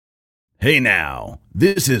Hey now,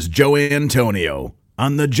 this is Joe Antonio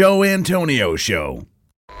on The Joe Antonio Show.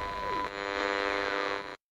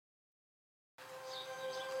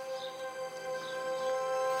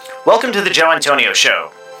 Welcome to The Joe Antonio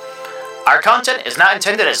Show. Our content is not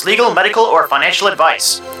intended as legal, medical, or financial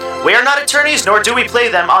advice. We are not attorneys, nor do we play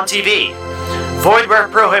them on TV. Void where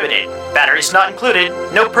prohibited. Batteries not included.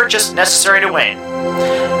 No purchase necessary to win.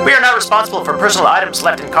 We are not responsible for personal items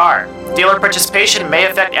left in car. Dealer participation may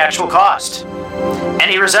affect actual cost.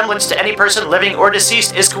 Any resemblance to any person living or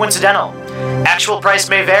deceased is coincidental. Actual price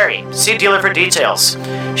may vary. See dealer for details.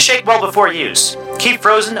 Shake well before use. Keep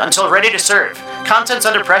frozen until ready to serve. Contents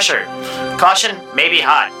under pressure. Caution, may be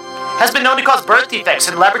hot. Has been known to cause birth defects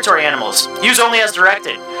in laboratory animals. Use only as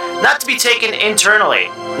directed. Not to be taken internally.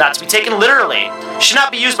 Not to be taken literally. Should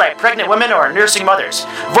not be used by pregnant women or nursing mothers.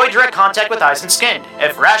 Avoid direct contact with eyes and skin.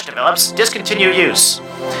 If rash develops, discontinue use.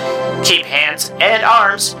 Keep hands and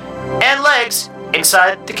arms and legs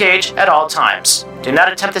inside the cage at all times. Do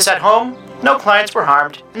not attempt this at home. No clients were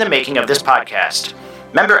harmed in the making of this podcast.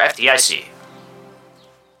 Member FDIC.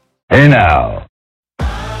 Hey now.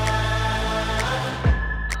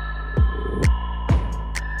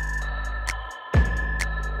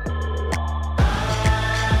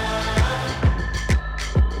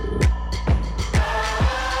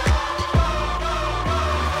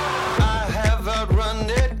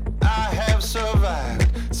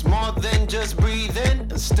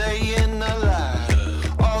 Staying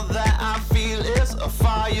alive. All that I feel is a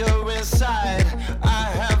fire inside. I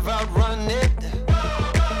have outrun it.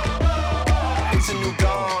 It's a new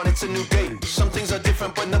dawn, it's a new day. Some things are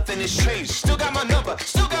different, but nothing has changed. Still got my number,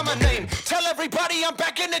 still got my name. Tell everybody I'm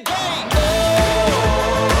back in the game.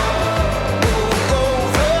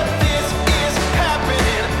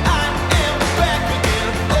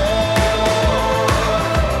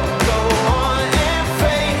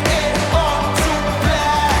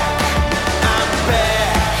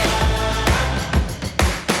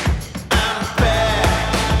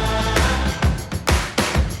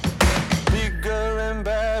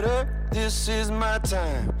 This is my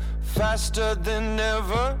time, faster than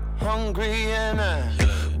ever, hungry and I'm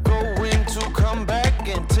going to come back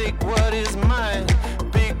and take what is mine,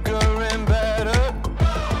 bigger and better.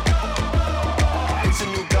 It's a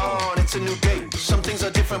new dawn, it's a new day. Some things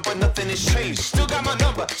are different, but nothing has changed. Still got my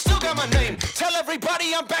number, still got my name. Tell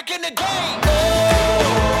everybody I'm back in the game.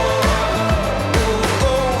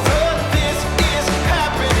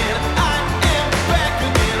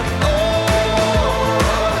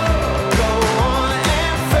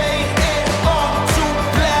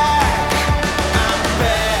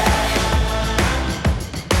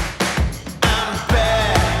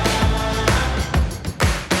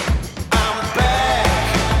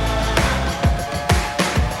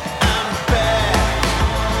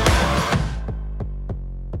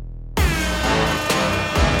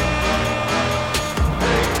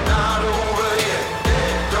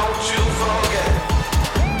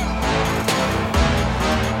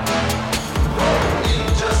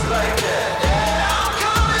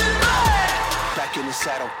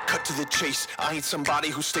 I ain't somebody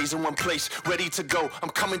who stays in one place, ready to go, I'm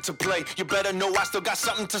coming to play. You better know I still got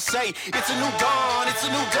something to say. It's a new dawn, it's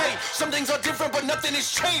a new day. Some things are different, but nothing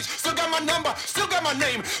has changed. Still got my number, still got my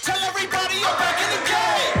name. Tell everybody I'm back in the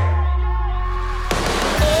game.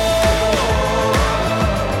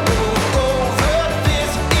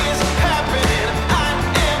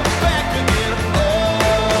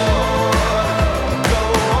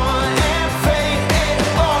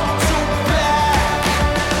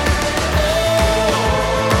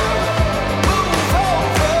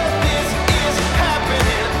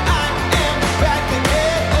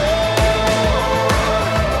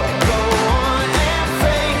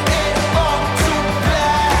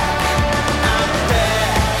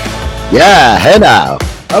 Yeah, hey now.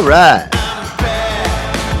 All right.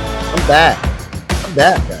 I'm back. I'm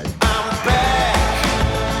back, guys.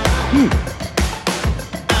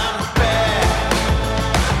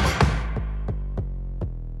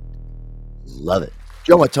 Love it.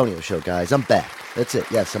 Joe Antonio Show, guys. I'm back. That's it.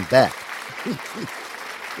 Yes, I'm back.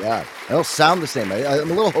 Yeah, I don't sound the same.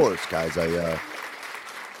 I'm a little hoarse, guys.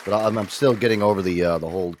 But I'm still getting over the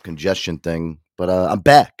whole congestion thing. But I'm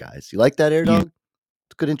back, guys. You like that, Air Dog?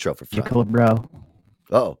 It's a good intro for Friday. You're cool, bro.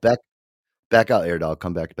 Oh, back out, Air Dog.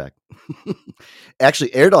 Come back.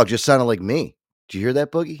 Actually, Air Dog just sounded like me. Did you hear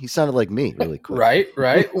that, Boogie? He sounded like me really quick.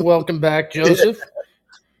 Right. Welcome back, Joseph.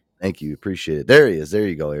 Thank you. Appreciate it. There he is. There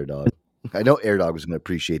you go, Air Dog. I know Air Dog was going to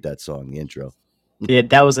appreciate that song, the intro. Yeah,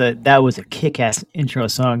 that was a kick-ass intro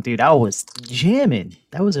song, dude. I was jamming.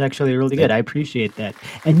 That was actually really good. I appreciate that.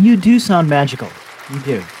 And you do sound magical. You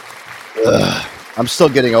do. I'm still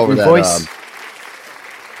getting over Your that. voice?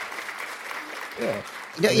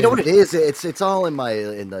 Yeah, you know what it is? It's all in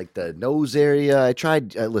like the nose area. I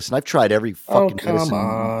tried. Listen, I've tried every fucking come medicine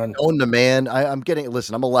on. known to man. I'm getting.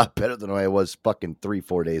 Listen, I'm a lot better than I was fucking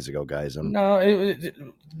 3-4 days ago, guys. No,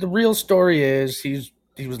 the real story is he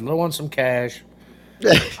was low on some cash.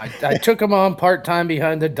 I took him on part-time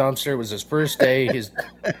behind the dumpster. It was his first day.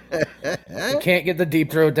 He can't get the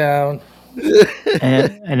deep throat down.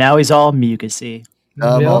 And now he's all mucusy.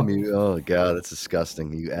 I'm Yeah. on mute. Oh god, that's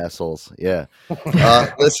disgusting. You assholes. Yeah.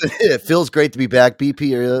 Listen, it feels great to be back.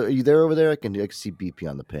 BP, are you there over there? I can see BP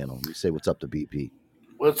on the panel. Let me say what's up to BP.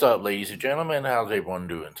 What's up, ladies and gentlemen? How's everyone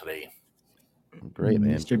doing today? Great,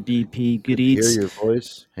 man. Mr. BP, good Hear eats. your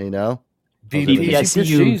voice. Hey now. BP, I see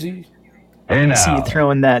you. cheesy. Hey I see you now.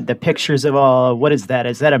 throwing the pictures of all. What is that?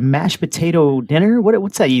 Is that a mashed potato dinner?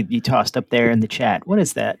 What's that you tossed up there in the chat? What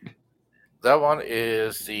is that? That one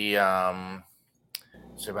is the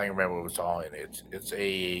see if I can remember what's all in it. It's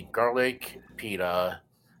a garlic pita,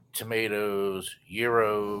 tomatoes,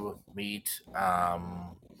 gyro meat,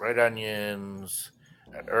 red onions,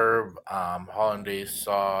 an herb, hollandaise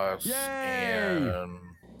sauce, and Oh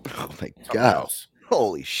my something god. else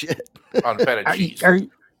Holy shit. on feta Are you, cheese. are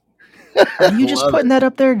you just Love putting that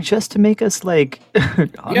up there just to make us like?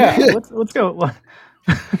 Yeah. What's going? What?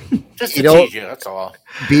 Just You to know- tease you, that's all.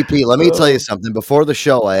 BP, let me tell you something. Before the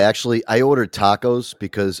show, I ordered tacos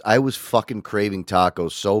because I was fucking craving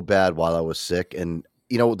tacos so bad while I was sick. And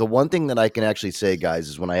you know, the one thing that I can actually say, guys,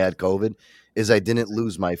 is when I had COVID, is I didn't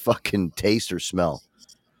lose my fucking taste or smell.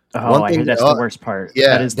 Oh, One I thing- heard that's the worst part.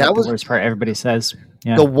 yeah, that is that like was- the worst part. Everybody says,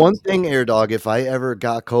 yeah. The one thing, Air Dog, if I ever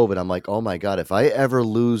got COVID, I'm like, oh my god, if I ever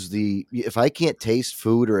if I can't taste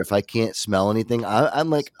food or if I can't smell anything, I'm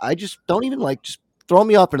like, I just don't even like, just throw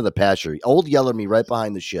me off into the pasture. Old Yeller me right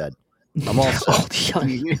behind the shed. I'm all set. Oh,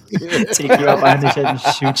 yeah. Take you out behind the shed and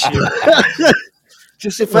shoot you.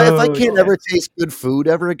 Just if I Oh, can't yeah. ever taste good food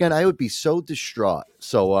ever again, I would be so distraught.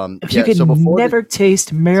 So If yeah, you could so before never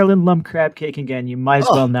taste Maryland lump crab cake again, you might as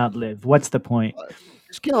well not live. What's the point?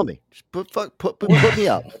 just kill me. Just put me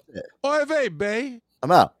out. That's it. Oy vey, bae.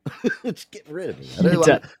 I'm out. Just get rid of me. It's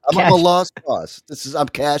a I'm a cash- lost cause. I'm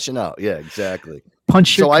cashing out. Yeah, exactly.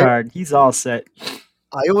 Punch your So card. He's all set.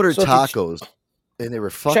 I ordered So tacos, and they were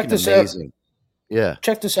fucking this out. amazing. Yeah.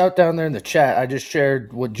 Check this out down there in the chat. I just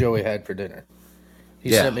shared what Joey had for dinner. He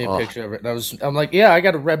Yeah, sent me a oh. picture of it. And I'm like, yeah, I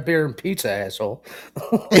got a red beer and pizza, asshole.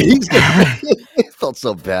 It felt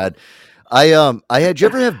so bad. I had. You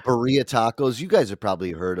ever have burrito tacos? You guys have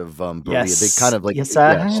probably heard of burrito. Yes. They kind of like Yes,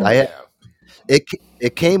 I have. I had,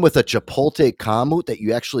 it came with a chipotle kamut that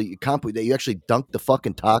you actually dunk the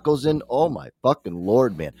fucking tacos in. Oh my fucking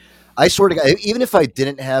lord, man! I swear to God, even if I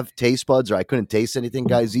didn't have taste buds or I couldn't taste anything,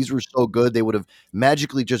 guys, these were so good they would have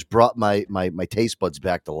magically just brought my taste buds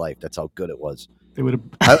back to life. That's how good it was. They would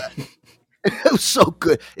have. It was so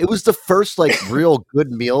good. It was the first like real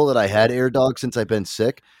good meal that I had, Air Dog, since I've been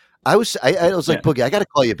sick. I was like, Boogie, I got to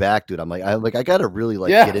call you back, dude. I'm like, I got to really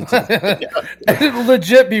get into this.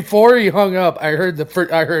 Legit, before he hung up, I heard like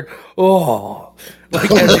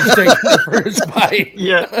as he's taking the first bite.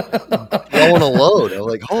 Yeah. Going a load. I'm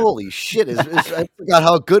like, holy shit! I forgot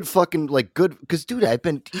how good good because, dude, I've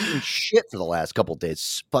been eating shit for the last couple of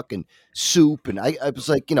days, fucking soup, and I was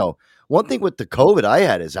like, you know, one thing with the COVID I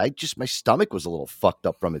had is my stomach was a little fucked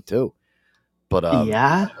up from it too. But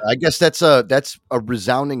Yeah. I guess that's a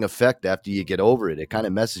resounding effect after you get over it. It kind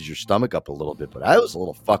of messes your stomach up a little bit. But I was a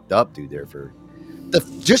little fucked up, dude, there for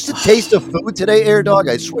just the taste of food today, Air Dog,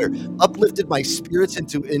 I swear, uplifted my spirits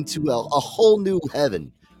into a whole new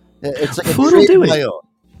heaven. It's like Food a will dream do of it. my own.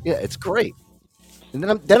 Yeah, it's great. And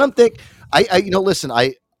then I'm thinking, listen,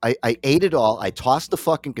 I ate it all. I tossed the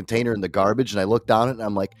fucking container in the garbage, and I looked down at it, and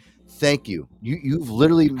I'm like, thank you. You've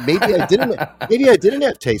literally maybe I didn't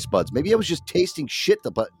have taste buds. Maybe I was just tasting shit.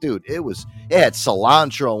 But dude, it had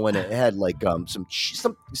cilantro in it. It had like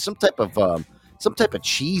some type of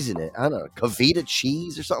cheese in it. I don't know, Cavita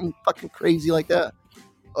cheese or something fucking crazy like that.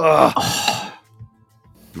 Ugh.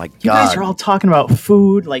 My God. You guys are all talking about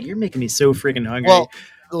food. Like, you're making me so freaking hungry. Well,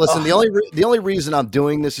 listen, the only reason I'm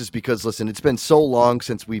doing this is because, listen, it's been so long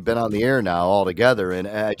since we've been on the air now all together, and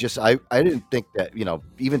I didn't think that, you know,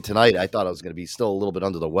 even tonight I thought I was going to be still a little bit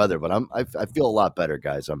under the weather, but I feel a lot better,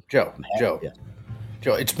 guys. Joe, yeah.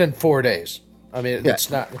 it's been 4 days. I mean, Yeah. it's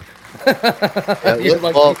not.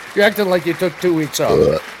 Well, you're acting like you took 2 weeks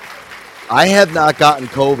off. I have not gotten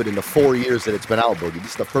COVID in the 4 years that it's been out, Boogie.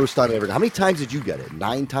 This is the first time ever. How many times did you get it?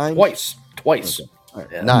 9 times? Twice. Okay. All right.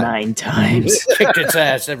 Yeah. 9 times. Kicked its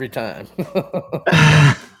ass every time.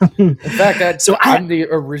 In fact, I'm the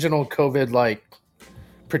original COVID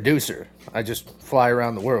producer. I just fly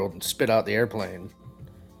around the world and spit out the airplane.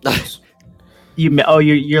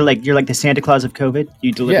 You're like the Santa Claus of COVID.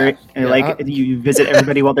 You deliver it, and you visit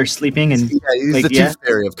everybody while they're sleeping, and he's the tooth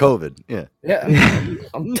fairy of COVID. Yeah.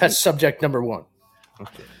 I'm test subject number 1.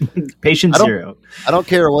 Patient 0. I don't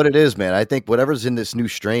care what it is, man. I think whatever's in this new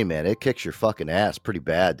strain, man, it kicks your fucking ass pretty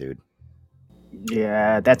bad, dude.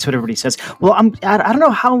 Yeah, that's what everybody says. Well, I don't know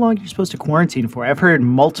how long you're supposed to quarantine for. I've heard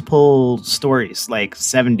multiple stories, like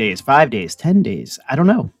 7 days, 5 days, 10 days. I don't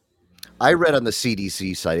know. I read on the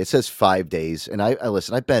CDC site, it says 5 days. And I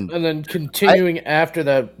listen, I've been... And then continuing after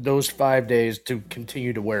those 5 days to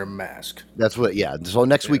continue to wear a mask. That's what, yeah. So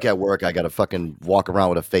next week at work, I got to fucking walk around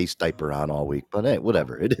with a face diaper on all week. But hey,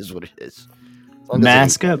 whatever. It is what it is.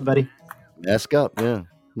 Mask up, buddy. Mask up, yeah.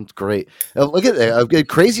 It's great. Look at that. A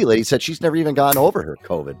crazy lady said she's never even gotten over her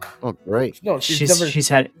COVID. Oh, great. No, she's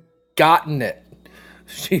had gotten it.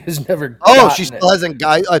 She has never. Oh, she still hasn't.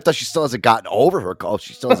 I thought she still hasn't gotten over her cold.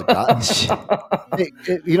 She still hasn't gotten. Hey,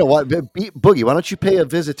 you know what, Boogie? Why don't you pay a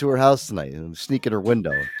visit to her house tonight and sneak in her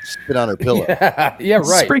window, and spit on her pillow? Yeah,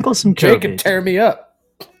 right. Sprinkle some Jake and tear me up.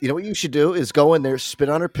 You know what you should do is go in there, spit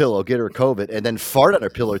on her pillow, get her COVID, and then fart on her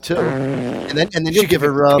pillow too, and then you'll give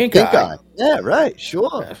her pink eye. Yeah, right.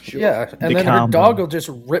 Sure. Yeah, and then her dog will just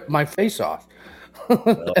rip my face off.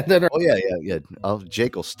 And then yeah.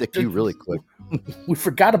 Jake will stick you really quick. We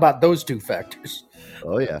forgot about those 2 factors.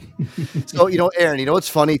 Oh yeah. So Aaron, you know what's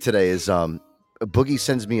funny today is Boogie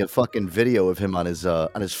sends me a fucking video of him on his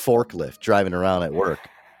forklift driving around at work.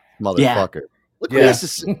 Motherfucker. Look what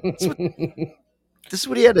this is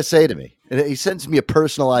what he had to say to me. And he sends me a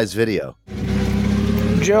personalized video.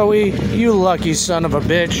 Joey, you lucky son of a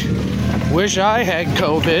bitch. Wish I had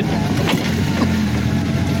COVID.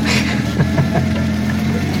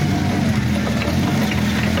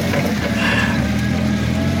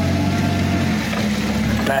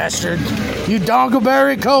 Bastard. You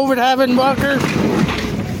dongleberry COVID having bucker.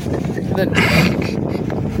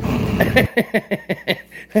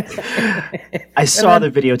 I saw the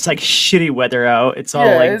video. It's like shitty weather out. It's all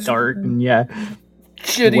dark and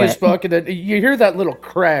shitty wet as fuck. And you hear that little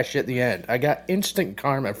crash at the end. I got instant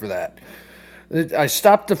karma for that. I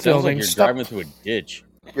stopped the filming. Like you're driving through a ditch.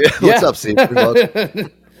 What's up, Steve?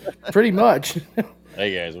 Pretty much.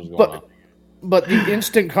 Hey guys, what's going on? But the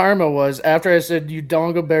instant karma was after I said you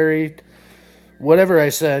dongleberry, whatever I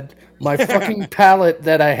said, my fucking pallet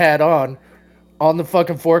that I had on the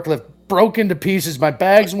fucking forklift broke into pieces. My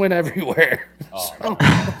bags went everywhere. Oh. So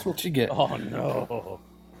that's what you get. Oh no!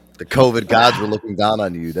 The COVID gods were looking down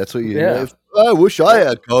on you. That's what you. Yeah. I wish I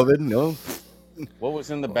had COVID. No. What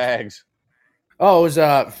was in the bags? Oh, it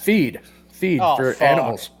was feed for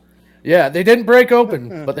animals. Yeah, they didn't break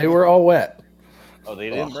open, but they were all wet. Oh,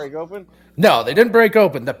 they didn't break open? No, they didn't break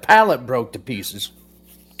open. The pallet broke to pieces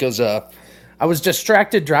because I was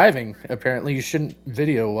distracted driving. Apparently, you shouldn't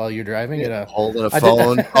video while you're driving. Holding a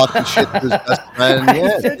phone, talking shit to his best friend.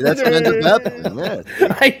 Yeah, that's what ends up happening.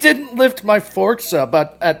 Yeah. I didn't lift my forks up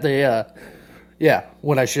at the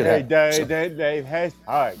when I should have. Dave has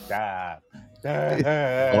what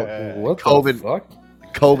COVID, the fuck?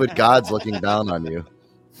 COVID gods looking down on you.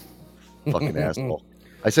 Fucking asshole.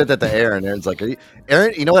 I said that to Aaron. Aaron's like,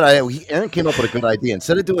 Aaron, you know what? Aaron came up with a good idea.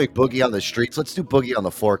 Instead of doing Boogie on the streets, let's do Boogie on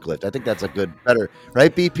the forklift. I think that's better,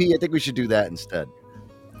 right, BP? I think we should do that instead.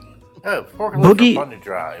 Oh, forklift are fun to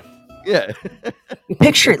drive. Yeah.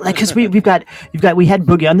 Picture it, like, because we had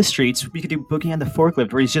Boogie on the streets. We could do Boogie on the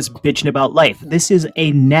forklift, where he's just bitching about life. This is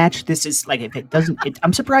This is like, if it doesn't,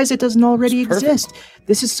 I'm surprised it doesn't already exist.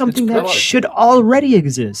 This is something that should already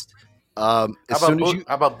exist. How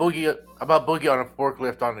about Boogie on a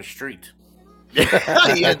forklift on the street?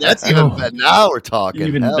 Yeah, that's even better. Now we're talking.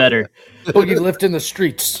 Even better. Yeah. Boogie lift in the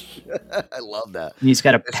streets. I love that. And he's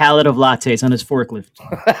got a pallet of lattes on his forklift.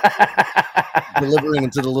 Delivering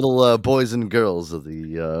into the little boys and girls of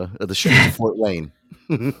the streets of Fort Wayne.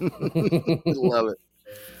 Love it.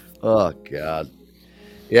 Oh, God.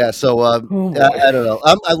 Yeah, so I don't know.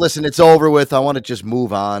 Listen, it's over with. I want to just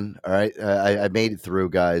move on. All right, I made it through,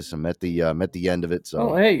 guys. I'm at the end of it.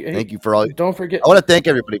 So, thank you for all. Don't forget. I want to thank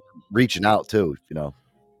everybody for reaching out too.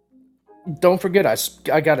 Don't forget,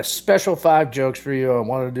 I got a special 5 jokes for you. I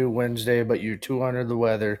wanted to do Wednesday, but you're too under the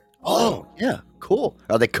weather. Oh, yeah, cool.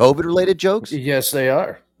 Are they COVID related jokes? Yes, they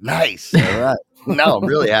are. Nice. All right. No, I'm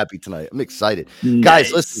really happy tonight. I'm excited,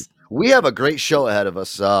 guys. Listen, we have a great show ahead of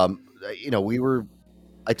us.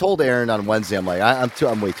 I told Aaron on Wednesday, I'm like,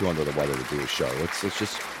 I'm way too under the weather to do a show. Let's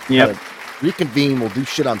just reconvene. We'll do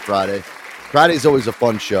shit on Friday. Friday's always a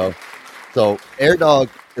fun show. So Air Dog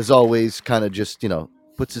is always kind of just,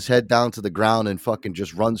 puts his head down to the ground and fucking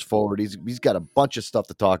just runs forward. He's got a bunch of stuff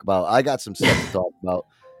to talk about. I got some stuff to talk about.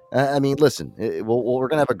 I mean, listen, we're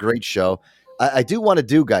gonna have a great show. I do want to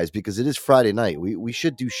do, guys, because it is Friday night. We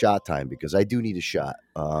should do shot time because I do need a shot.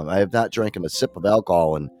 I have not drinking a sip of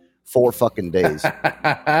alcohol in 4 fucking days. It's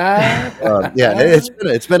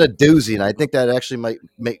been a doozy, and I think that actually might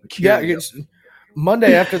make it's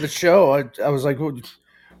Monday after the show. I was like, well,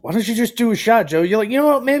 why don't you just do a shot, Joe? You're like, you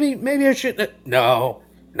know what? Maybe I should. No.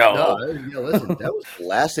 Listen, that was the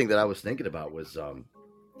last thing that I was thinking about was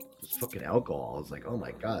fucking alcohol. I was like, oh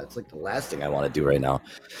my god, it's like the last thing I want to do right now.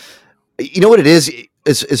 You know what it is?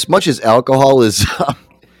 As much as alcohol is,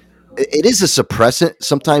 it is a suppressant.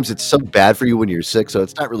 Sometimes it's so bad for you when you're sick, so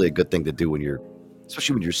it's not really a good thing to do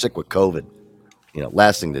especially when you're sick with COVID.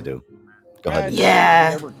 Last thing to do. Go ahead.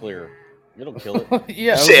 Yeah. Everclear. It'll kill it.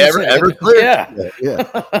 Yeah. Everclear. Yeah.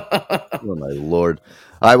 Oh my lord.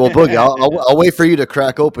 All right, well, Boogie, I'll wait for you to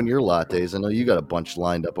crack open your lattes. I know you got a bunch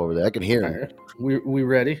lined up over there. I can hear them. Right. We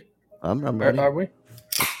ready? I'm ready. Are we?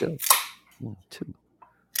 Let's go. 1, 2,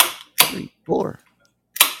 3, 4,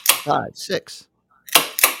 5, 6,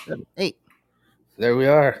 7, 8. There we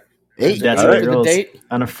are. 8. That's All the rules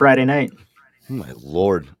on a Friday night. Oh my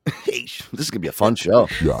lord. This is going to be a fun show.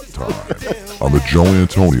 Shot time on the Joe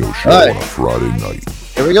Antonio Show on a Friday night.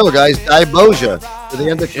 Here we go, guys. Diboja to the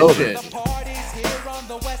end of COVID.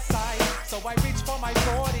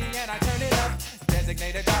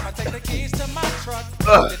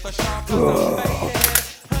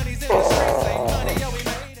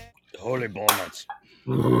 Holy balls.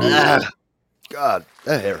 God,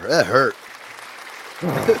 that hurt.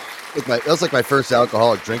 That was like my first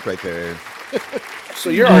alcoholic drink right there. So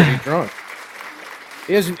you're already drunk.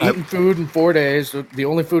 He hasn't eaten food in 4 days. The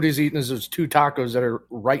only food he's eaten is those 2 tacos that are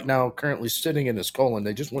right now currently sitting in his colon.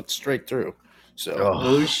 They just went straight through. So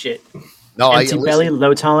Oh shit. No, Empty belly,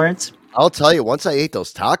 low tolerance. I'll tell you, once I ate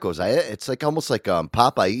those tacos, it's like almost like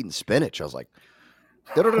Popeye eating spinach. I was like,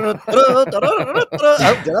 I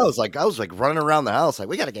was like running around the house like,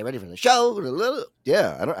 we got to get ready for the show.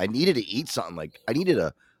 Yeah, I needed to eat something. Like I needed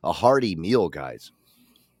a hearty meal, guys.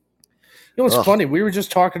 You know what's funny? We were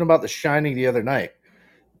just talking about The Shining the other night.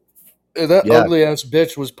 That ugly ass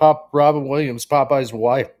bitch was Robin Williams, Popeye's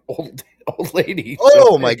wife, old lady.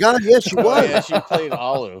 Oh my god, yes, she was. Yeah, she played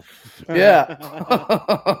Olive. Yeah.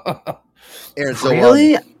 Aaron, so,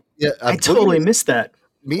 really? I Boogie, totally missed that.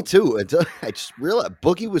 Me too. I just realized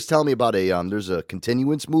Boogie was telling me about there's a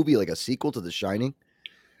continuance movie, like a sequel to The Shining.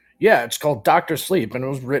 Yeah, it's called Dr. Sleep, and it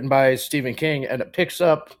was written by Stephen King, and it picks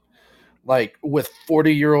up like with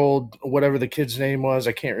 40-year-old, whatever the kid's name was.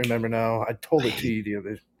 I can't remember now. I told it to you the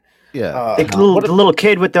other. Yeah, the little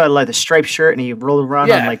kid with the striped shirt, and he rolled around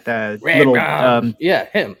on like the little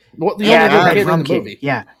him. Well, the only little kid in the kid. movie.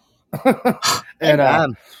 Yeah,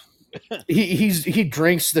 and he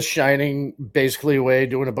drinks The Shining basically away,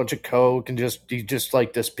 doing a bunch of coke, and he's just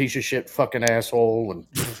like this piece of shit fucking asshole, and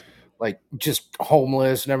like just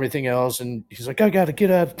homeless and everything else. And he's like, I gotta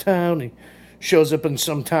get out of town. He shows up in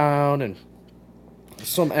some town, and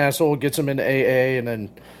some asshole gets him into AA, and then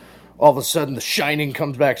all of a sudden, The Shining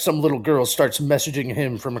comes back. Some little girl starts messaging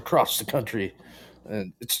him from across the country,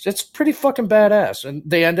 and it's pretty fucking badass. And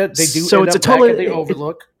they do end up back at the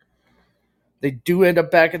Overlook. They do end up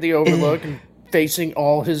back at the Overlook and facing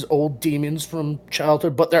all his old demons from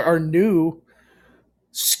childhood. But there are new,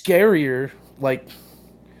 scarier like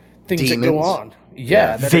things that go on.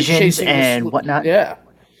 Yeah, that visions and whatnot. Yeah,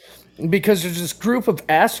 because there's this group of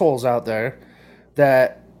assholes out there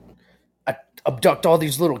that abduct all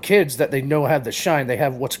these little kids that they know have the shine. They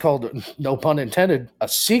have what's called, no pun intended, a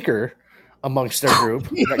seeker amongst their group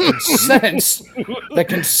that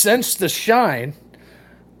can sense the shine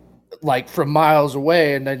like from miles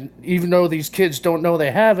away. And then even though these kids don't know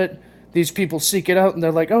they have it, these people seek it out and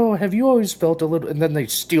they're like, oh, have you always felt a little, and then they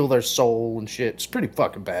steal their soul and shit. It's pretty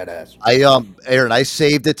fucking badass. Aaron, I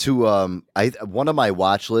saved it to one of my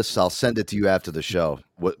watch lists. I'll send it to you after the show.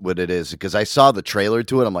 What it is, because I saw the trailer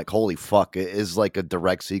to it. I'm like, holy fuck, it is like a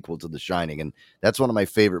direct sequel to The Shining, and that's one of my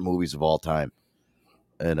favorite movies of all time.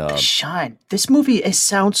 And The Shine. This movie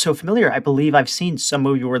sounds so familiar. I believe I've seen some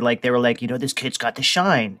movie where like they were like, this kid's got the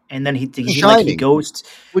shine, and then he goes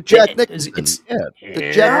with Jack Nicholson. Jack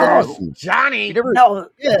Nicholson. Johnny.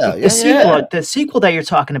 The sequel that you're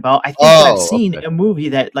talking about. I think I've seen a movie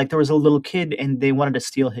that like there was a little kid and they wanted to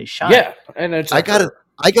steal his shine. Yeah, and it's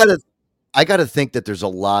I gotta think that there's a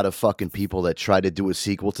lot of fucking people that try to do a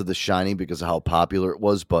sequel to The Shining because of how popular it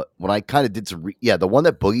was. But when I kind of did some, the one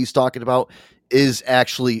that Boogie's talking about is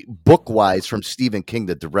actually book-wise from Stephen King,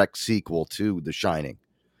 the direct sequel to The Shining.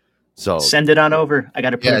 So send it on over. I got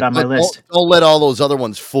to put it on my list. Don't let all those other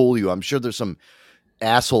ones fool you. I'm sure there's some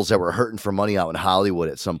assholes that were hurting for money out in Hollywood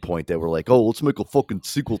at some point. They were like, "Oh, let's make a fucking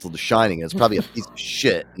sequel to The Shining." And it's probably a piece of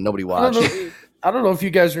shit, and nobody watched it. I don't know if you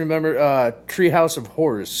guys remember Treehouse of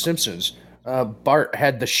Horrors, Simpsons. Bart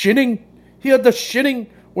had the shitting. He had the shitting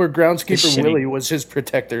where groundskeeper Willie was his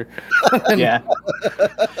protector. Yeah.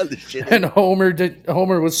 And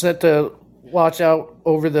Homer was sent to watch out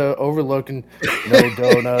over the overlook and no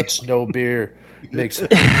donuts, no beer. Makes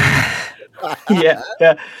yeah.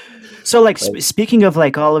 So like speaking of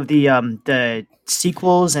like all of the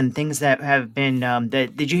sequels and things that have been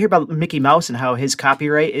did you hear about Mickey Mouse and how his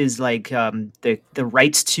copyright is like the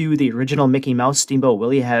rights to the original Mickey Mouse Steamboat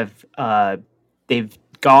Willie have they've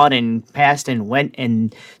gone and passed and went,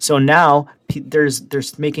 and so now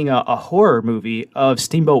there's making a horror movie of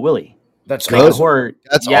Steamboat Willie. That's good. Horror.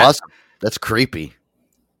 That's awesome. That's creepy.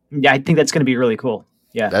 Yeah, I think that's going to be really cool.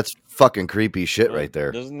 Yeah, that's fucking creepy shit right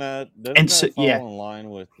there. Doesn't that fall in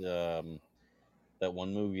line with that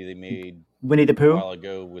one movie they made Winnie the Pooh a while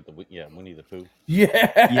ago with Winnie the Pooh?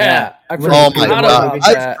 Yeah. Oh my god,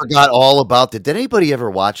 I forgot all about that. Did anybody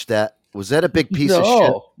ever watch that? Was that a big piece of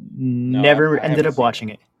shit? Never ended up watching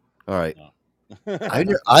it. All right.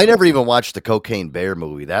 I never even watched the Cocaine Bear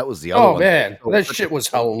movie. That was the other one. Oh man, that shit was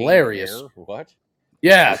hilarious. Bear? What?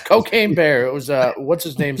 Yeah, Cocaine Bear. It was what's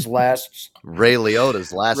his name's last Ray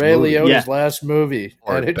Liotta's last movie.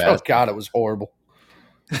 And oh god, it was horrible.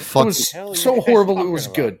 It was so horrible it was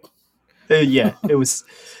good. Yeah, it was.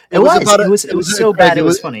 It was so bad. It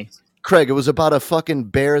was funny. Craig, it was about a fucking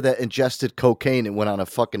bear that ingested cocaine and went on a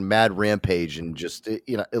fucking mad rampage and just,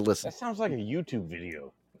 listen. That sounds like a YouTube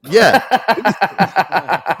video. Yeah.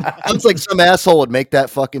 Sounds like some asshole would make that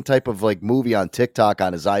fucking type of like movie on TikTok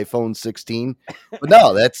on his iPhone 16. But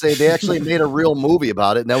no, they actually made a real movie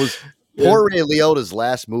about it. And that was poor Ray Liotta's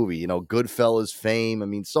last movie, Goodfellas fame. I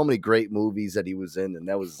mean, so many great movies that he was in. And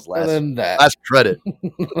that was his last credit.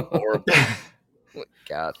 Horrible.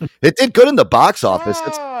 God, it did good in the box office.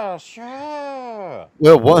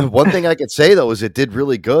 Well, one thing I could say though is it did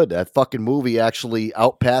really good. That fucking movie actually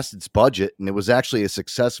outpassed its budget, and it was actually a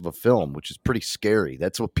success of a film, which is pretty scary.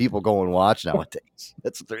 That's what people go and watch nowadays.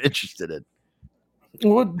 That's what they're interested in.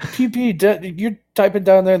 Well, PP, you're typing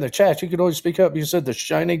down there in the chat. You could always speak up. You said The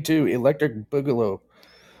Shining 2, Electric Boogaloo.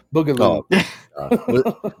 Oh,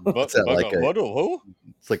 what's that like?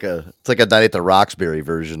 It's like a Night at the Roxbury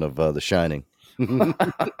version of The Shining.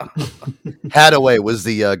 Hathaway was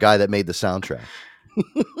the guy that made the soundtrack.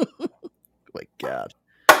 My God.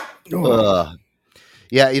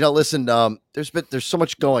 Yeah, listen, there's so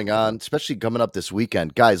much going on, especially coming up this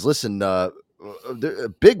weekend. Guys, listen, a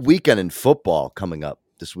big weekend in football coming up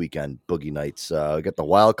this weekend, Boogie Nights. We got the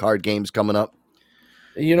wild card games coming up.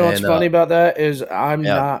 What's funny about that is I'm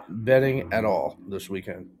not betting at all this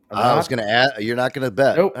weekend. I was going to add, you're not going to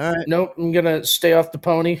bet. Nope. All right. Nope. I'm going to stay off the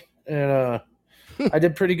pony. And I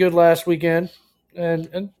did pretty good last weekend. And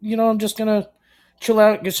I'm just going to chill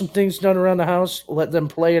out, get some things done around the house, let them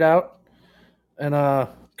play it out, and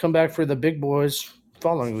come back for the big boys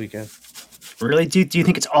following weekend. Really? Do you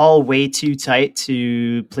think it's all way too tight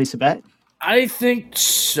to place a bet? I think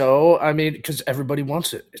so. I mean, because everybody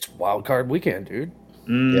wants it. It's wild card weekend, dude.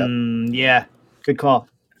 Yeah. Good call.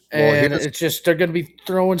 And it's just they're going to be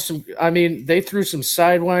throwing some. I mean, they threw some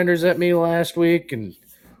sidewinders at me last week, and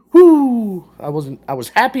I was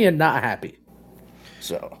happy and not happy.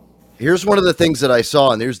 So here's one of the things that I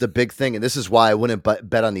saw, and there's the big thing, and this is why I wouldn't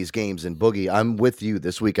bet on these games. And Boogie, I'm with you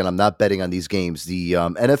this weekend. I'm not betting on these games. The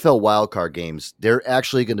NFL wildcard games, they're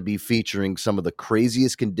actually going to be featuring some of the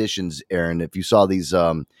craziest conditions, Aaron. If you saw these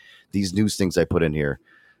news things I put in here,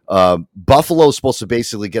 Buffalo's supposed to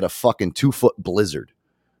basically get a fucking 2-foot blizzard.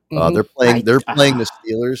 They're playing the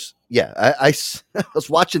Steelers. Yeah, I was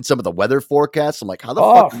watching some of the weather forecasts. I'm like, how the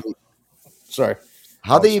fuck? Sorry.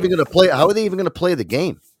 How are they even going to play? How are they even going to play the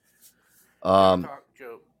game? Joe,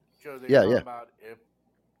 they talk about if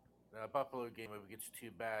the Buffalo game, if it gets too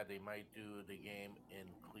bad, they might do the game in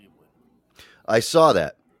Cleveland. I saw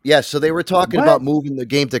that. Yeah, so they were talking about moving the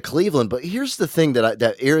game to Cleveland, but here's the thing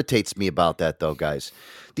that irritates me about that, though, guys.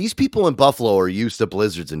 These people in Buffalo are used to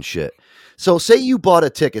blizzards and shit. So say you bought a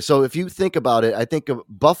ticket. So if you think about it, I think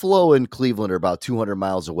Buffalo and Cleveland are about 200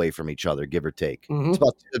 miles away from each other, give or take. It's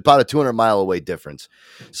about a 200-mile away difference.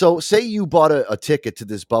 So say you bought a ticket to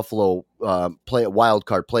this Buffalo wild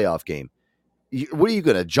card playoff game. What are you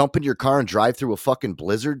going to jump in your car and drive through a fucking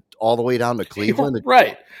blizzard all the way down to Cleveland?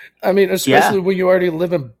 Right. I mean, especially when you already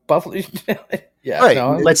live in Buffalo. Yeah. Right.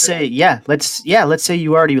 No, Let's say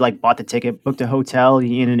you already like bought the ticket, booked a hotel,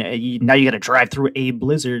 and now you got to drive through a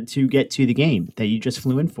blizzard to get to the game that you just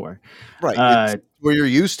flew in for. Right. It's where you're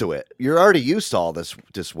used to it. You're already used to all this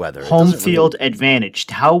weather. Home field advantage.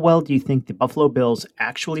 How well do you think the Buffalo Bills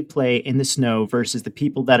actually play in the snow versus the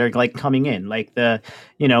people that are like coming in? Like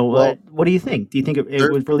what do you think? Do you think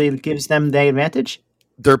it really gives them the advantage?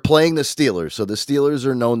 They're playing the Steelers, so the Steelers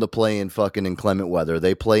are known to play in fucking inclement weather.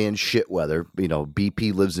 They play in shit weather.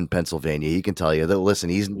 BP lives in Pennsylvania. He can tell you that.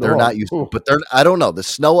 Listen, they're not used to, but I don't know. The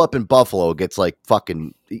snow up in Buffalo gets like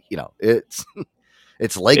fucking. It's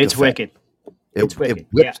like it's wicked.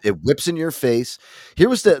 It whips in your face. Here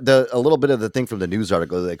was a little bit of the thing from the news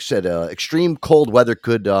article that said extreme cold weather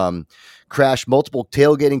could crash multiple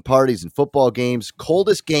tailgating parties and football games.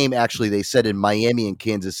 Coldest game, actually, they said in Miami and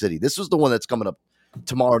Kansas City. This was the one that's coming up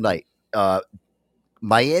tomorrow night.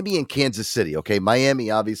 Miami and Kansas City. Okay, Miami,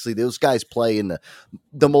 obviously, those guys play in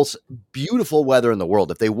the most beautiful weather in the world.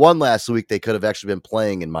 If they won last week, they could have actually been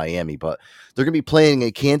playing in Miami, but they're going to be playing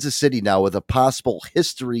in Kansas City now with a possible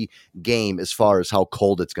history game as far as how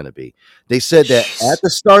cold it's going to be. They said that at the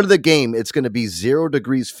start of the game, it's going to be 0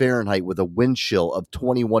 degrees Fahrenheit with a wind chill of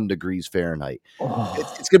 21 degrees Fahrenheit. Oh.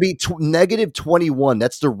 It's going to be negative 21.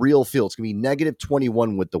 That's the real feel. It's going to be negative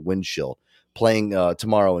 21 with the wind chill playing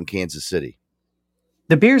tomorrow in Kansas City.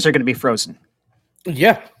 The beers are going to be frozen.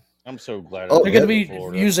 Yeah. I'm so glad. They're going to be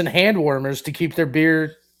using hand warmers to keep their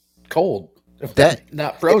beer cold.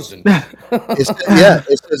 Not frozen.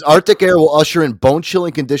 It says Arctic air will usher in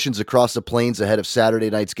bone-chilling conditions across the plains ahead of Saturday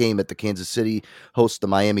night's game at the Kansas City hosts the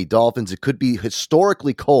Miami Dolphins. It could be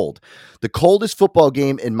historically cold. The coldest football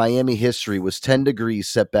game in Miami history was 10 degrees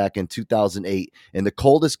set back in 2008, and the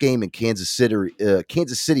coldest game in Kansas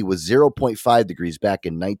City was 0.5 degrees back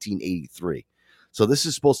in 1983. So this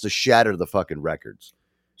is supposed to shatter the fucking records.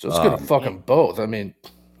 So it's going to fuck them both. I mean,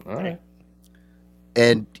 all right.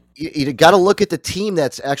 And you got to look at the team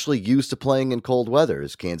that's actually used to playing in cold weather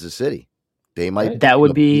is Kansas City. They might that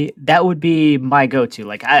would be my go-to.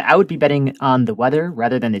 Like I would be betting on the weather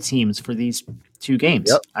rather than the teams for these two games.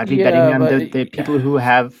 Yep. I'd be betting on the people who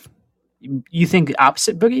have. You think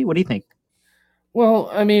opposite, Boogie? What do you think? Well,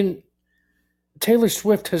 I mean, Taylor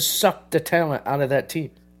Swift has sucked the talent out of that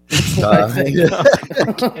team.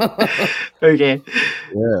 Okay.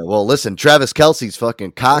 Yeah. Well, listen, Travis Kelce's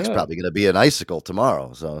fucking cock's probably going to be an icicle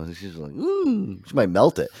tomorrow, so she's like, she might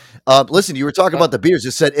melt it. Listen, you were talking about the beers.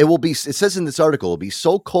 It said it says in this article, it'll be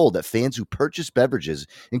so cold that fans who purchase beverages,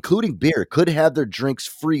 including beer, could have their drinks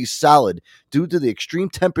freeze solid due to the extreme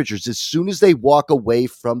temperatures as soon as they walk away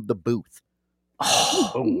from the booth.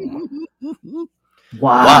 Oh.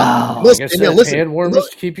 Wow. Listen, hand warmers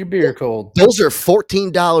to keep your beer cold. Those are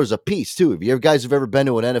 $14 a piece, too. If you guys have ever been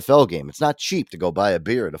to an NFL game, it's not cheap to go buy a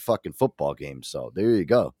beer at a fucking football game. So there you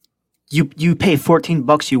go. You pay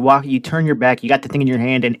 $14, you turn your back, you got the thing in your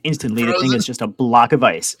hand, and instantly the thing is just a block of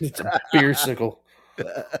ice. It's a beer sickle.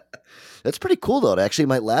 That's pretty cool, though. It actually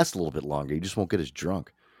might last a little bit longer. You just won't get as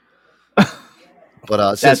drunk.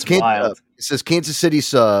 But that's wild. It says Kansas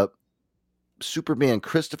City's Superman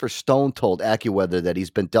Christopher Stone told AccuWeather that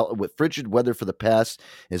he's been dealt with frigid weather for the past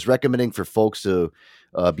and is recommending for folks to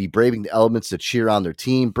be braving the elements to cheer on their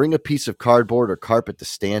team. Bring a piece of cardboard or carpet to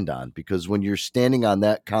stand on, because when you're standing on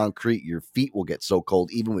that concrete, your feet will get so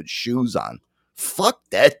cold even with shoes on. Fuck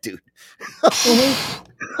that, dude.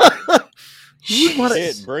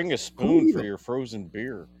 Bring a spoon for your frozen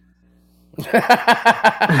beer.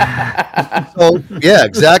 So yeah,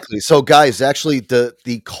 exactly. So guys, actually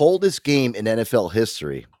the coldest game in NFL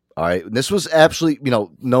history. All right. And this was actually,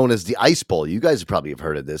 known as the Ice Bowl. You guys probably have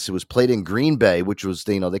heard of this. It was played in Green Bay, which was,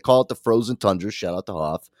 they call it the Frozen Tundra. Shout out to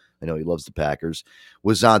Hoff. I know he loves the Packers.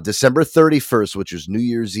 Was on December 31st, which was New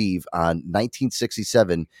Year's Eve on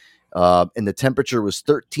 1967. And the temperature was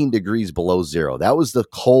 13 degrees below zero. That was the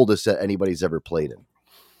coldest that anybody's ever played in.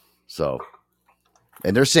 So,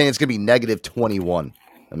 and they're saying it's going to be negative 21.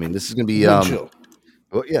 I mean, this is going to be wind chill.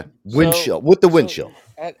 Well, yeah, wind chill with the wind chill.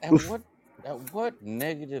 At what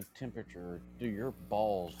negative temperature do your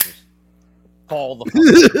balls just fall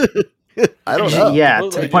the fuck? I don't know. Yeah, to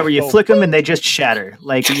the point where you flick them and they just shatter.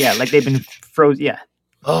 Like they've been frozen. Yeah.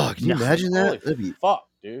 Oh, can you imagine that? That'd be fuck,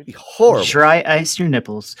 dude. Be horrible. Dry ice your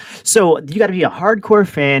nipples. So you got to be a hardcore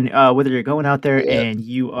fan, whether you're going out there and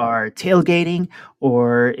you are tailgating,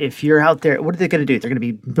 or if you're out there. What are they going to do? They're going to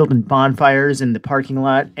be building bonfires in the parking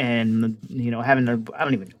lot, and having I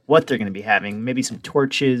don't even know what they're going to be having. Maybe some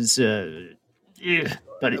torches.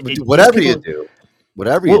 But whatever you do.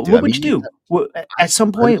 Whatever you do. What would you do? At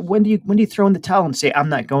some point, when do you throw in the towel and say, "I'm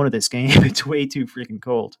not going to this game. It's way too freaking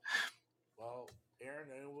cold." Well, Aaron,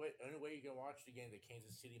 the only way you can watch the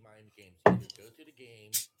go to the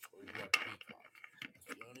game or you have Peacock. It's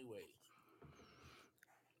the only way.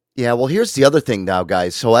 Yeah, well, here's the other thing now,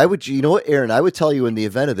 guys. So I would, you know what, Aaron, I would tell you in the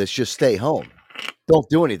event of this, just stay home. Don't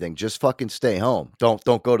do anything. Just fucking stay home. Don't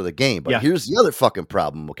go to the game. But here's the other fucking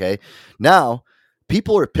problem, okay? Now,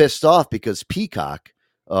 people are pissed off because Peacock,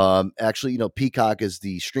 actually, Peacock is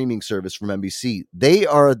the streaming service from NBC. They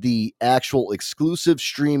are the actual exclusive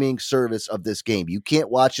streaming service of this game. You can't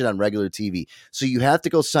watch it on regular TV. So you have to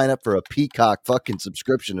go sign up for a Peacock fucking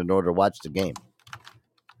subscription in order to watch the game.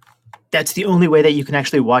 That's the only way that you can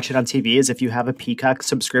actually watch it on TV is if you have a Peacock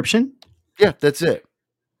subscription? Yeah, that's it.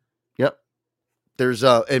 Yep. There's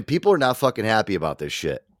and people are not fucking happy about this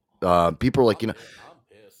shit. People are like, I'm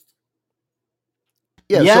pissed.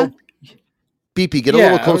 So BP, get a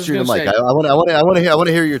little closer to the mic. I want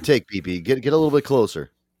to hear your take, BP. Get a little bit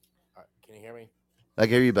closer. All right, can you hear me? I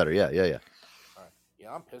can hear you better. Yeah. All right.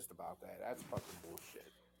 Yeah, I'm pissed about that. That's fucking bullshit.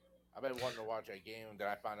 I've been wanting to watch that game, and then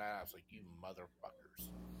I found out I was like, you motherfuckers.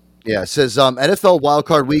 Yeah, it says NFL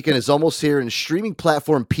Wildcard Weekend is almost here, and streaming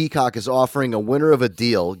platform Peacock is offering a winner of a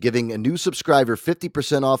deal, giving a new subscriber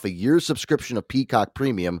 50% off a year's subscription of Peacock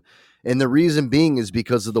Premium. And the reason being is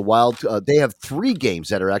because of the they have 3 games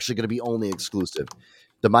that are actually going to be only exclusive.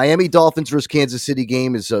 The Miami Dolphins versus Kansas City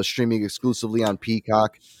game is streaming exclusively on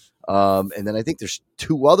Peacock. And then I think there's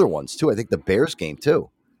 2 other ones, too. I think the Bears game,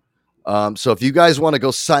 too. So if you guys want to go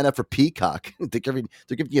sign up for Peacock, they're giving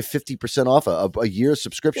you 50% off a year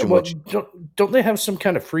subscription. Don't they have some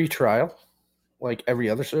kind of free trial like every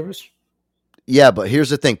other service? Yeah, but here's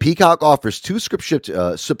the thing. Peacock offers 2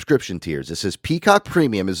 subscription tiers. It says Peacock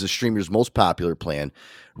Premium is the streamer's most popular plan.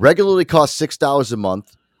 Regularly costs $6 a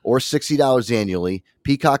month or $60 annually.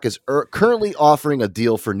 Peacock is currently offering a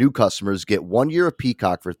deal for new customers. Get 1 year of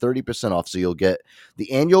Peacock for 30% off, so you'll get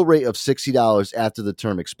the annual rate of $60 after the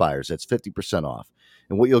term expires. That's 50% off.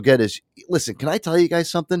 And what you'll get is, listen, can I tell you guys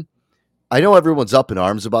something? I know everyone's up in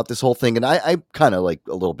arms about this whole thing, and I'm kind of like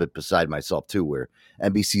a little bit beside myself too, where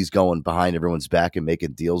NBC's going behind everyone's back and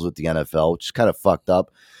making deals with the NFL, which is kind of fucked up.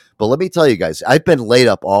 But let me tell you guys, I've been laid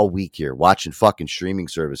up all week here watching fucking streaming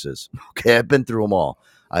services. Okay, I've been through them all.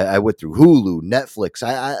 I went through Hulu, Netflix.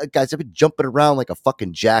 Guys, I've been jumping around like a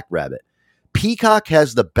fucking jackrabbit. Peacock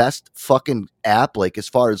has the best fucking app, like as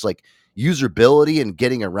far as like usability and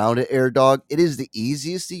getting around it, Air Dog. It is the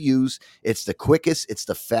easiest to use. It's the quickest. It's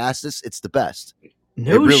the fastest. It's the best.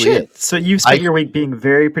 No really shit. Is. So you've spent your week being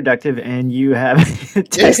very productive, and you have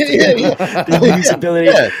tested the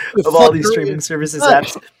usability of all these streaming services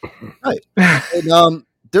apps. Right. And,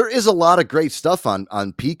 there is a lot of great stuff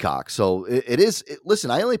on Peacock. So it is. Listen,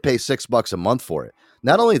 I only pay $6 a month for it.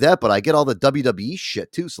 Not only that, but I get all the WWE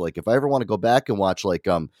shit too. So like, if I ever want to go back and watch like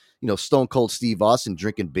Stone Cold Steve Austin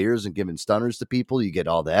drinking beers and giving stunners to people, you get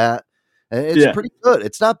all that. And it's pretty good.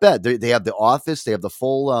 It's not bad. They have The Office. They have the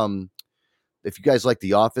full. If you guys like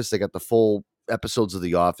The Office, they got the full episodes of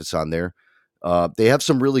The Office on there. They have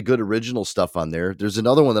some really good original stuff on there. There's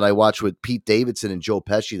another one that I watched with Pete Davidson and Joe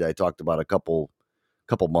Pesci that I talked about a couple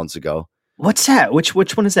months ago. What's that? Which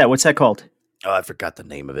one is that? What's that called? Oh, I forgot the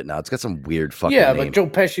name of it now. It's got some weird fucking name. But Joe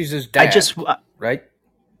Pesci's his dad. Right?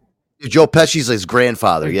 Joe Pesci's his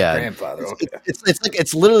grandfather. His yeah, grandfather. Okay.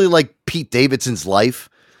 It's literally like Pete Davidson's life.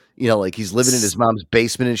 Like he's living in his mom's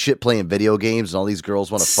basement and shit, playing video games, and all these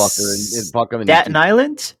girls want to fuck her and fuck him. Staten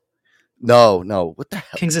Island? No. What the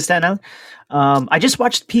hell? Kings of Staten Island. I just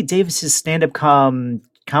watched Pete Davis's stand-up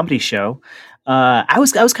comedy show. I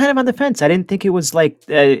was kind of on the fence. I didn't think it was like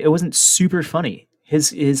it wasn't super funny.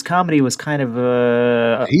 His comedy was kind of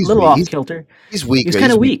a little off kilter. He's weak. He's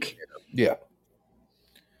kind of weak. Yeah.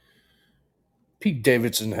 Pete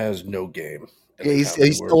Davidson has no game. Yeah,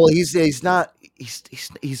 he's not.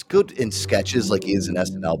 He's good in sketches like he is in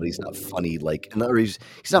SNL, but he's not funny. Like, he's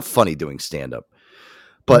not funny doing stand up.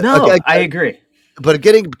 But no, I agree. But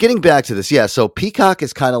getting back to this, yeah. So Peacock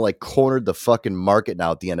has kind of like cornered the fucking market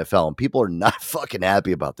now at the NFL, and people are not fucking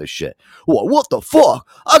happy about this shit. What the fuck?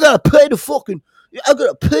 I gotta pay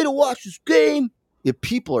to watch this game. Yeah,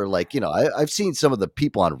 people are like, I've seen some of the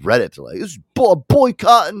people on Reddit. They're like, this is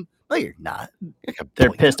boycotting. No, you're not. They're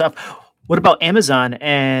pissed off. What about Amazon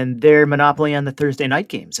and their monopoly on the Thursday night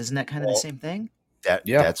games? Isn't that kind of the same thing?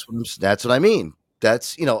 That's what I mean.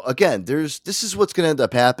 That's, again, this is what's going to end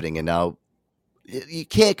up happening. And now you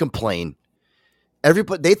can't complain.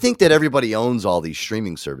 They think that everybody owns all these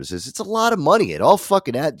streaming services. It's a lot of money. It all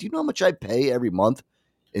fucking adds. Do you know how much I pay every month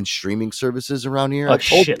in streaming services around here? A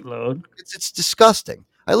shitload. It's disgusting.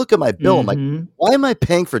 I look at my bill. I'm like, why am I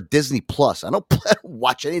paying for Disney Plus? I don't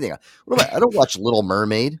watch anything. I don't watch Little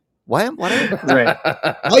Mermaid. Why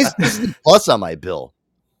is Disney Plus on my bill?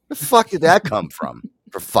 Where the fuck did that come from?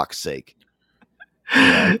 For fuck's sake.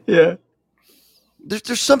 Yeah.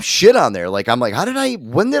 There's some shit on there. Like, I'm like,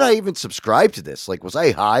 when did I even subscribe to this? Like, was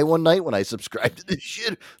I high one night when I subscribed to this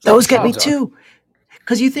shit? Those get me too.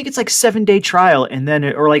 Because you think it's like 7-day trial and then,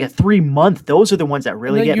 or like a 3-month. Those are the ones that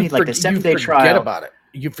really get me. Like the 7-day trial. You forget about it.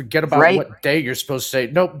 You forget about what day you're supposed to say,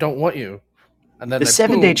 nope, don't want you. And then the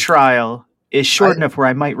 7-day trial is short enough where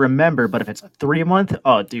I might remember, but if it's a 3-month,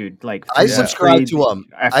 oh, dude, like I subscribe to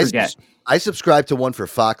I forget. I subscribe to one for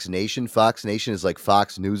Fox Nation. Fox Nation is like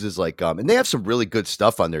Fox News is like, and they have some really good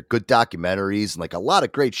stuff on there, good documentaries and like a lot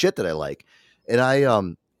of great shit that I like. And I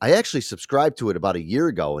actually subscribed to it about a year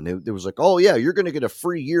ago, and it was like, oh yeah, you're going to get a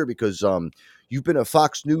free year because you've been a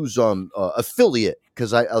Fox News affiliate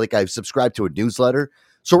because I subscribed to a newsletter.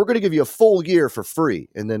 So we're going to give you a full year for free,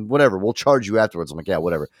 and then whatever, we'll charge you afterwards. I'm like, yeah,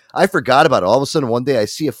 whatever. I forgot about it. All of a sudden, one day, I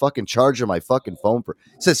see a fucking charge on my fucking phone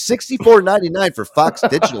it says $64.99 for Fox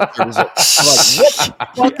Digital. I'm like, what the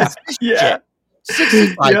fuck is this shit?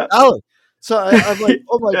 $65. Yeah. So I'm like,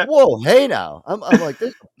 whoa, hey now. I'm like,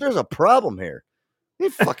 there's a problem here. You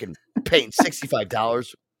ain't fucking paying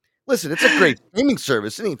 $65. Listen, it's a great streaming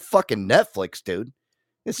service. It ain't fucking Netflix, dude.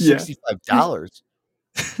 It's $65.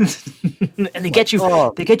 And they get you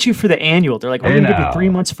for the annual. They're like, we're going to give you 3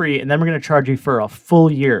 months free, and then we're going to charge you for a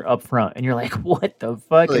full year up front. And you're like, what the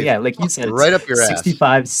fuck? Like, yeah, like you said, it's right up your ass.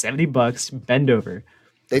 $65-$70, bend over.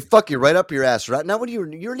 They fuck you right up your ass. Right now, when you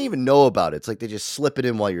don't even know about it. It's like they just slip it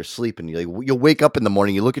in while you're sleeping. You'll wake up in the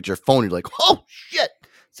morning, you look at your phone, you're like, oh shit,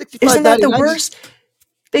 $65. Isn't that the worst?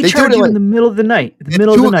 They charge you in the middle of the night.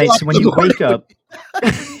 So when you wake up,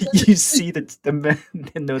 you see the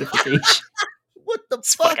notification. What the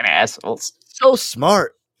fuck? Fucking assholes. So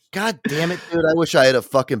smart. God damn it, dude. I wish I had a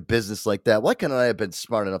fucking business like that. Why couldn't I have been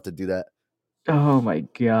smart enough to do that? Oh my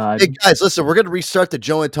God. Hey guys, listen, we're going to restart the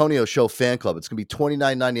Joe Antonio Show fan club. It's going to be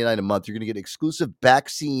 $29.99 a month. You're going to get exclusive back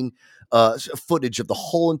scene footage of the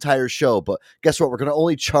whole entire show. But guess what? We're going to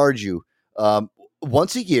only charge you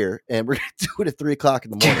once a year, and we're going to do it at 3:00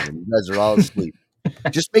 in the morning when you guys are all asleep.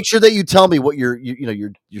 Just make sure that you tell me what your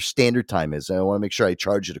standard time is. I want to make sure I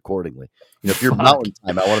charge it accordingly. If you're mountain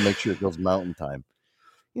time, I want to make sure it goes mountain time.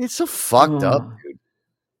 It's so fucked up,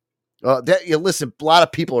 dude. Listen, a lot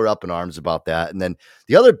of people are up in arms about that. And then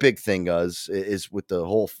the other big thing is with the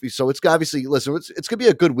whole. So it's obviously, listen, it's gonna be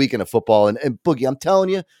a good weekend of football. And Boogie, I'm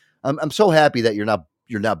telling you, I'm so happy that you're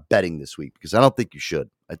not betting this week because I don't think you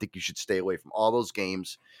should. I think you should stay away from all those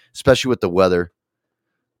games, especially with the weather.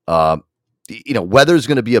 Weather is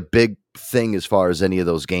going to be a big thing as far as any of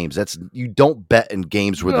those games. You don't bet in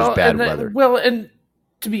games where there's bad weather. Well, and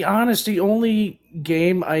to be honest, the only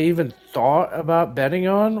game I even thought about betting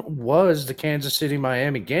on was the Kansas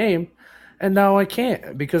City-Miami game, and now I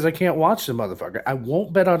can't because I can't watch the motherfucker. I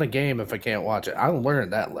won't bet on a game if I can't watch it. I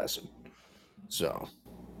learned that lesson. So,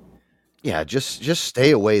 yeah, just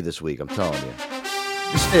stay away this week. I'm telling you,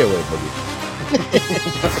 just stay away, Boogie.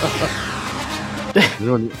 We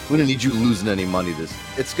don't need you losing any money.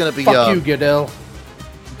 It's going to be fuck you, Goodell.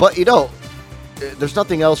 But there's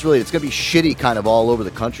nothing else really. It's going to be shitty kind of all over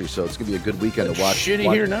the country. So it's going to be a good weekend to watch.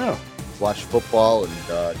 Here now. Watch football and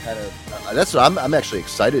kind of. That's what I'm actually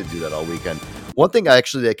excited to do that all weekend. One thing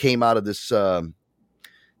that came out of this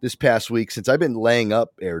past week since I've been laying up,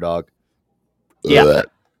 Air Dog. Yeah.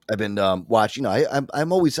 I've been watching. I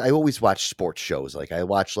always watch sports shows. Like I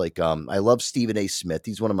watch I love Stephen A. Smith.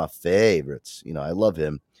 He's one of my favorites. I love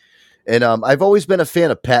him. And I've always been a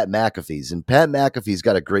fan of Pat McAfee's. And Pat McAfee's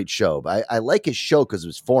got a great show. But I like his show because of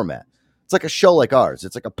his format. It's like a show like ours.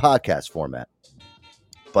 It's like a podcast format.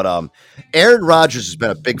 But Aaron Rodgers has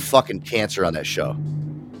been a big fucking cancer on that show.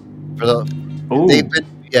 Let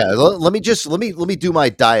me do my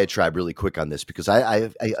diatribe really quick on this because I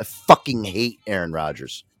fucking hate Aaron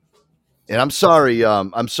Rodgers. And I'm sorry,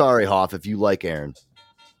 Hoff, if you like Aaron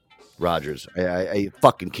Rodgers. I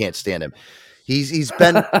fucking can't stand him. He's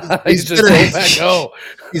been a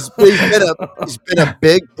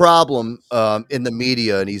big problem in the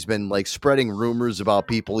media, and he's been spreading rumors about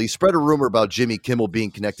people. He spread a rumor about Jimmy Kimmel being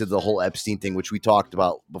connected to the whole Epstein thing, which we talked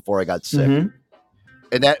about before I got sick. Mm-hmm.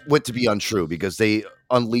 And that went to be untrue because they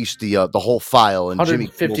unleashed the whole file and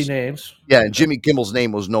 150 names. Yeah, and Jimmy Kimmel's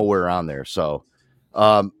name was nowhere on there. So,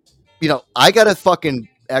 I gotta fucking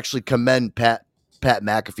actually commend Pat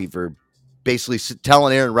McAfee for basically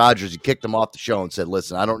telling Aaron Rodgers he kicked him off the show and said,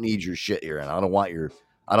 "Listen, I don't need your shit here, and I don't want your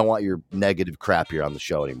negative crap here on the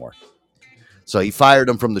show anymore." So he fired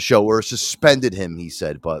him from the show or suspended him. He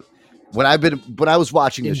said, but when I was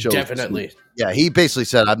watching the show, definitely, yeah, he basically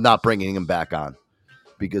said, "I'm not bringing him back on."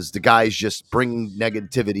 Because the guy's just bringing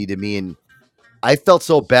negativity to me, and I felt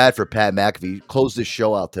so bad for Pat McAfee. He closed this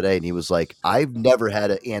show out today, and he was like, I've never had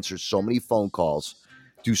to answer so many phone calls,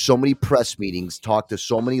 do so many press meetings, talk to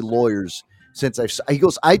so many lawyers since he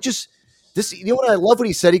goes, you know what I love what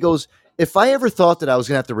he said? He goes, if I ever thought that I was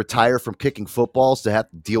going to have to retire from kicking footballs to have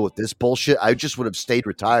to deal with this bullshit, I just would have stayed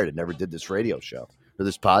retired and never did this radio show or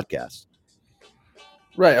this podcast.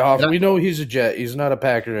 Right, Hoff. We know he's a Jet. He's not a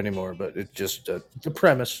Packer anymore, but it's just the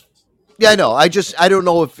premise. Yeah, I know. I don't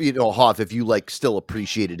know if, Hoff, if you still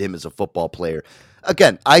appreciated him as a football player.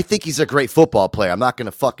 Again, I think he's a great football player. I'm not going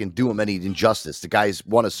to fucking do him any injustice. The guy's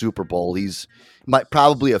won a Super Bowl. He's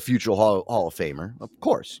probably a future Hall of Famer. Of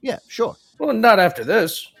course. Yeah, sure. Well, not after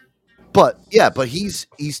this. But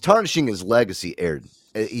he's tarnishing his legacy, Aaron.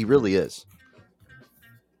 He really is.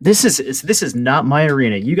 This is not my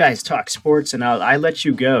arena. You guys talk sports, and I let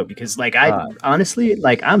you go because, honestly,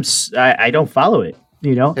 I don't follow it.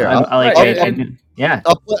 Here, yeah.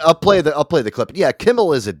 I'll play the clip. Yeah,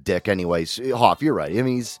 Kimmel is a dick, anyways. Hoff, you're right. I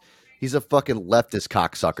mean, he's a fucking leftist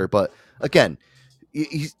cocksucker. But again,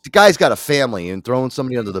 the guy's got a family, and throwing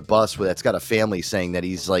somebody under the bus that's got a family saying that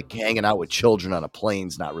he's hanging out with children on a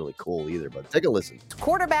plane's not really cool either. But take a listen.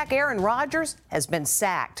 Quarterback Aaron Rodgers has been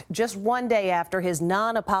sacked. Just one day after his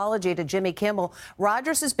non-apology to Jimmy Kimmel,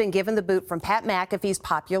 Rodgers has been given the boot from Pat McAfee's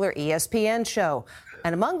popular ESPN show.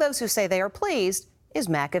 And among those who say they are pleased is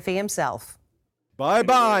McAfee himself.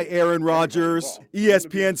 Bye-bye, Aaron Rodgers.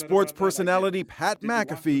 ESPN sports personality Pat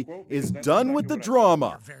McAfee is done with the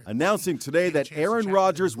drama, announcing today that Aaron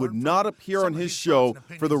Rodgers would not appear on his show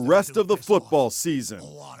for the rest of the football season.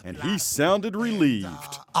 And he sounded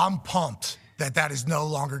relieved. I'm pumped that is no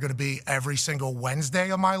longer going to be every single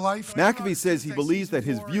Wednesday of my life. McAfee says he believes that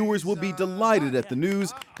his viewers will be delighted at the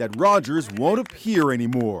news that Rodgers won't appear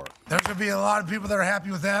anymore. There's going to be a lot of people that are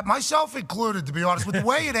happy with that, myself included, to be honest. With the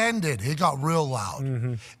way it ended, it got real loud.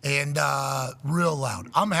 And real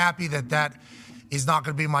loud. I'm happy that is not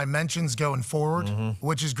going to be my mentions going forward,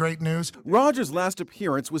 which is great news. Rodgers' last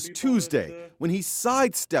appearance was Tuesday when he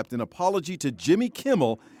sidestepped an apology to Jimmy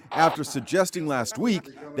Kimmel after suggesting last week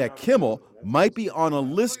that Kimmel might be on a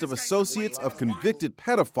list of associates of convicted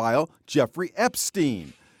pedophile Jeffrey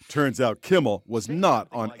Epstein. Turns out Kimmel was not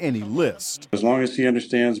on any list. As long as he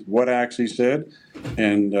understands what acts he said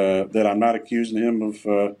and that I'm not accusing him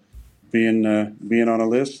of being on a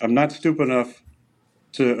list, I'm not stupid enough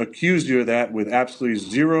to accuse you of that with absolutely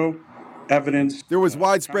zero evidence. There was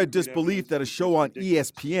widespread disbelief that a show on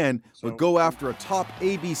ESPN would go after a top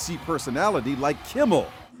ABC personality like Kimmel.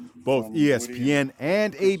 Both ESPN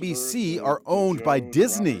and ABC are owned by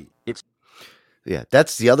Disney. Yeah,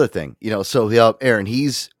 that's the other thing. So Aaron,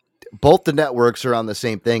 both the networks are on the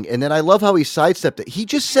same thing. And then I love how he sidestepped it. He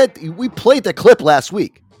just said, we played the clip last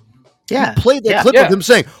week. Yeah. He played that clip of him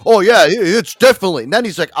saying, oh, yeah, it's definitely. And then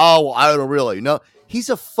he's like, oh, well, I don't really know.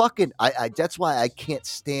 He's a fucking, that's why I can't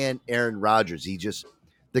stand Aaron Rodgers.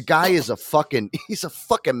 The guy is he's a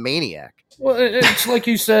fucking maniac. Well, it's like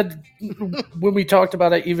you said when we talked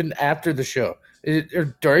about it, even after the show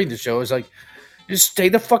or during the show, it's like, just stay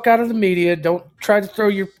the fuck out of the media. Don't try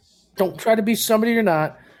to be somebody you're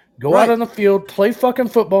not. Go out on the field, play fucking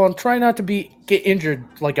football, and try not to get injured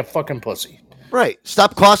like a fucking pussy. Right.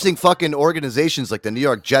 Stop costing fucking organizations like the New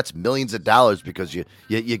York Jets millions of dollars because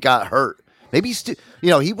you got hurt. Maybe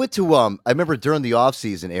he went to I remember during the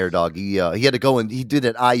offseason, Air Dog, he had to go and he did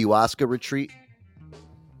an ayahuasca retreat.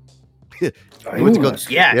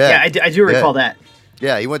 I do recall that.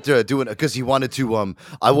 Yeah, he went to do it because he wanted to.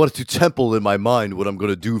 I wanted to temple in my mind what I'm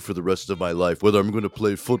going to do for the rest of my life, whether I'm going to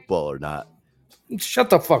play football or not.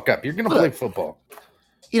 Shut the fuck up! You're going to play football.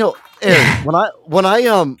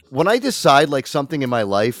 Aaron, when I decide something in my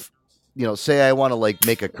life, say I want to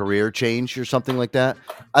make a career change or something like that,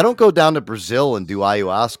 I don't go down to Brazil and do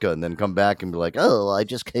ayahuasca and then come back and be like, oh, I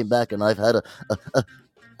just came back and I've had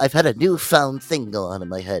a newfound thing go on in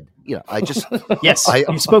my head. I just yes.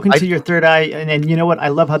 You've spoken to your third eye, and you know what? I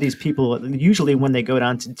love how these people usually when they go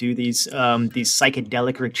down to do these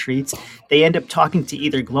psychedelic retreats, they end up talking to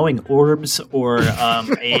either glowing orbs or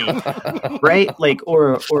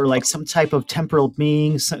or some type of temporal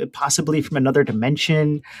being, possibly from another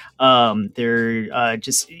dimension. They're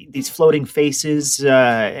just these floating faces,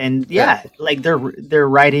 and they're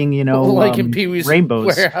riding, like in Pee-wee's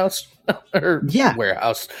rainbows. Warehouse.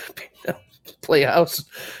 Warehouse. Playhouse.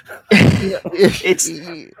 it's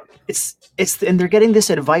and they're getting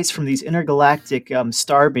this advice from these intergalactic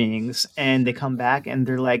star beings, and they come back and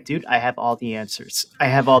they're like, dude, I have all the answers.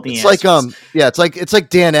 It's like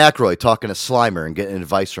Dan Aykroyd talking to Slimer and getting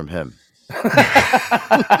advice from him. You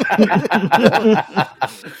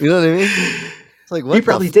know what I mean? It's like, what he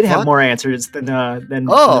probably did have more answers than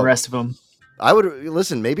the rest of them. I would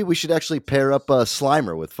listen. Maybe we should actually pair up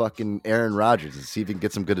Slimer with fucking Aaron Rodgers and see if we can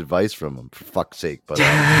get some good advice from him. For fuck's sake! But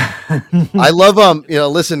I love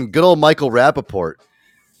listen, good old Michael Rappaport.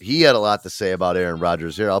 He had a lot to say about Aaron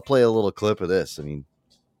Rodgers. Here, I'll play a little clip of this. I mean,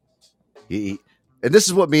 he and this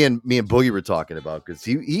is what me and Boogie were talking about, because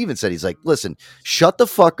he even said, he's like, listen, shut the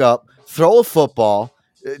fuck up, throw a football,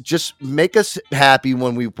 just make us happy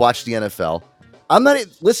when we watch the NFL. I'm not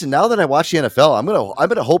listen. Now that I watch the NFL, I'm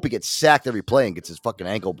gonna hope he gets sacked every play and gets his fucking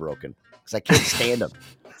ankle broken, because I can't stand him.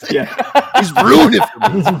 Yeah, he's ruined it for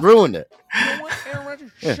me. He's ruined it. You know what, Aaron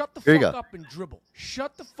Rodgers? Shut the fuck up and dribble.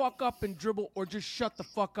 Shut the fuck up and dribble, or just shut the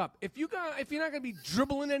fuck up. If you're not gonna be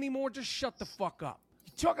dribbling anymore, just shut the fuck up.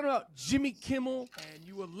 You're talking about Jimmy Kimmel, and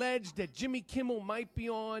you allege that Jimmy Kimmel might be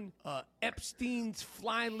on Epstein's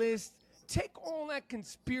fly list. Take all that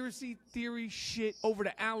conspiracy theory shit over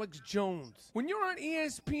to Alex Jones. When you're on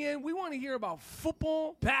ESPN, we want to hear about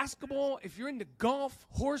football, basketball, if you're into golf,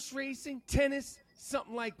 horse racing, tennis,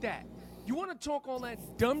 something like that. You want to talk all that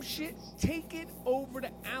dumb shit? Take it over to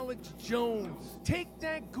Alex Jones. Take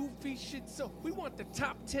that goofy shit. So we want the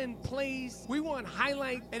top 10 plays. We want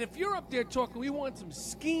highlight. And if you're up there talking, we want some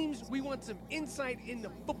schemes. We want some insight into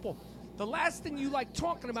football. The last thing you like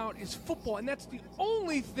talking about is football, and that's the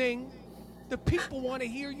only thing the people want to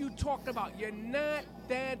hear you talk about. You're not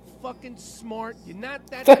that fucking smart. You're not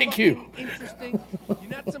that interesting. You're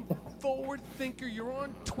not some forward thinker. You're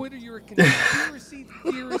on Twitter. You're a conspiracy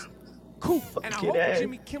theorist. Cool. And I hope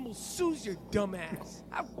Jimmy Kimmel sues your dumb ass.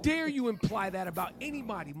 How dare you imply that about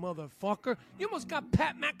anybody, motherfucker? You almost got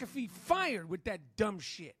Pat McAfee fired with that dumb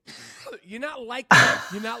shit. You're not likable.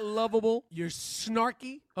 You're not lovable. You're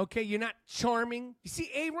snarky. Okay, you're not charming. You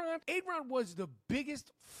see, Aaron was the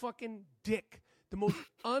biggest fucking dick, the most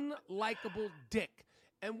unlikable dick.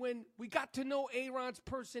 And when we got to know Aaron's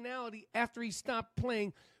personality after he stopped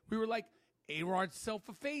playing, we were like, Aaron's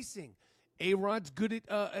self-effacing. A-Rod's good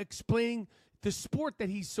at explaining the sport that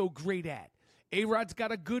he's so great at. A-Rod's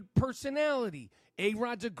got a good personality.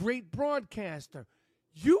 A-Rod's a great broadcaster.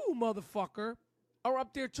 You, motherfucker, are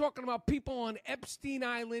up there talking about people on Epstein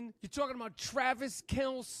Island. You're talking about Travis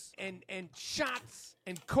Kelce and shots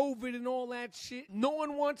and COVID and all that shit. No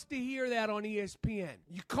one wants to hear that on ESPN.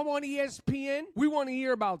 You come on ESPN, we want to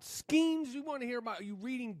hear about schemes. We want to hear about you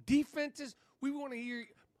reading defenses. We want to hear...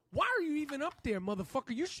 Why are you even up there,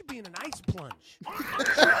 motherfucker? You should be in an ice plunge.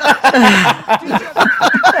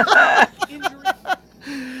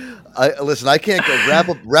 Listen, I can't go.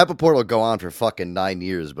 Rappaport will go on for fucking 9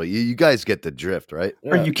 years, but you guys get the drift, right?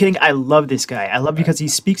 Are you kidding? I love this guy. I love because he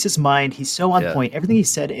speaks his mind. He's so on point. Everything he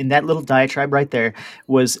said in that little diatribe right there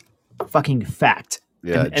was fucking fact.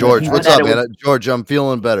 Yeah, George, what's up, man? George, I'm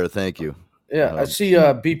feeling better. Thank you. Yeah, I see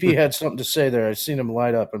BP had something to say there. I seen him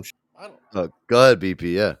light up. Go ahead,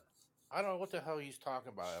 BP, yeah. I don't know what the hell he's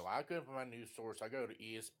talking about. I go for my news source. I go to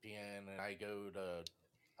ESPN and I go to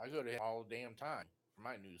him all the damn time for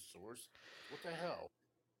my news source. What the hell?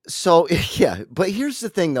 So, yeah, but here's the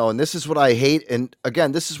thing, though, and this is what I hate. And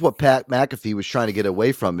again, this is what Pat McAfee was trying to get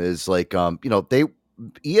away from is like,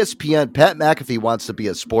 ESPN, Pat McAfee wants to be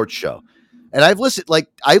a sports show. And I've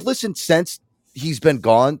listened since he's been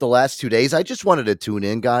gone the last 2 days. I just wanted to tune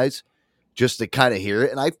in, guys, just to kind of hear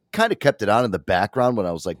it. And I kind of kept it on in the background when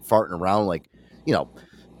I was like farting around, like,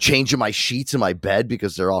 changing my sheets in my bed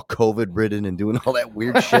because they're all COVID ridden and doing all that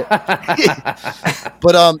weird shit.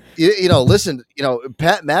 But, listen,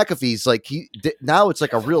 Pat McAfee's like, now it's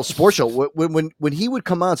like a real sports show. When he would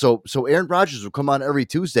come on, so Aaron Rodgers would come on every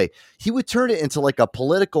Tuesday, he would turn it into like a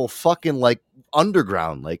political fucking like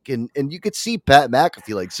underground, like, and you could see Pat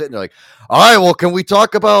McAfee like sitting there like, all right, well, can we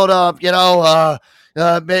talk about,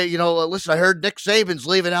 listen, I heard Nick Saban's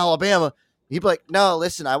leaving Alabama. He'd be like, no,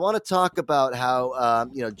 listen, I want to talk about how,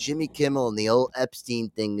 Jimmy Kimmel and the old Epstein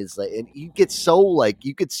thing is like, and you get so like,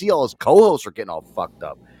 you could see all his co-hosts are getting all fucked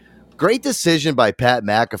up. Great decision by Pat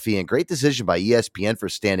McAfee and great decision by ESPN for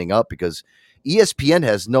standing up because ESPN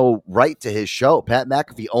has no right to his show. Pat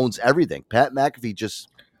McAfee owns everything. Pat McAfee just...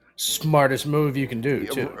 Smartest move you can do,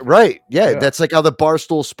 too. Right. Yeah. That's like how the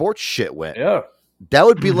Barstool Sports shit went. Yeah. That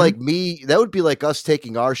would be like me. That would be like us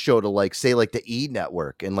taking our show to like, say, like the E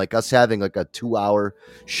Network and like us having like a 2-hour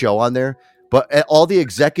show on there. But all the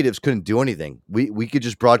executives couldn't do anything. We could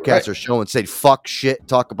just broadcast our show and say, fuck shit,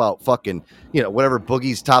 talk about fucking, whatever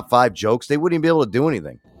Boogie's top 5 jokes. They wouldn't even be able to do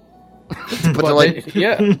anything. But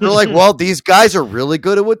they're like, well, these guys are really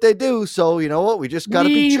good at what they do. So you know what? We just got to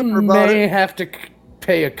be chipper about it. We may have to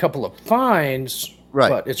pay a couple of fines, right?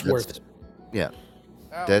 But it's worth it. Yeah.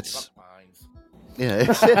 That's...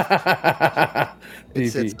 Yeah,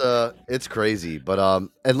 it's crazy. But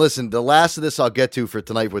and listen, the last of this I'll get to for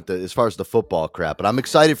tonight with as far as the football crap. But I'm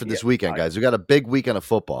excited for this weekend, guys. We got a big weekend of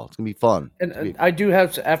football. It's gonna be fun. And I do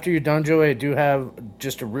have, after you're done, Joey, I do have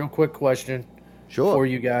just a real quick question for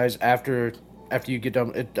you guys after you get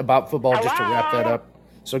done about football, just to wrap that up.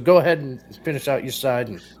 So go ahead and finish out your side.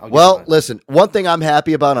 And listen, one thing I'm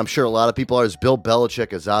happy about, I'm sure a lot of people are, is Bill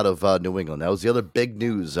Belichick is out of New England. That was the other big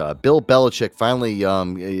news. Bill Belichick finally, I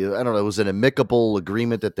don't know, it was an amicable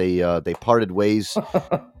agreement that they parted ways.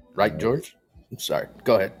 Right, George? I'm sorry.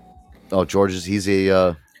 Go ahead. Oh, George, he's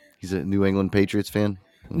a New England Patriots fan?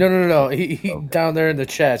 No. He down there in the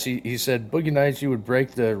chats, he said, Boogie Nights, you would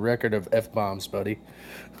break the record of F-bombs, buddy.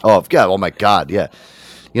 Oh, God. Oh, my God. Yeah.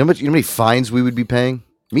 You know how many fines we would be paying?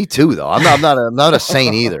 Me too, though. I'm not a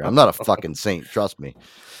saint either. I'm not a fucking saint. Trust me.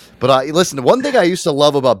 But listen, one thing I used to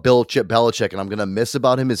love about Bill Belichick, and I'm going to miss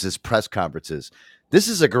about him, is his press conferences. This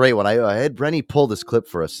is a great one. I had Brenny pull this clip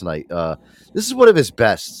for us tonight. This is one of his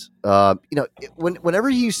best. Whenever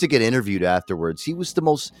he used to get interviewed afterwards, he was the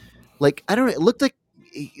most, like, I don't know, it looked like,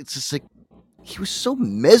 it's just like, he was so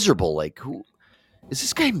miserable. Like, who is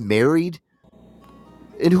this guy married?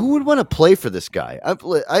 And who would want to play for this guy?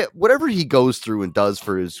 Whatever he goes through and does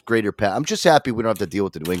for his greater path, I'm just happy we don't have to deal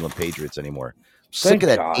with the New England Patriots anymore. Sick of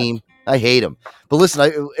that team. I hate him. But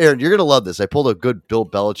listen, Aaron, you're gonna love this. I pulled a good Bill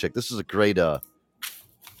Belichick. This is a great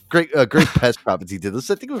press conference he did.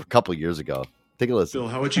 This, I think it was a couple of years ago. Take a listen. Bill,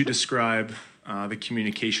 how would you describe the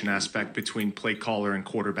communication aspect between play caller and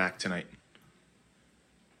quarterback tonight?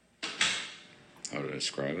 How would I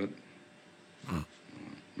describe it?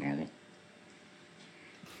 Normal.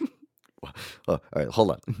 All right,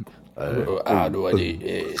 hold on.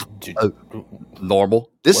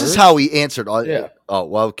 Normal. This is how he answered. Yeah. Oh,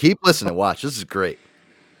 well, keep listening. Watch. This is great.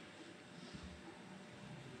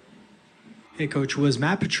 Hey, Coach, was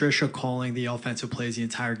Matt Patricia calling the offensive plays the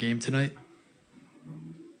entire game tonight?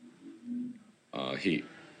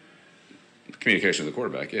 Communication with the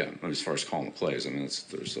quarterback, yeah. As far as calling the plays, I mean,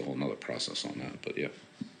 there's a whole nother process on that, but yeah.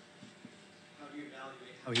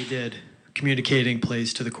 Oh, he did. Communicating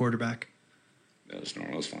plays to the quarterback. Yeah, it's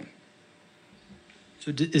normal. It's fine.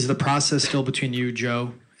 So is the process still between you,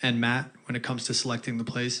 Joe, and Matt when it comes to selecting the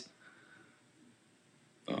plays?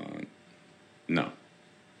 No.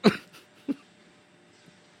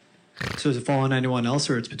 So does it fall on anyone else,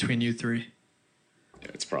 or it's between you three? Yeah,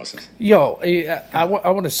 it's process. Yo, I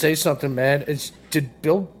want to say something, man. Did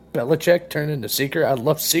Bill Belichick turn into Seeker? I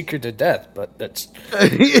love Seeker to death, but that's...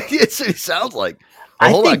 It sounds like...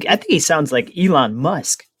 I think he sounds like Elon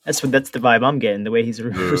Musk. That's the vibe I'm getting, the way he's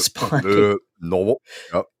responding. No.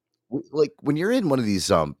 Like, when you're in one of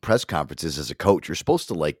these press conferences as a coach, you're supposed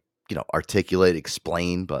to, articulate,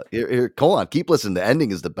 explain, but here, hold on, keep listening. The ending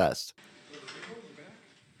is the best.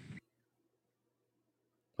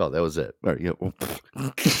 Oh, that was it. All right,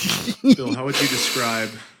 Bill, how would you describe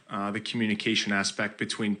the communication aspect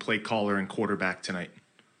between play caller and quarterback tonight?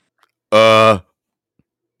 I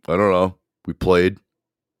don't know. We played.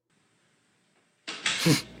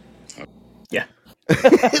 Yeah.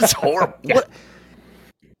 It's horrible. What?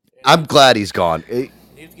 I'm glad he's gone. He's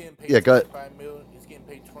getting paid go ahead. He's getting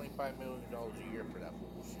paid $25 million a year for that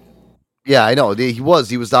bullshit. Yeah, I know. He was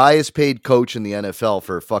the highest paid coach in the NFL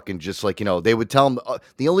for fucking just they would tell him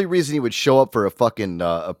the only reason he would show up for a fucking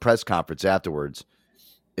a press conference afterwards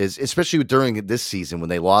is, especially during this season when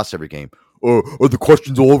they lost every game. Are the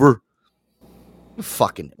questions over?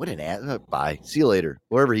 Fucking what an ass. Bye. See you later.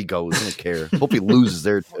 Wherever he goes, I don't care. Hope he loses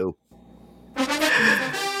there too.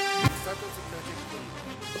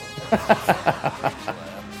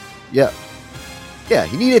 Yeah. Yeah,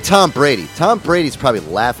 he needed Tom Brady. Tom Brady's probably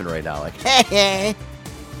laughing right now, like, hey.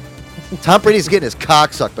 Tom Brady's getting his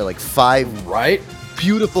cock sucked by 5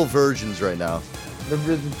 beautiful virgins right now.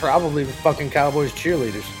 They're probably the fucking Cowboys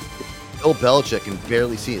cheerleaders. Bill Belichick can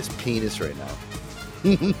barely see his penis right now.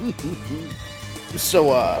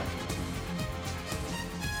 So,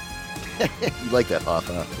 you like that off,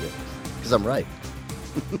 huh? Because I'm right.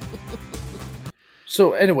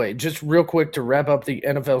 So anyway, just real quick to wrap up the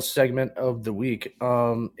NFL segment of the week.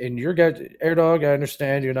 And your guy, Air Dog, I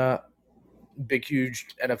understand you're not a big, huge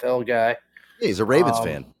NFL guy. Yeah, he's a Ravens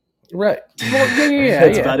fan. Right. Well, yeah,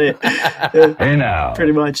 That's about it. Hey now.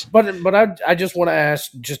 Pretty much. But I just want to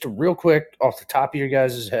ask, just a real quick, off the top of your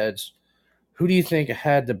guys' heads, who do you think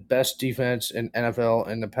had the best defense in NFL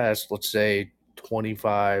in the past, let's say,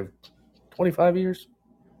 25 years?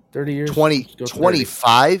 30 years?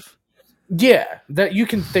 25? Yeah, that you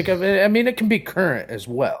can think of it. I mean, it can be current as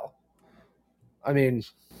well. I mean,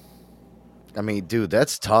 I mean, dude,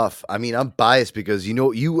 that's tough. I mean, I'm biased because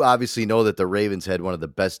you obviously know that the Ravens had one of the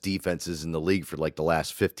best defenses in the league for like the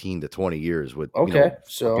last 15 to 20 years with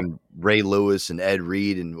fucking Ray Lewis and Ed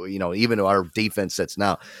Reed and even our defense that's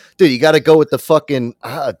now. Dude, you got to go with the fucking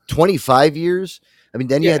 25 years. I mean,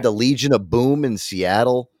 then you had the Legion of Boom in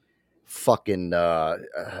Seattle. Fucking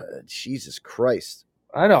Jesus Christ.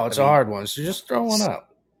 I know it's a hard one, so just throw one out.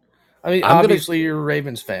 I mean, obviously you're a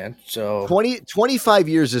Ravens fan, so 25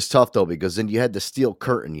 years is tough though, because then you had the steel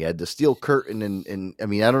curtain. You had the steel curtain, and I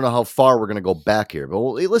mean, I don't know how far we're gonna go back here, but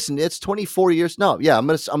listen, it's 24 years. No, yeah, I'm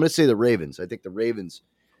gonna say the Ravens. I think the Ravens,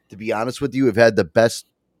 to be honest with you, have had the best.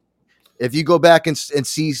 If you go back and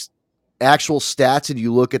see actual stats and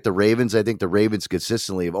you look at the Ravens, I think the Ravens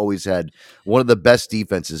consistently have always had one of the best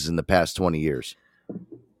defenses in the past 20 years.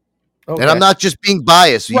 Okay. And I'm not just being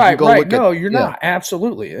biased. You right. No, you're not.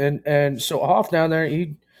 Absolutely. And so Hoff down there,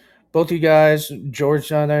 both you guys, George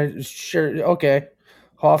down there, sure. Okay.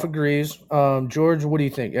 Hoff agrees. George, what do you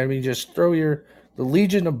think? I mean, just throw the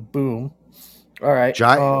Legion of Boom. All right.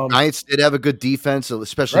 Giants did have a good defense,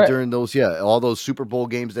 especially during those, all those Super Bowl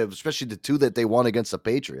games, especially the two that they won against the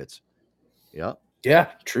Patriots. Yeah. Yeah.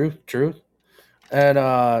 True. And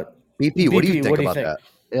BP, what do you think about that?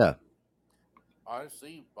 Yeah.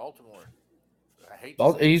 Honestly, Baltimore.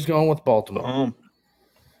 He's going with Baltimore.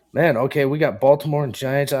 Man, okay, we got Baltimore and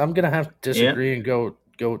Giants. I'm gonna have to disagree and go.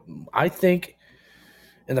 I think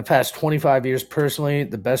in the past 25 years, personally,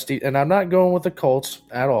 the best. And I'm not going with the Colts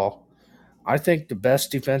at all. I think the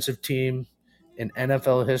best defensive team in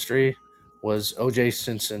NFL history was O.J.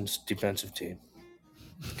 Simpson's defensive team.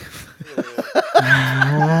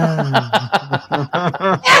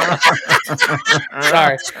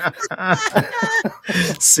 Sorry.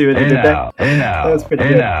 See what they did there? Hey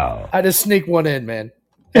now. I just sneak one in, man.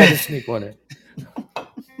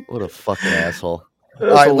 What a fucking asshole.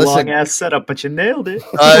 That was a long ass setup, but you nailed it.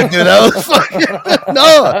 Dude, that was fucking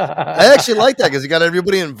no. I actually like that because he got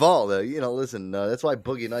everybody involved. Listen, that's why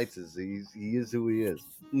Boogie Nights is he is who he is.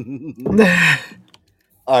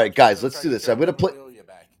 All right, guys, let's do this. I'm gonna play.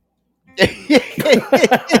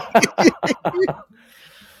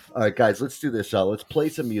 All right, guys, let's do this. Let's play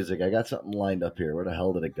some music. I got something lined up here. Where the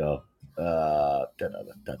hell did it go?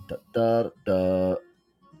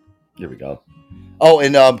 Here we go. Oh,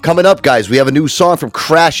 and coming up, guys, we have a new song from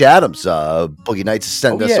Crash Adams. Boogie Nights is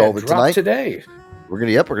sending us over tonight. Today. We're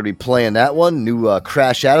gonna be playing that one. New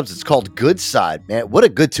Crash Adams. It's called Good Side, man. What a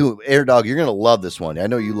good tune, Air Dog. You're gonna love this one. I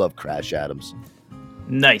know you love Crash Adams.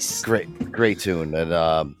 Nice, great tune,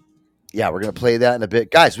 and yeah, we're gonna play that in a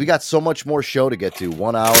bit, guys. We got so much more show to get to.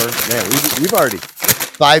 1 hour, man. We've already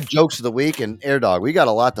 5 jokes of the week, and Air Dog, we got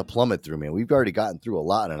a lot to plummet through, man. We've already gotten through a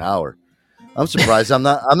lot in an hour. I'm surprised I'm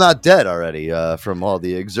not dead already from all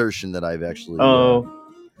the exertion that I've actually. So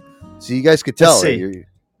you guys could tell. You're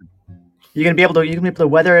gonna be able to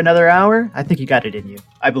weather another hour. I think you got it in you.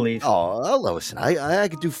 I believe. Oh, listen, I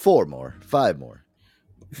could do 4 more, 5 more.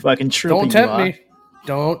 Fucking true.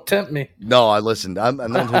 Don't tempt me. No, I listened.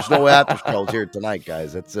 There's no after shows here tonight,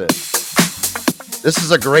 guys. That's it. This is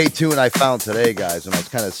a great tune I found today, guys, when I was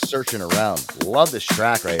kind of searching around. Love this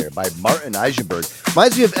track right here by Martin Eisenberg.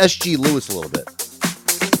 Reminds me of S.G. Lewis a little bit.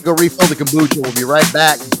 Go refill the kombucha. We'll be right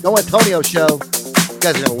back. Joe Antonio Show. You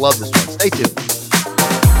guys are going to love this one. Stay tuned.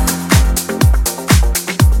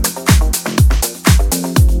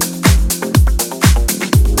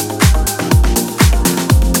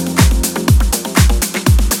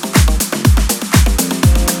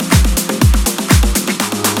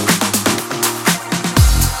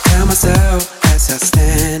 Myself as I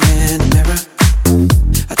stand in the mirror,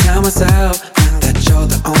 I tell myself now that you're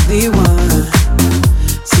the only one.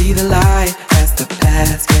 See the light as the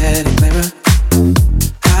path's getting clearer.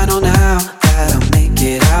 I know now that I'll make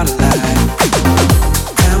it out alive.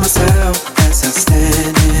 Tell myself as I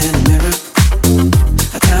stand in the mirror,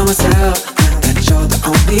 I tell myself now that you're the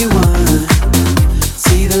only one.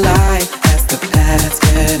 See the light as the path's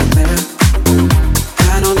getting clearer.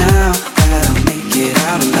 I know now that I'll make it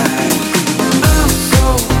out alive.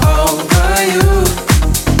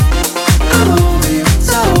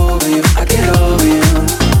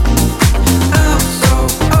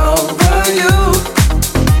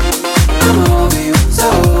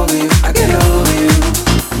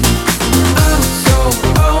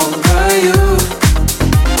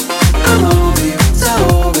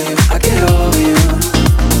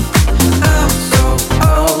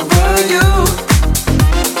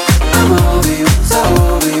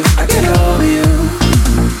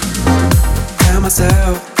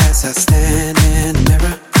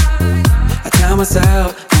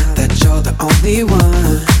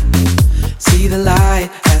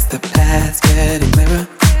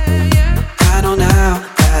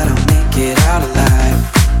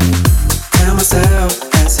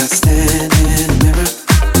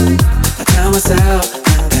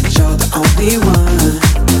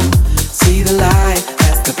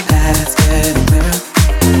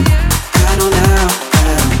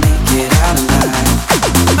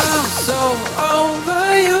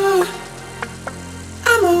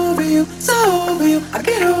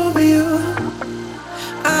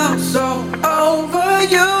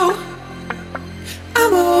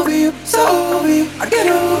 you, so over you, I get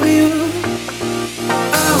over you.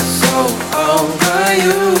 I'm so over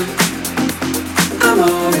you. I'm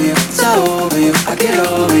over you, so over you, I get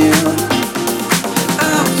over you.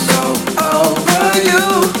 I'm so over you.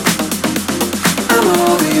 I'm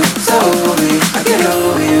over you, so over you, I get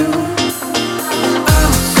over you.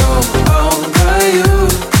 I'm so over you.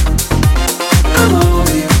 I'm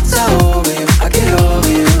over you, so over you, I get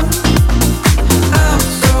over you. I'm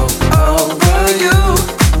so over you.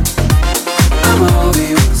 I'm over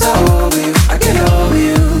you, so over you, I get over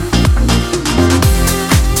you.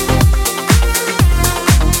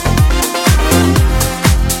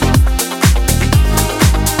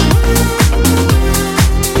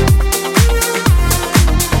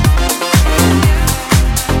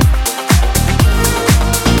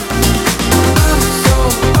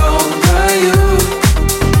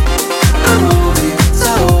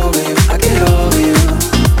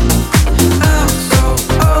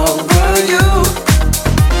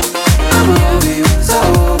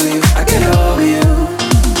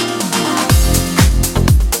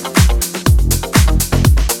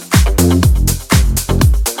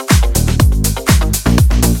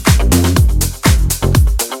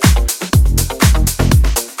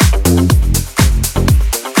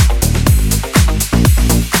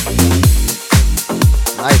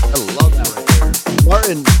 Nice. I love that right there.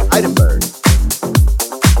 Martin Eidenberg.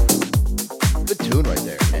 Good tune right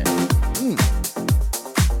there, man.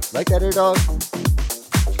 Like that, Air Dog?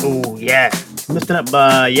 Oh, yeah. Lifting up,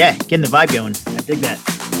 getting the vibe going. I dig that.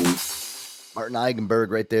 Martin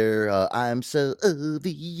Eigenberg right there. I'm so over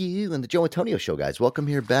you. And the Joe Antonio Show, guys. Welcome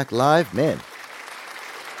here back live. Man.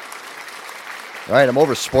 All right, I'm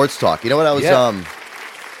over sports talk. You know what I was...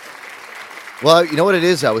 Well, you know what it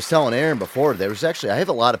is? I was telling Aaron before. There was actually... I have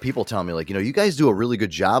a lot of people telling me, like, you guys do a really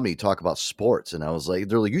good job when you talk about sports. And I was like...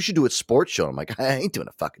 They're like, you should do a sports show. I'm like, I ain't doing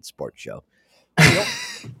a fucking sports show.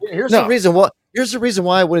 Here's the reason why. Here's the reason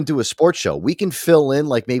why I wouldn't do a sports show. We can fill in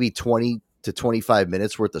like maybe 20 to 25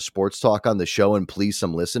 minutes worth of sports talk on the show and please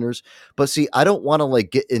some listeners. But see, I don't want to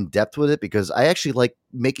like get in depth with it because I actually like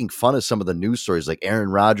making fun of some of the news stories, like Aaron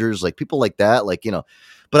Rodgers, like people like that, like,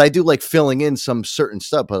 but I do like filling in some certain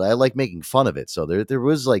stuff, but I like making fun of it. So there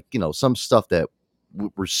was like, some stuff that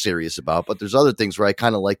we're serious about, but there's other things where I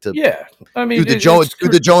kind of like to, do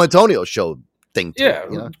the Joe Antonio Show thing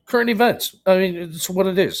too, current events. I mean, it's what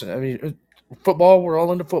it is. I mean, football, we're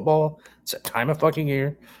all into football. It's that time of fucking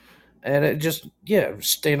year. And it just,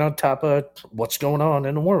 staying on top of what's going on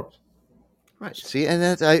in the world. Right. See, and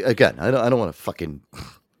that's, I don't want to fucking,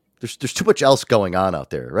 there's too much else going on out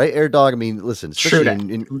there, right, Air Dog? I mean, listen, especially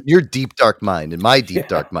in your deep, dark mind, in my deep,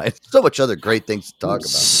 dark mind, so much other great things to talk about.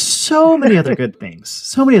 So many other good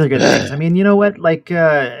things. I mean, you know what? Like,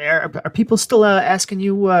 are people still asking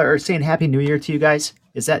you or saying Happy New Year to you guys?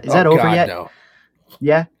 Is that over God, yet? No.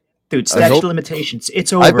 Yeah, dude. Statute of limitations.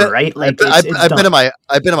 It's over, right? Like, I've been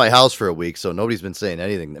in my house for a week, so nobody's been saying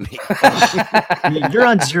anything to me. You're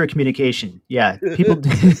on zero communication. Yeah, people.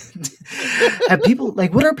 Have people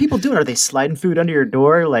like? What are people doing? Are they sliding food under your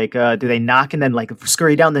door? Like, do they knock and then like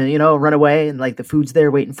scurry down the run away and like the food's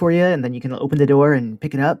there waiting for you, and then you can open the door and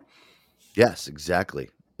pick it up? Yes, exactly.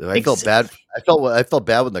 I felt bad. I felt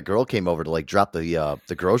bad when the girl came over to like drop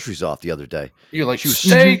the groceries off the other day. You're like, she was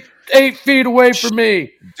stay 8 feet away from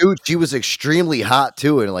me, dude. She was extremely hot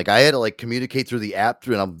too, and like I had to like communicate through the app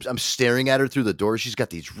and I'm staring at her through the door. She's got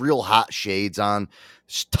these real hot shades on,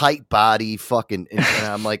 tight body, fucking, and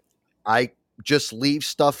I'm like, I just leave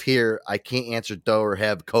stuff here. I can't answer door or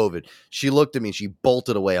have COVID. She looked at me and she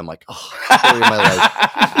bolted away. I'm like, oh, story of my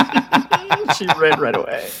life. She ran right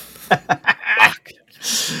away.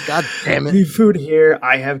 God damn it! Leave food here.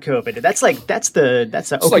 I have COVID. That's the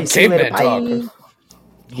it's okay. Like see you later. caveman talk.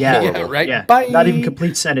 Yeah, right. Yeah. Bye. Not even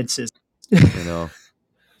complete sentences. No,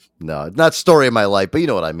 not story of my life, but you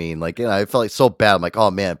know what I mean. Like, I felt like so bad. I'm like, oh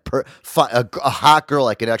man, a hot girl.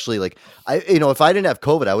 I could actually like, if I didn't have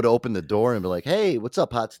COVID, I would have opened the door and be like, hey, what's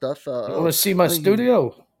up, hot stuff? You want to see my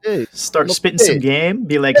studio? Hey, start spitting some game.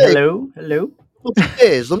 Be like, hello. Let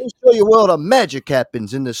me show you where all the magic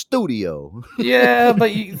happens in the studio. Yeah,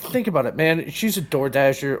 but you think about it, man. She's a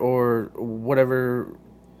DoorDasher or whatever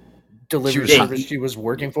delivery service she was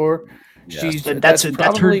working for. Yeah. That's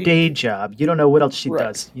her day job. You don't know what else she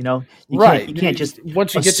does. You can't just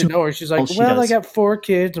once you get to know her, she's like, well, I got 4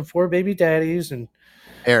 kids and 4 baby daddies, and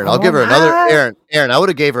Aaron, I'll give her another. Aaron, I would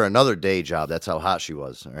have gave her another day job. That's how hot she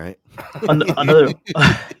was. All right, another.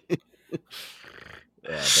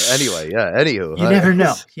 Yeah, but anyway, anywho, you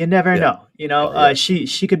never know.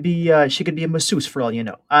 She could be a masseuse for all you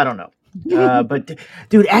know. I don't know. But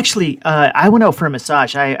dude, actually, I went out for a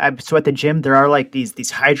massage. So at the gym there are like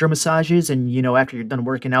these hydro massages, and after you're done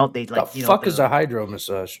working out, they like The fuck is a hydro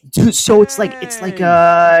massage? Dude, so it's like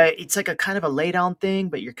a kind of a lay down thing,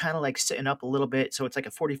 but you're kind of like sitting up a little bit, so it's like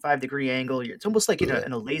a 45-degree angle. It's almost like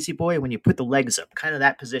in a lazy boy when you put the legs up, kind of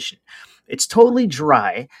that position. It's totally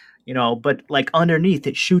dry, but like underneath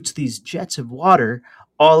it shoots these jets of water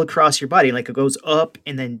all across your body, like it goes up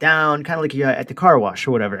and then down, kind of like you're at the car wash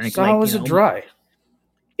or whatever. And So how is it dry?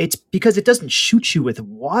 It's because it doesn't shoot you with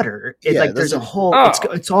water. It, Yeah, like it there's a doesn't- whole. Oh.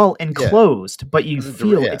 It's all enclosed, but you Doesn't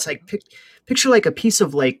feel yeah. it's like picture like a piece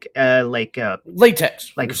of latex,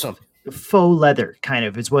 like or something. faux leather, kind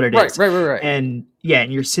of is what it is. Right. And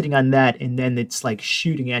and you're sitting on that, and then it's like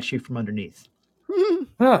shooting at you from underneath.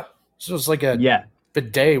 Huh. So it's like a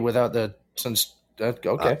bidet without the since that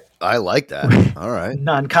okay. I like that. All right.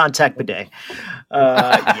 Non-contact bidet.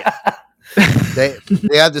 Yeah. They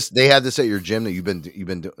have this. They have this at your gym that you've been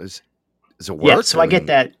doing. Is it work? Yeah, so I get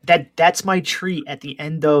that's my treat at the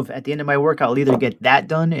end of my workout. I'll either get that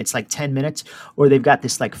done, it's like 10 minutes, or they've got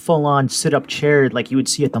this like full on sit up chair like you would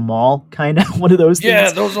see at the mall, kind of one of those things.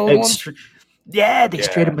 Yeah, those old ones. They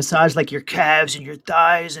straight up massage like your calves and your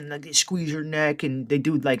thighs, and like they squeeze your neck, and they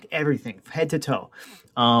do like everything head to toe.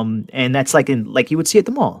 And that's like you would see at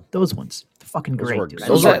the mall. Those ones, they're fucking Those great, work- dude.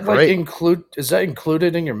 those I are love Like great. is that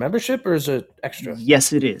included in your membership or is it extra?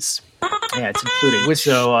 Yes, it is. Yeah, it's included. Which-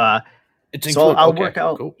 It's So included. I'll Okay, work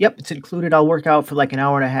out. cool. Yep, it's included. I'll work out for like an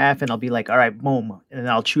hour and a half, and I'll be like, all right, boom, and then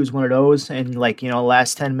I'll choose one of those, and like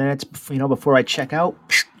last 10 minutes, before I check out,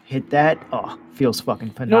 hit that. Oh, feels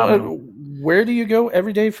fucking phenomenal. Where do you go?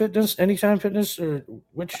 Everyday Fitness, Anytime Fitness, or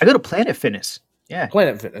which? I go to Planet Fitness. Yeah,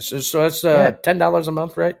 Planet Fitness. So that's Yeah. $10 a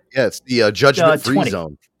month, right? Yeah, it's the judgment-free 20.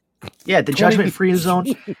 zone. Yeah, the 20 judgment-free zone.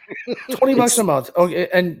 $20 a month. Okay,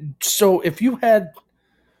 and so if you had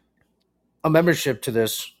a membership to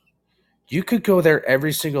this, you could go there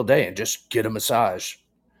every single day and just get a massage.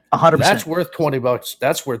 100%. That's worth $20.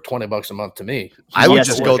 That's worth $20 a month to me. I would Yes,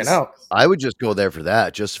 just it go. working out. I would just go there for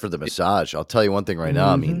that, just for the massage. I'll tell you one thing right now.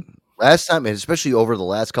 I Mm-hmm. mean, last time, and especially over the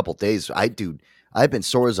last couple days, I've been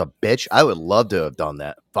sore as a bitch. I would love to have done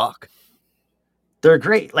that. Fuck. They're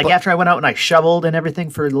great. Like after I went out and I shoveled and everything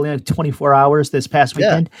for like 24 hours this past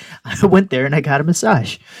weekend, I went there and I got a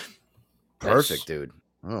massage. Perfect, dude.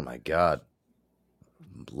 Oh my god,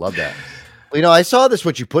 love that. Well, I saw this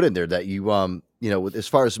what you put in there that you with as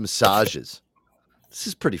far as massages. This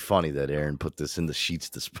is pretty funny that Aaron put this in the sheets.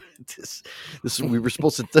 This we were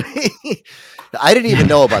supposed to. I didn't even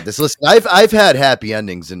know about this. Listen, I've had happy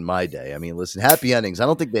endings in my day. I mean, listen, happy endings. I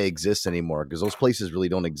don't think they exist anymore because those places really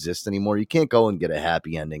don't exist anymore. You can't go and get a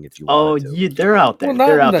happy ending if you Oh, want to. yeah, they're out there. Well, not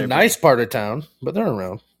they're out in the there. nice part of town, but they're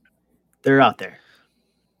around. They're out there.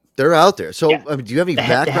 They're out there. So, Yeah. I mean, do you have any The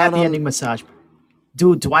background happy on? ending massage.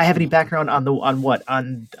 Dude, do I have any background on what?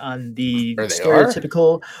 On the Where they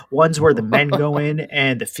stereotypical ones where the men go in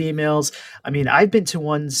and the females? I mean, I've been to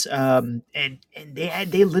ones and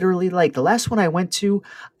they literally like the last one I went to,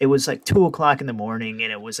 it was like 2:00 in the morning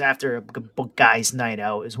and it was after a guy's night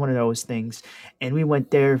out. It was one of those things. And we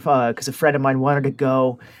went there because a friend of mine wanted to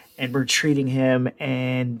go and we're treating him,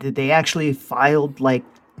 and they actually filed like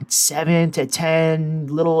 7 to 10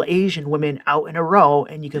 little Asian women out in a row,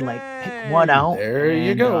 and you can like pick one out. There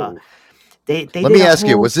you and, go. They Let did me a ask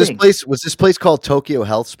you: whole Was this thing. place called Tokyo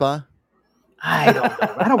Health Spa? I don't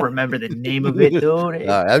know. I don't remember the name of it, dude.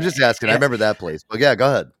 I'm just asking. I remember that place, but yeah, go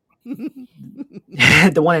ahead.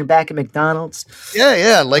 The one in back of McDonald's.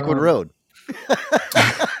 Yeah, Lakewood Road.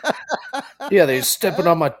 Yeah, they stepping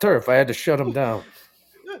on my turf. I had to shut them down.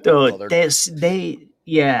 Dude,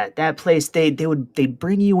 that place they'd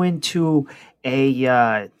bring you into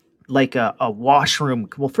a like a washroom.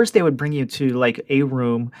 Well, first they would bring you to like a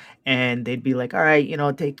room and they'd be like, all right,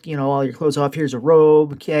 take, all your clothes off. Here's a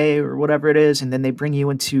robe, okay, or whatever it is. And then they bring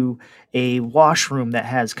you into a washroom that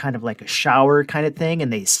has kind of like a shower kind of thing,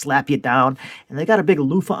 and they slap you down, and they got a big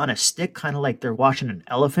loofah on a stick, kind of like they're washing an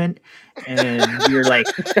elephant. And you're like,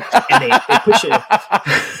 and they push you.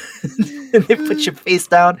 And they put your face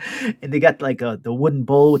down, and they got like the wooden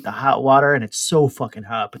bowl with the hot water, and it's so fucking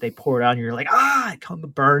hot. But they pour it on, and you're like, it kind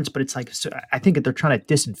of burns. But it's like, so I think that they're trying to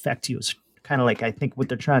disinfect you. It's kind of like I think what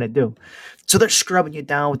they're trying to do. So they're scrubbing you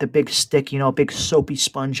down with a big stick, a big soapy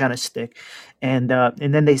sponge on a stick, and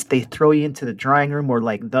then they throw you into the drying room or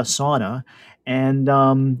like the sauna, and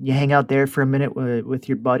you hang out there for a minute with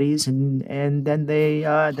your buddies, and then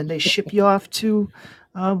they ship you off to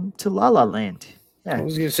La La Land. Yeah. I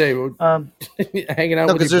was gonna say, hanging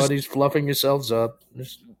out with your buddies, fluffing yourselves up.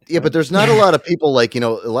 Yeah, but there's not a lot of people like, a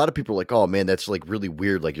lot of people are like, oh man, that's like really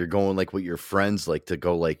weird. Like you're going like with your friends, like to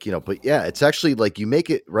go like, but yeah, it's actually like you make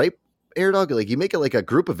it right, Air Dog. Like you make it like a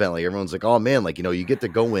group event. Like everyone's like, oh man, like, you get to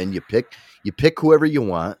go in, you pick whoever you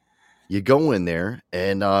want, you go in there.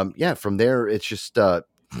 And yeah, from there, it's just,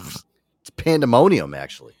 it's pandemonium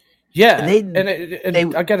actually. Yeah.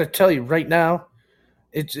 And I got to tell you right now,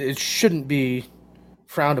 it shouldn't be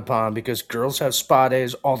frowned upon because girls have spa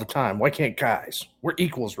days all the time. Why can't guys? We're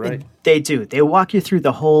equals, right? They do. They walk you through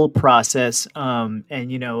the whole process. And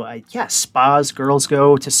spas, girls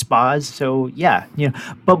go to spas. So yeah,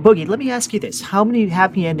 but Boogie, let me ask you this. How many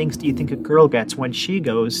happy endings do you think a girl gets when she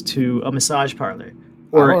goes to a massage parlor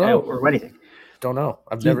or anything? Don't know.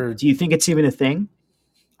 Do you think it's even a thing?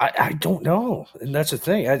 I don't know. And that's the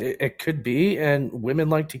thing. It could be. And women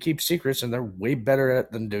like to keep secrets and they're way better at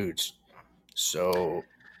it than dudes. So,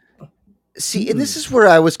 see, and this is where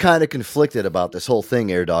I was kind of conflicted about this whole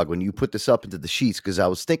thing, Air Dog, when you put this up into the sheets, because I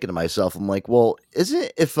was thinking to myself, I'm like, well, isn't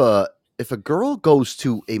it if a girl goes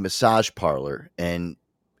to a massage parlor and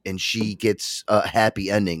she gets a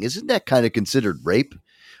happy ending, isn't that kind of considered rape?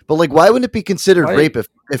 But like, why wouldn't it be considered rape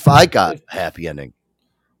if I got a happy ending?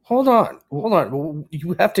 Hold on. Well,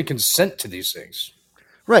 you have to consent to these things.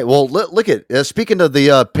 Right. Well, look at speaking of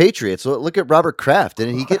the Patriots. Look at Robert Kraft.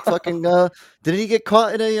 Didn't he get fucking? Didn't he get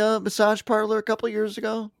caught in a massage parlor a couple of years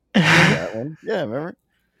ago? That one. Yeah, remember.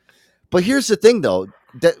 But here's the thing, though.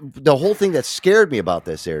 That the whole thing that scared me about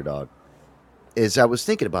this, Air Dog, is I was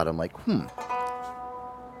thinking about it. I'm like,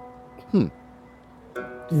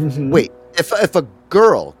 Wait, if a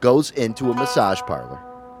girl goes into a massage parlor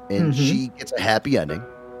and she gets a happy ending,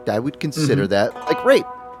 I would consider that like rape.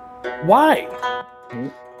 Why?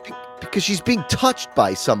 Because she's being touched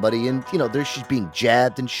by somebody, and she's being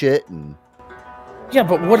jabbed and shit. And yeah,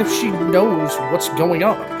 but what if she knows what's going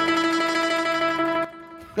on?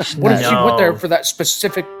 What if she went there for that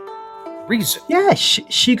specific reason? Yeah,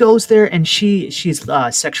 she goes there and she's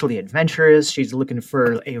sexually adventurous. She's looking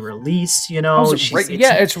for a release.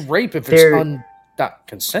 It's rape if it's not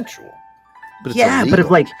consensual. But it's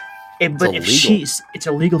illegal. But if it's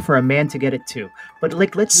illegal for a man to get it too. But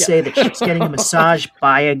like, let's say that she's getting a massage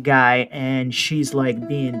by a guy and she's like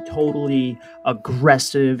being totally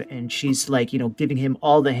aggressive and she's like, giving him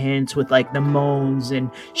all the hints with like the moans, and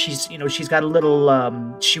she's got a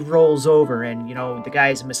little, she rolls over and, the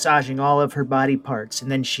guy's massaging all of her body parts,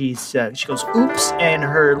 and then she goes, oops, and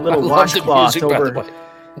her little washcloth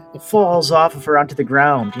falls off of her onto the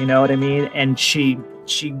ground. You know what I mean? And she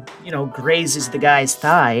grazes the guy's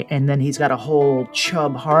thigh, and then he's got a whole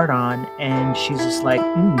chub hard on, and she's just like,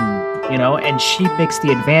 and she makes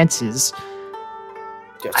the advances.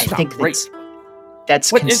 I think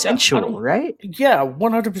that's consensual, right? Yeah,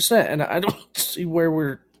 100%. And I don't see where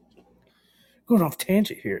we're going off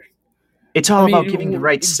tangent here. It's all about giving the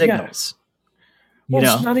right signals. Well,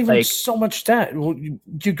 it's not even so much that. Well, you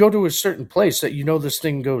go to a certain place that this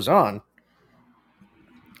thing goes on.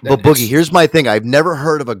 But Boogie, here's my thing. I've never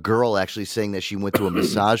heard of a girl actually saying that she went to a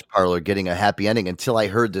massage parlor getting a happy ending until I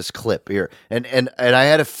heard this clip here. And I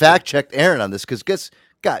had to fact check Aaron on this because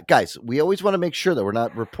guys, we always want to make sure that we're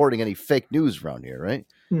not reporting any fake news around here, right?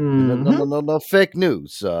 No fake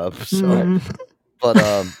news. But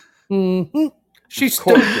she's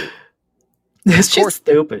stupid. It's just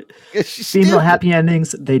stupid. Female happy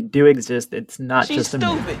endings, they do exist. It's not just a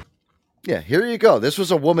myth. Yeah, here you go. This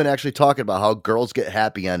was a woman actually talking about how girls get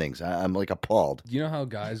happy endings. I'm like appalled. You know how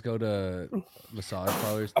guys go to massage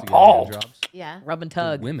parlors to appalled. get jobs? Yeah. Rub and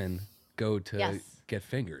tug. Women go to get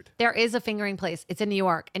fingered. There is a fingering place. It's in New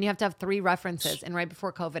York, and you have to have 3 references. And right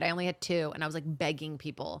before COVID, I only had 2, and I was like begging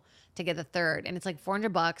people to get the 3rd. And it's like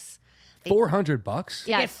 $400. $400?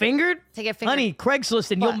 Yeah, to get fingered? Honey,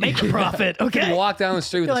 Craigslist, and you'll make a profit. Okay. You walk down the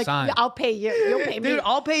street with a sign. Yeah, I'll pay you. You'll pay me. Dude,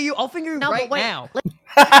 I'll pay you. I'll finger you now.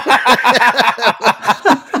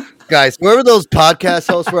 Guys, whoever those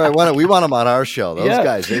podcast hosts were, we want them on our show. Those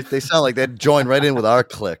guys, they sound like they'd join right in with our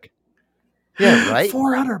clique. Yeah, right.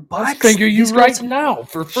 $400. I'll finger you right now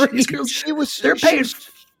for free. They're paying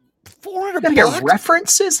 $400.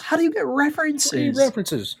 References? How do you get references? 3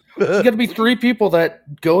 references. You got to be 3 people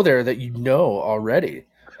that go there that you know already.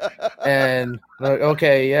 And like,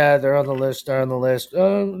 okay, yeah, they're on the list. They're on the list.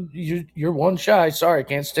 You're one shy. Sorry,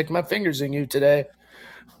 can't stick my fingers in you today.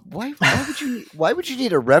 Why would you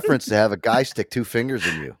need a reference to have a guy stick 2 fingers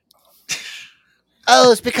in you?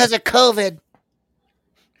 Oh, it's because of COVID.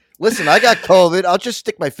 Listen, I got COVID. I'll just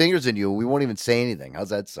stick my fingers in you. We won't even say anything. How's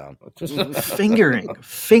that sound?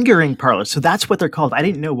 fingering parlors. So that's what they're called. I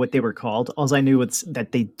didn't know what they were called. All I knew was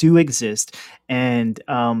that they do exist, and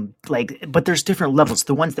but there's different levels.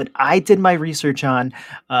 The ones that I did my research on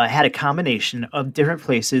had a combination of different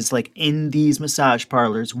places. Like in these massage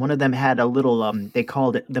parlors, one of them had a little they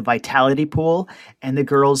called it the vitality pool, and the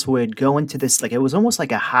girls would go into this, like, it was almost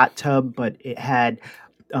like a hot tub, but it had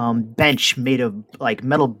bench made of like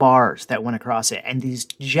metal bars that went across it, and these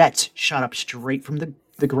jets shot up straight from the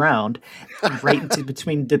ground right into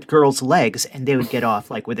between the girls' legs, and they would get off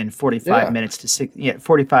like within 45 minutes to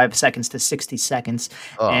 45 seconds to 60 seconds.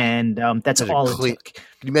 And that's all it took. Can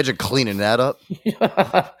you imagine cleaning that up?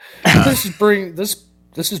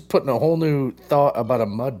 This is putting a whole new thought about a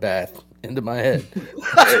mud bath into my head.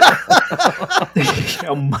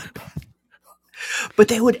 A mud bath. But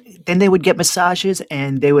they would get massages,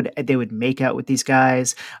 and they would make out with these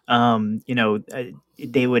guys.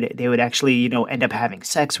 They would actually end up having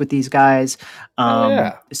sex with these guys.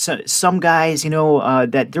 So some guys,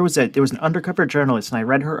 that there was an undercover journalist, and I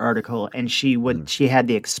read her article, and she had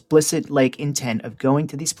the explicit intent of going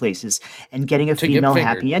to these places and getting a female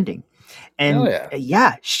happy ending. And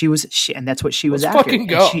and that's what she was after. Fucking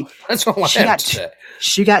go. That's all I have to say.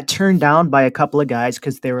 She got turned down by a couple of guys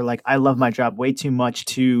because they were like, I love my job way too much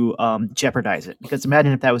to jeopardize it. Because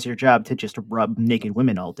imagine if that was your job, to just rub naked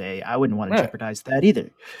women all day. I wouldn't want to jeopardize that either.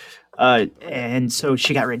 And so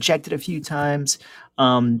she got rejected a few times.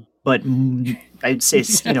 But I'd say,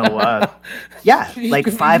 5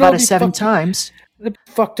 out of 7 times.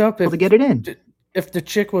 Fucked up to get it in. If the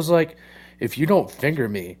chick was like, if you don't finger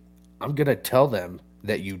me, I'm going to tell them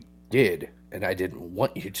that you did and I didn't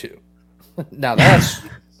want you to. Now that's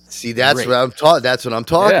that's what I'm talking. That's what I'm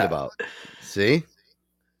talking about. See,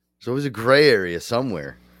 so it was a gray area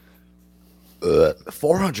somewhere.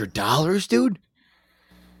 $400, dude.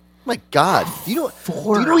 My God,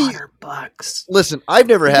 $400. Listen, I've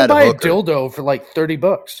never you had can buy a hooker. A dildo for like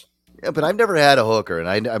 $30. Yeah, but I've never had a hooker,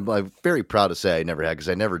 and I'm very proud to say I never had, because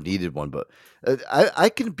I never needed one. But I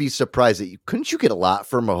can be surprised that couldn't you get a lot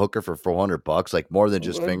from a hooker for $400, like more than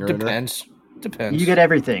just fingering her? Depends. You get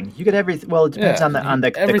everything. Well, it depends on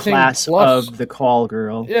the class of the call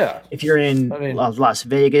girl. Yeah. If you're in Las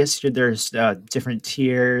Vegas, there's different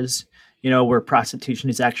tiers. Where prostitution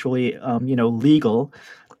is actually legal.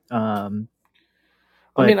 I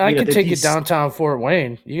can take you downtown Fort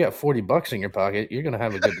Wayne. You got $40 in your pocket. You're gonna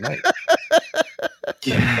have a good night.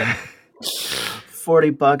 Yeah.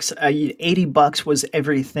 $40, $80 was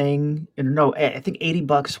everything. No, I think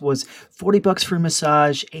 $80 was $40 for a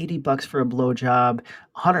massage, $80 for a blowjob,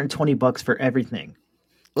 $120 for everything.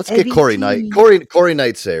 Let's get Corey Knight. Corey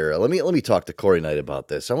Knight's era. Let me talk to Corey Knight about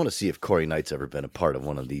this. I want to see if Corey Knight's ever been a part of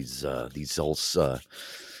one of these whole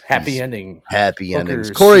happy endings.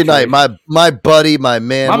 Corey Knight, my buddy, my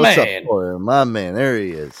man. What's up, Corey? My man, there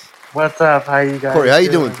he is. What's up? How you guys? Corey, how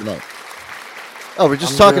you doing tonight? Oh, we're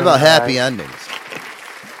just talking about happy endings.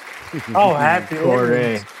 Oh, happy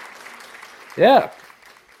endings. Yeah.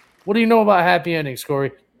 What do you know about happy endings,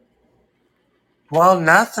 Corey? Well,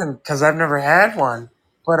 nothing, because I've never had one.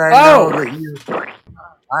 But I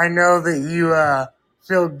know that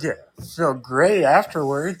you feel great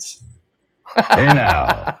afterwards. Hey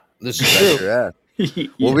now. This is true. Yeah.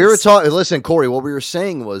 Well, we were talking. Listen, Corey. What we were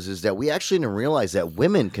saying is that we actually didn't realize that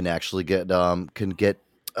women can actually get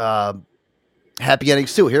happy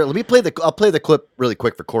endings too. Here, let me play I'll play the clip really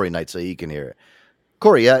quick for Corey Knight so he can hear it.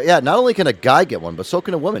 Corey, yeah. Not only can a guy get one, but so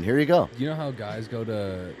can a woman. Here you go. You know how guys go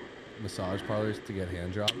to massage parlors to get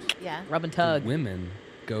hand jobs? Yeah. Rub and tug. Women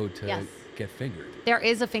go to get fingered. There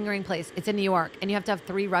is a fingering place. It's in New York, and you have to have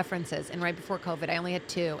 3 references. And right before COVID, I only had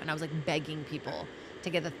 2, and I was begging people to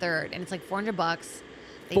get the 3rd, and it's like $400.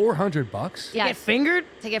 $400? Yeah, get fingered.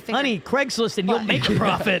 To get fingered. Honey, Craigslist, and you'll make a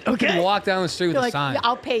profit. Okay. You walk down the street with a sign.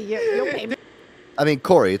 I'll pay you. You'll pay me. I mean,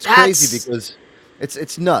 Corey, it's crazy because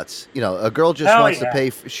it's nuts. A girl just wants to pay.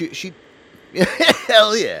 She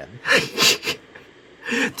hell yeah.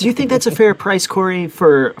 Do you think that's a fair price, Corey,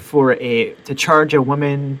 to charge a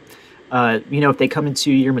woman? If they come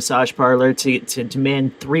into your massage parlor to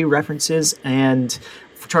demand 3 references and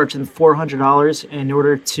charge them $400 in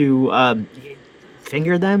order to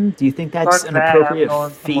finger them? Do you think that's an appropriate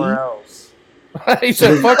fee? Else. He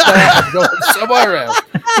said, "Fuck that! I'm going somewhere else."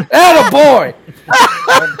 Attaboy!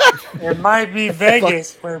 It might be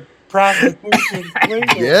Vegas where prostitution.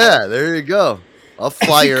 Yeah, there you go. I'll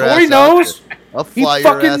fly your ass. Corey knows. I'll fly he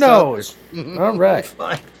your fucking ass knows. All right.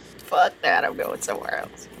 Fuck that! I'm going somewhere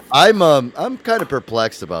else. I'm kind of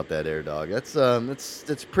perplexed about that, Air Dog.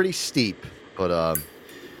 That's pretty steep, but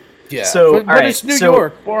Yeah, So, but it's New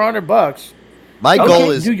York, $400. My goal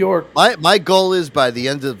is New York. My goal is by the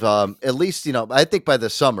end of at least I think by the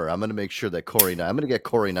summer I'm going to make sure that I'm going to get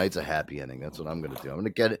Corey Knight's a happy ending. That's what I'm going to do. I'm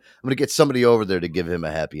going to get somebody over there to give him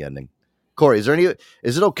a happy ending. Corey, is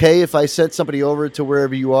it okay if I sent somebody over to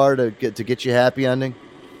wherever you are to get you a happy ending?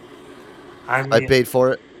 I mean, I paid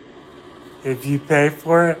for it. If you pay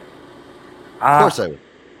for it, Of course I would.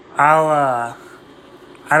 I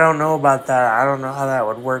don't know about that. I don't know how that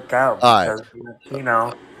would work out All right. because you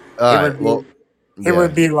know, All it right. would be Well, it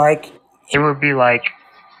would be like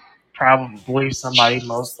probably somebody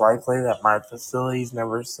most likely that my facility's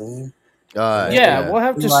never seen. All right. Yeah, we'll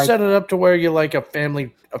have to Like- set it up to where you're like a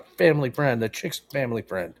family friend, the chick's family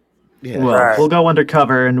friend. Yeah. Well, we'll go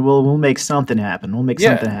undercover and we'll make something happen. We'll make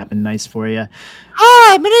Yeah. something happen nice for you.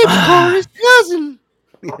 Hi, my name's Corey's cousin.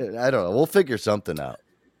 Yeah, I don't know. We'll figure something out.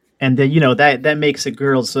 And that makes a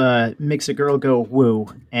girl go woo.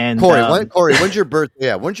 And Corey, when's your birthday?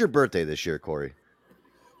 Yeah, when's your birthday this year, Corey?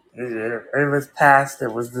 It was past.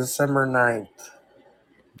 It was December 9th.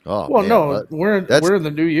 Oh, Well, man, no, we're in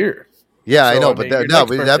the new year. Yeah, I So, know, but your next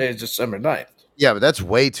birthday is December 9th. Yeah, but that's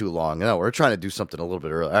way too long. No, we're trying to do something a little bit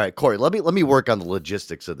early. All right, Corey, let me work on the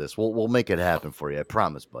logistics of this. We'll make it happen for you. I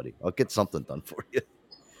promise, buddy. I'll get something done for you.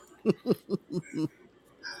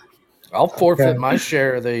 I'll forfeit my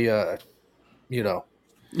share of the,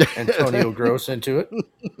 Antonio Gross into it.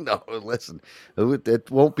 No, listen, it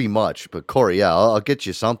won't be much, but Corey, yeah, I'll get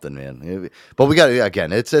you something, man. But we got to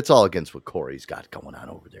again. It's all against what Corey's got going on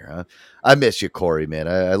over there. Huh? I miss you, Corey, man.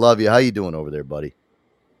 I love you. How you doing over there, buddy?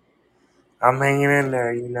 I'm hanging in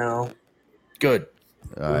there, Good.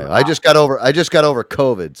 All right. I just got over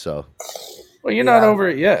COVID, so. Well, you're not over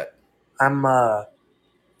it yet. I'm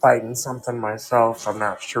fighting something myself. I'm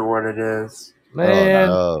not sure what it is. Man.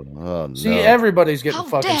 Oh, no. See, everybody's getting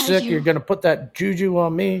fucking sick. You're going to put that juju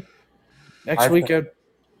on me next weekend.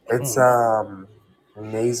 It's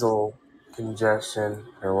nasal congestion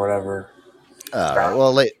or whatever. All right.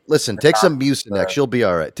 Well, listen, take some Mucinex. You'll be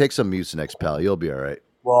all right. Take some Mucinex, pal. You'll be all right.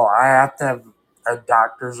 Well, I have to have a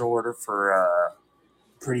doctor's order for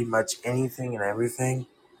pretty much anything and everything.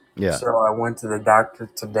 Yeah. So I went to the doctor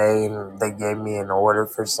today, and they gave me an order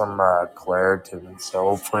for some Claritin. So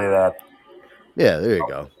hopefully that. Yeah, there you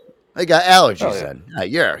go. I got allergies then.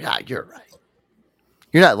 You're right.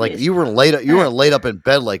 You're not like you weren't laid up in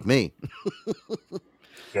bed like me.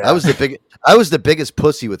 Yeah. I was the biggest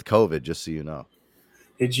pussy with COVID, just so you know.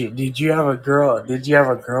 Did you have a girl? Did you have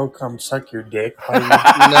a girl come suck your dick?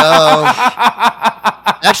 No.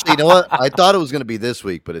 Actually, you know what? I thought it was going to be this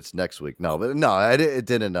week, but it's next week. No, it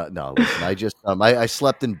didn't. No, listen, I just I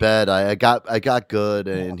slept in bed. I got good,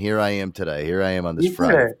 and here I am today. Here I am on this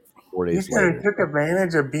Friday. 4 days You later. took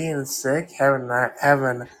advantage of being sick, having a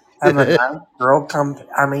nice girl come.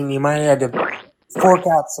 I mean, you might have had to fork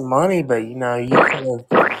out some money, but you could have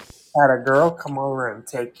had a girl come over and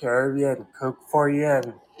take care of you and cook for you.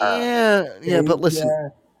 And Yeah, but listen.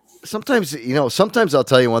 Sometimes I'll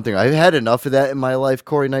tell you one thing. I've had enough of that in my life,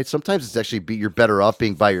 Corey Knight. Sometimes it's actually you're better off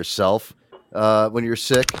being by yourself when you're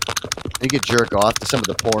sick. And you get jerk off to some of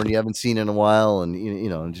the porn you haven't seen in a while, and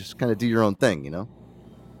and just kind of do your own thing,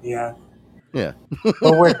 Yeah. Yeah.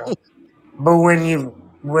 But when you've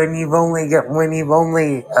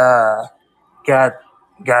only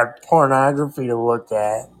got pornography to look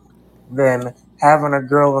at, then having a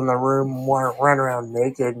girl in the room run around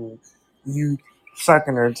naked and you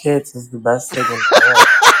sucking her tits is the best thing in the world.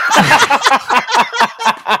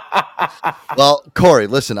 Well, Corey,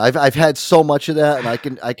 listen, I've had so much of that, and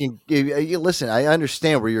I can give you. Listen, I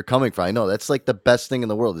understand where you're coming from. I know that's like the best thing in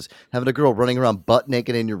the world is having a girl running around butt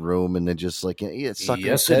naked in your room and then just like sucking.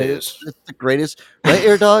 Yes, her it tit. is. It's the greatest, right,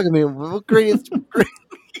 Air Dog? I mean, what greatest?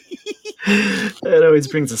 It always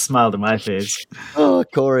brings a smile to my face. Oh,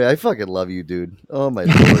 Corey, I fucking love you, dude. Oh my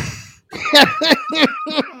lord,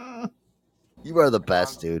 you are the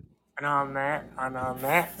best, dude. And on that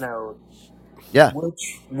note, yeah.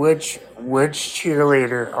 Which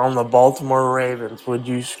cheerleader on the Baltimore Ravens would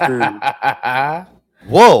you screw?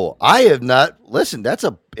 Whoa, I have not. Listen, that's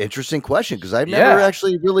a interesting question because I've never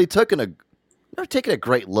actually really taken a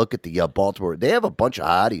great look at the Baltimore. They have a bunch of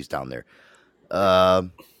hotties down there.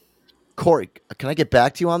 Corey, can I get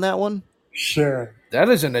back to you on that one? Sure. That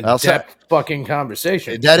is an in-depth fucking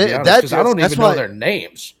conversation. That's I don't even know their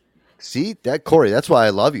names. See that, Corey? That's why I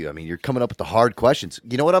love you. I mean, you're coming up with the hard questions.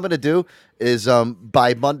 You know what I'm going to do is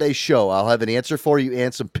by Monday's show, I'll have an answer for you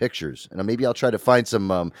and some pictures, and maybe I'll try to find some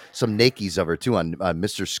nakies of her too on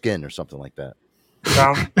Mr. Skin or something like that.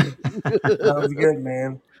 Sounds good,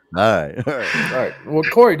 man. right. All right. Well,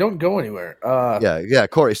 Corey, don't go anywhere. Yeah,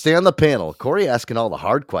 Corey, stay on the panel. Corey asking all the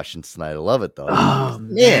hard questions tonight. I love it though. Oh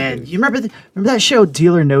man, you remember that show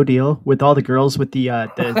Deal or No Deal with all the girls with the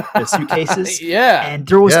suitcases? Yeah. And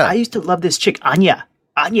there was I used to love this chick Anya,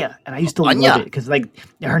 and I used to love it because like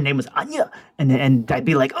her name was Anya, and I'd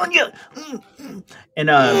be like Anya, and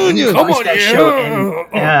Anya, come watch on, that yeah. show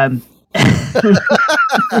and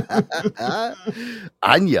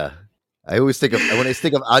Anya. I always think of when I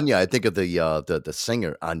think of Anya, I think of the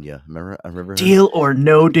singer Anya. I remember her? Deal or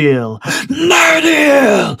No Deal, No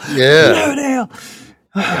Deal, Yeah. No Deal.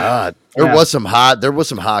 God, there was some hot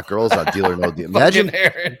girls on Deal or No Deal. Imagine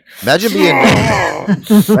being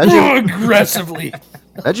aggressively.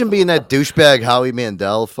 Imagine being that douchebag Howie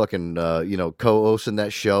Mandel, fucking co-hosting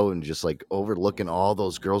that show and just like overlooking all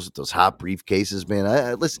those girls with those hot briefcases, man.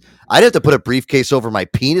 I'd have to put a briefcase over my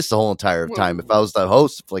penis the whole entire time if I was the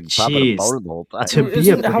host, like popping a boner the whole time. To be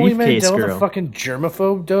Isn't a Howie briefcase Mandel girl. the fucking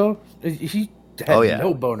germaphobe, though? He had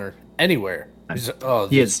no boner anywhere.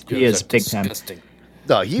 He is big time. disgusting.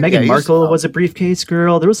 No, Meghan Markle was a briefcase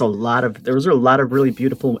girl. There was a lot of really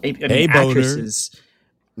beautiful actresses.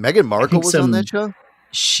 Meghan Markle was on that show.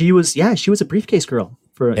 She was a briefcase girl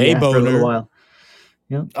for a little while.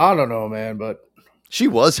 Yeah, I don't know, man, but she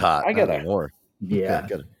was hot. I gotta not anymore. Yeah,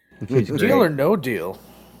 Deal or No Deal.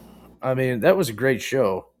 I mean, that was a great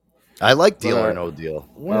show. I like Deal or No Deal.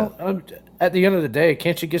 Well, at the end of the day,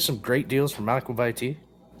 can't you get some great deals from Aquavit?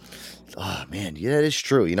 Oh man, yeah, it is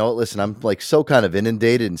true. You know what? Listen, I'm like so kind of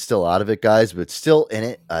inundated and still out of it, guys, but still in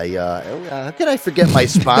it. How can I forget my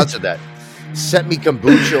sponsor that sent me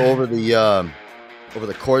kombucha over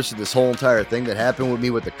the course of this whole entire thing that happened with me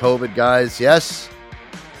with the COVID, guys? Yes,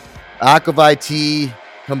 Aquavit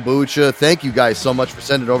kombucha. Thank you guys so much for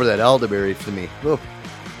sending over that elderberry to me. Oh,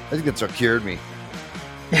 I think it's cured me.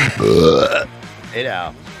 Hey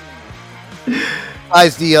now,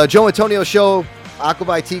 guys, the Joe Antonio Show.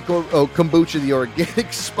 Aquavit kombucha, the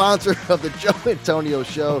organic sponsor of the Joe Antonio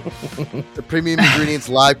Show. The premium ingredients,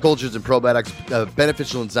 live cultures, and probiotics,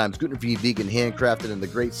 beneficial enzymes, gluten-free, vegan, handcrafted in the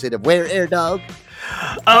great state of where, Air Dog?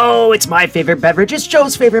 Oh, it's my favorite beverage. It's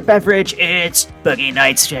Joe's favorite beverage. It's Boogie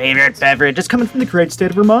Night's favorite beverage. It's coming from the great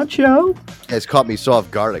state of Vermont, Joe. It's caught me so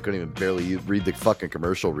off guard, I couldn't even barely read the fucking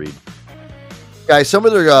commercial read. Guys, some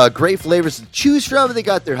of their great flavors to choose from. They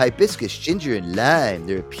got their hibiscus, ginger, and lime.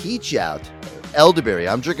 Their peach out. Elderberry.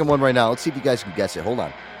 I'm drinking one right now. Let's see if you guys can guess it. Hold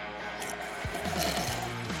on.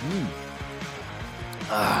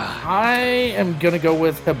 I am going to go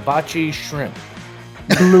with hibachi shrimp.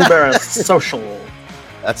 Blueberry social.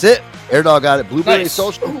 That's it. Air Dog got it. Blueberry Nice.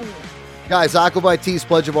 social. Guys, Aquavit Tea's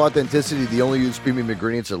pledge of authenticity. The only used premium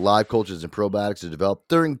ingredients are live cultures and probiotics are developed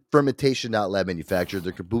during fermentation, not lab manufacture.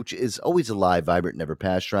 Their kombucha is always alive, vibrant, never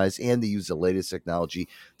pasteurized, and they use the latest technology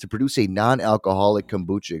to produce a non-alcoholic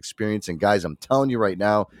kombucha experience. And guys, I'm telling you right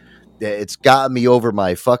now, that it's gotten me over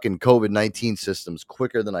my fucking COVID-19 systems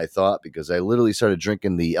quicker than I thought, because I literally started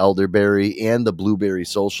drinking the elderberry and the blueberry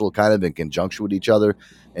social kind of in conjunction with each other.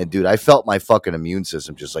 And dude, I felt my fucking immune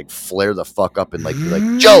system just like flare the fuck up and like be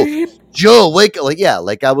like, Joe, wake, like, yeah,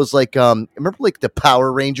 like I was like, remember like the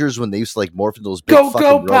Power Rangers when they used to like morph into those big Go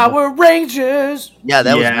fucking Power Rangers! Yeah,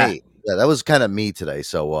 that was me. Yeah, that was kind of me today.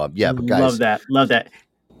 So yeah, but guys, love that.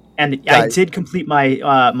 And I did complete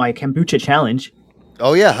my my kombucha challenge.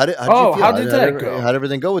 Oh yeah, how did you feel? How did that go? How'd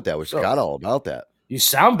everything go with that? We forgot all about that. You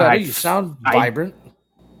sound better. You sound vibrant.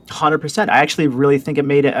 100%. I actually really think it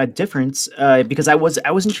made a difference because I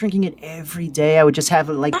wasn't drinking it every day. I would just have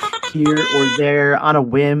it like here or there on a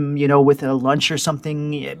whim, with a lunch or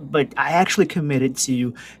something. But I actually committed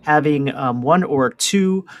to having one or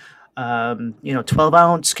two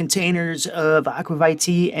 12-ounce containers of Aquavit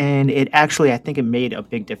tea, and I think it made a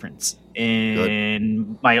big difference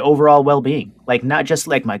in my overall well-being. Like not just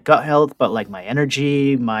like my gut health, but like my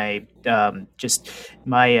energy, my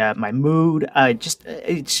my mood.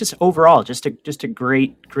 It's just overall just a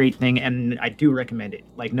great thing, and I do recommend it.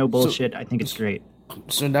 Like no bullshit. I think it's great.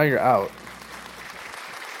 So now you're out.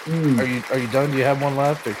 Are you done? Do you have one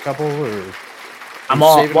left, or a couple, or? I'm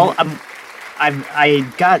all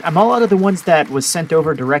out of the ones that was sent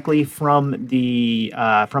over directly from the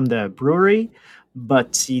brewery,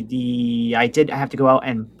 but I have to go out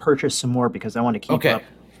and purchase some more because I want to keep up.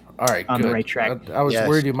 All right, on the right track. I was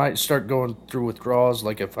worried you might start going through withdrawals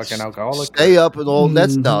like a fucking alcoholic. Stay up with all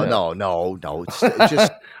that's no. It's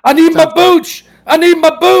just I need my booch. I need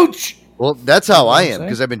my booch. Well, that's how I am,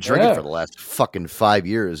 because I've been drinking for the last fucking 5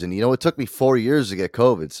 years, and it took me 4 years to get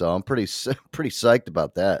COVID, so I'm pretty psyched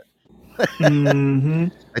about that.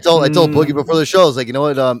 I told Boogie before the show, I was like, you know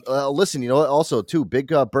what? Listen, you know what? Also, too,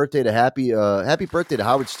 big birthday to happy birthday to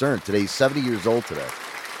Howard Stern. Today, he's 70 years old today.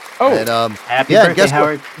 Oh, and, happy birthday,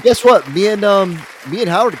 Howard! Guess what? Me and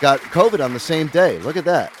Howard got COVID on the same day. Look at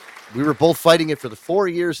that. We were both fighting it for the 4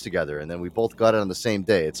 years together, and then we both got it on the same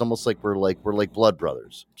day. It's almost like we're like blood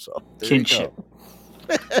brothers. So kinship.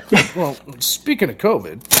 Well, speaking of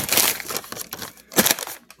COVID,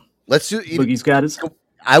 let's do. Boogie's got his.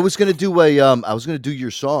 I was gonna do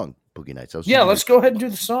your song, Boogie Nights. let's go ahead and do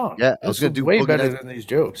the song. Yeah, I was gonna do way Boogie better Nights. than these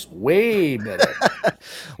jokes. Way better.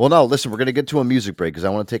 Well, no, listen, we're going to get to a music break because I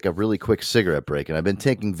want to take a really quick cigarette break. And I've been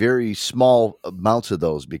taking very small amounts of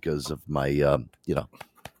those because of my,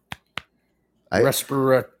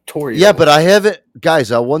 respiratory. Yeah, but I haven't,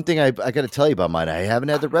 guys, one thing I got to tell you about mine, I haven't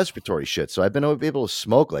had the respiratory shit. So I've been able to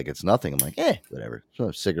smoke like it's nothing. I'm like, whatever. So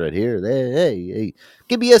a cigarette here. Hey,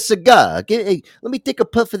 give me a cigar. Hey, let me take a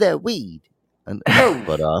puff of that weed.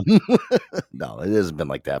 But no, it hasn't been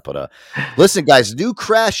like that. But listen, guys, new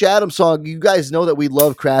Crash Adams song. You guys know that we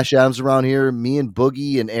love Crash Adams around here. Me and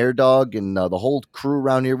Boogie and Air Dog and the whole crew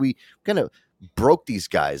around here. We kind of broke these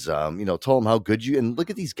guys. Told them how good you and look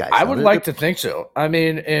at these guys. I would like to think so. I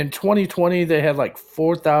mean, in 2020 they had like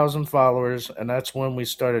 4,000 followers, and that's when we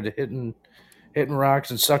started hitting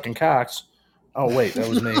rocks and sucking cocks. Oh wait, that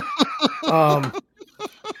was me.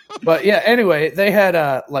 But yeah, anyway, they had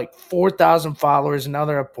like 4,000 followers, and now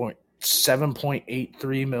they're at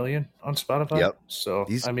 7.83 million on Spotify. Yep. So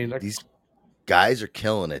these these guys are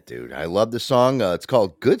killing it, dude. I love the song. It's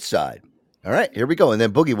called Good Side. All right, here we go. And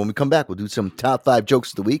then Boogie, when we come back, we'll do some top 5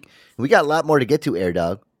 jokes of the week. And we got a lot more to get to, Air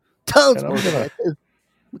Dog. Tons more.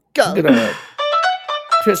 I'm gonna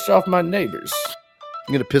piss off my neighbors.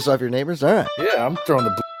 You're gonna piss off your neighbors? All right. Yeah, I'm throwing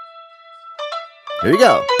the. Here you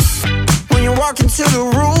go. When you walk into the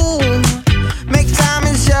room, make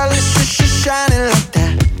diamonds jealous, you're shining like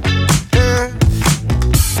that.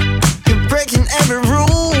 You're breaking every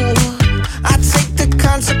rule. I take the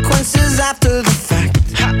consequences after the fact.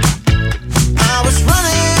 I was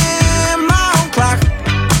running my own clock.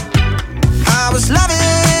 I was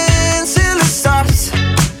loving till it stopped.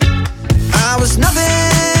 I was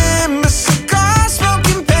nothing but cigar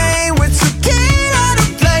smoking pain with tequila to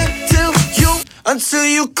play till you. Until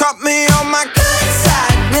you caught me on my good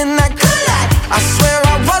side in that good light. I swear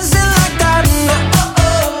I wasn't like that, no.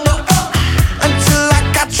 Until I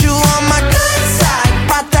got you on my good side,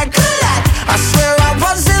 brought that good light. I swear I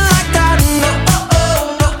wasn't like that, no.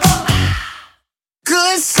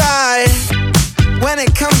 Good side. When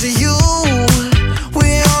it comes to you,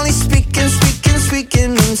 we only speaking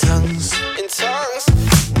in tongues.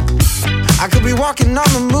 I could be walking on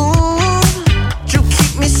the moon. You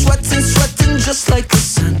keep me sweating just like the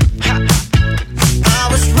sun. I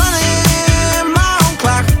was running my own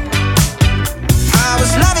clock. I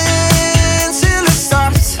was loving till it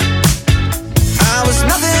stopped. I was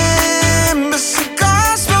nothing but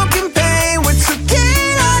cigar smoking pain with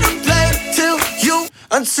tequila to play till you.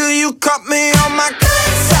 Until you caught me on my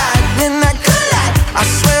good side in that good light. I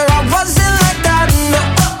swear I wasn't like that, no.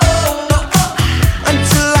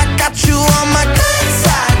 Until I got you on my good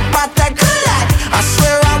side, brought that good light. I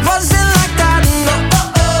swear I wasn't like that, no.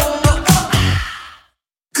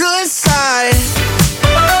 Good side.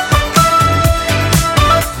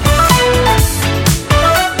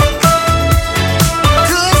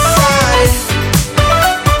 Good side.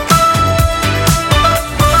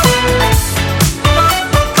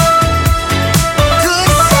 Good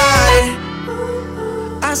side.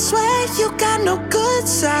 I swear you got no good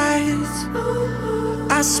sides.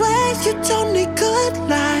 I swear you don't need good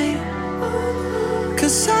light.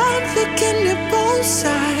 'Cause I'm looking at both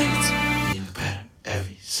sides.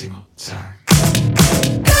 Every single time.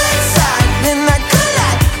 Good side in that good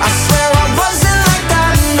light. I swear I wasn't like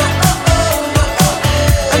that, no.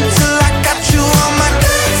 Until I got you on my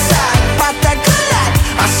good side, brought that good light.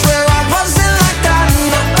 I swear I wasn't like that,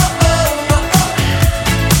 no.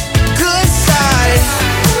 Good side.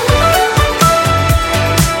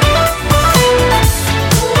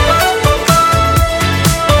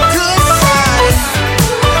 Good side.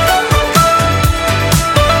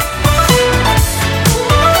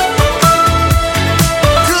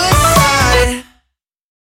 Good side.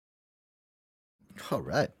 All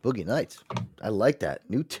right, Boogie Nights. I like that.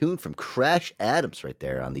 New tune from Crash Adams right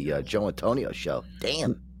there on the Joe Antonio show.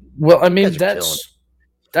 Damn. Well, I mean, You guys are killing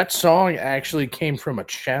that song actually came from a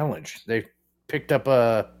challenge. They picked up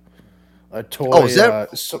a toy. Oh, is that-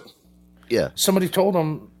 Yeah. Somebody told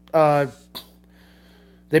them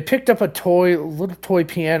they picked up a little toy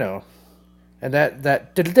piano, and that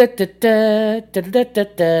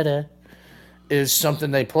is something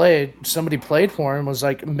they played. Somebody played for him, was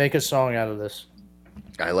like, make a song out of this.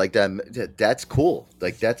 I like that. That's cool.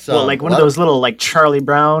 Like that's Well, like one of those little like Charlie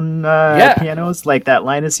Brown pianos, like that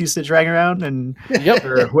Linus used to drag around, and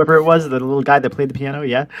or whoever it was, the little guy that played the piano.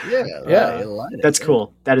 Yeah, that's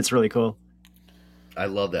cool. That is really cool. I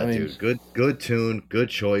love that, dude. Good tune, good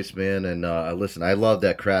choice, man. And listen, I love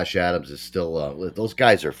that Crash Adams is still. Those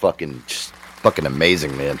guys are fucking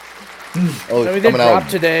amazing, man. Oh, they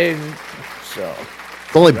dropped today, so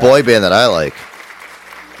the only boy band that I like.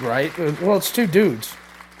 Right? Well, it's two dudes,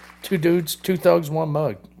 two thugs, one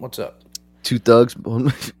mug. What's up? Two thugs.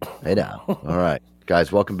 Hey now. All right,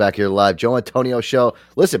 guys, welcome back here live, Joe Antonio Show.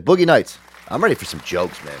 Listen, Boogie Nights. I'm ready for some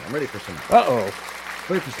jokes, man. I'm ready for some.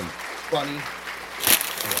 Ready for some funny.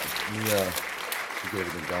 Let me get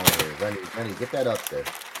everything going here. Rennie, get that up there.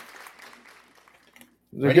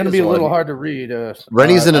 They're going to be a little hard to read.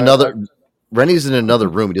 Rennie's in another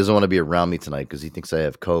room. He doesn't want to be around me tonight because he thinks I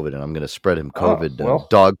have COVID, and I'm going to spread him COVID,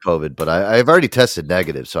 dog COVID. But I've already tested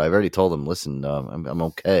negative, so I've already told him, listen, I'm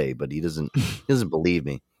okay. But he doesn't believe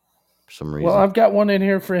me for some reason. Well, I've got one in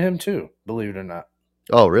here for him too. Believe it or not.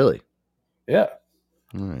 Oh, really? Yeah.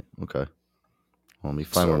 All right. Okay. Well, let me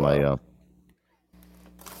find where my.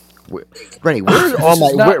 Rennie,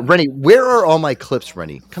 where are all my clips,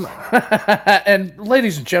 Rennie? Come on. And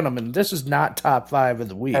ladies and gentlemen, this is not top 5 of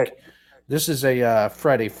the week. Hey. This is a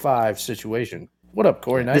Friday 5 situation. What up,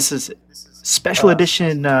 Corey Knight? This is special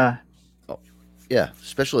edition.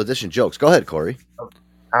 Special edition jokes. Go ahead, Corey.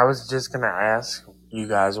 I was just going to ask you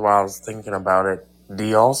guys while I was thinking about it. Do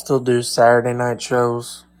y'all still do Saturday night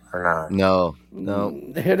shows or not? No.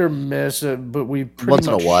 Hit or miss, but we pretty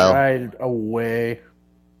much shied away.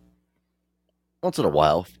 Once in a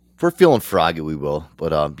while. If we're feeling froggy, we will.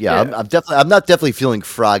 But I'm not definitely feeling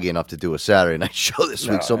froggy enough to do a Saturday night show this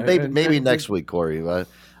week. So maybe next week, Corey.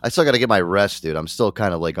 I still got to get my rest, dude. I'm still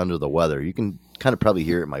kind of like under the weather. You can kind of probably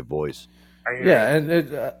hear it in my voice. Yeah,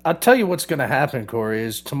 and I'll tell you what's going to happen, Corey,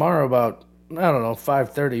 is tomorrow about,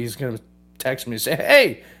 5:30, he's going to text me and say,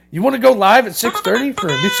 hey, you want to go live at 6:30 for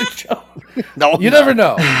a music show? No, you never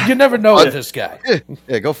know. You never know with this guy.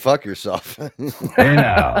 Yeah, go fuck yourself. Hey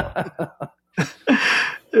now.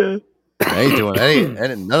 I ain't doing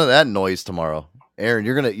none of that noise tomorrow. Aaron,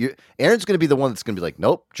 Aaron's gonna be the one that's gonna be like,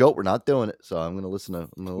 nope, Joe, we're not doing it. So I'm gonna listen to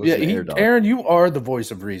Aaron, you are the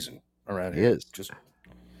voice of reason around here. He is.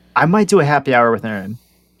 I might do a happy hour with Aaron.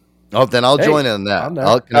 Oh, then I'll join in that.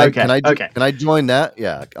 Can I join that?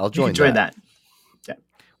 Yeah, I'll join. You can join that. Yeah.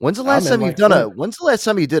 When's the last time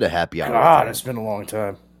you did a happy hour? God, it's been a long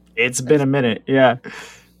time. It's been a minute. Yeah.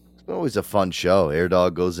 It's always a fun show. Air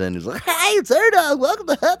Dog goes in. He's like, hey, it's Air Dog. Welcome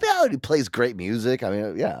to Happy Hour. He plays great music. I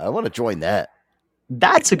mean, yeah, I want to join that.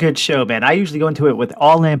 That's a good show, man. I usually go into it with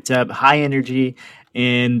all lamped up, high energy,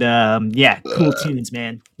 and cool tunes,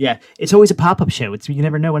 man. Yeah, it's always a pop up show. You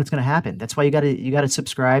never know when it's going to happen. That's why you gotta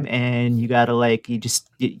subscribe, and you gotta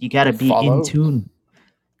you gotta be follow. In tune.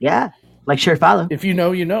 Yeah, like, share, follow. If you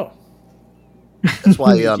know, you know. That's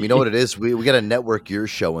why you know what it is. We got to network your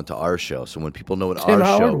show into our show, so when people know what Tim our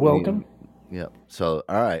Howard, show. welcome. Yeah. So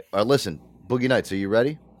all right. Listen, Boogie Nights, are you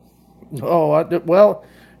ready? Oh well.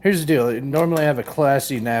 Here's the deal. Normally I have a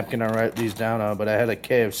classy napkin I write these down on, but I had a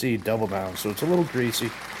KFC double down, so it's a little greasy.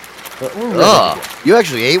 But we're ready to go. You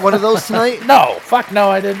actually ate one of those tonight? No, fuck no,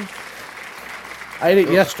 I didn't. I ate it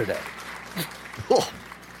yesterday. Oh,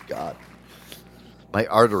 God. My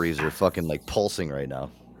arteries are fucking like pulsing right now.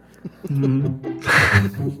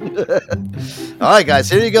 All right, guys,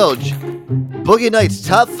 here you go. Boogie Nights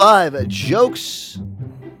top 5 jokes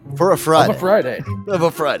for a Friday. Of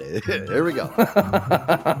a Friday. Here we go.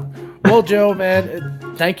 Well, Joe, man,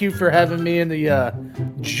 thank you for having me in the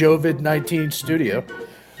COVID-19 studio.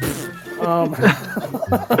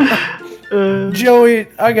 Joey,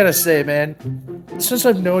 I gotta say, man, since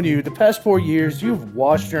I've known you, the past 4 years, you've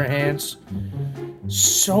washed your hands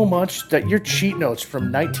so much that your cheat notes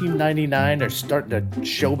from 1999 are starting to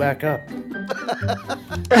show back up.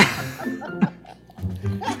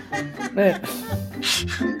 Man,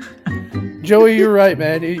 Joey, you're right,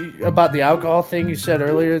 man. About the alcohol thing you said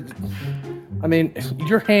earlier. I mean,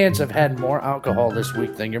 your hands have had more alcohol this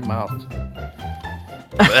week than your mouth.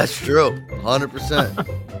 That's true. 100%.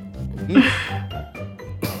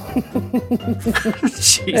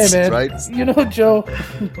 Hey, man. Right? You know, Joe,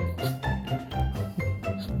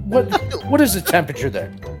 what is the temperature there?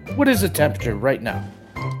 What is the temperature right now?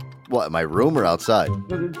 What, my room or outside?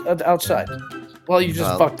 Outside. Well, you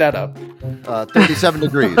just fucked that up. 37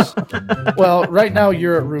 degrees. Well, right now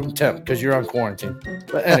you're at room temp because you're on quarantine.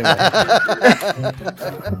 But anyway.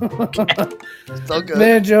 So good.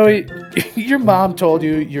 Man, Joey, your mom told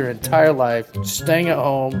you your entire life staying at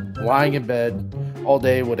home, lying in bed all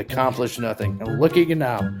day would accomplish nothing. And look at you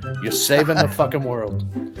now. You're saving the fucking world.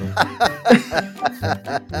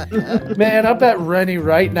 Man, I bet Rennie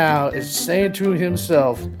right now is saying to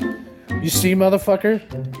himself, you see, motherfucker?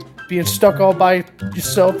 Being stuck all by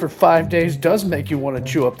yourself for 5 days does make you want to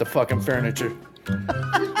chew up the fucking furniture.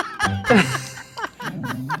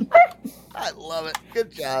 I love it.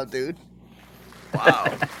 Good job, dude. Wow.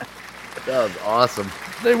 That was awesome.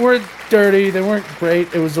 They weren't dirty. They weren't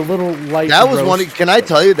great. It was a little light. That was roast. one. Can I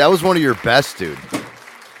tell you, that was one of your best, dude.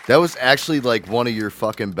 That was actually like one of your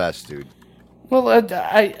fucking best, dude. Well,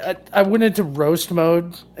 I went into roast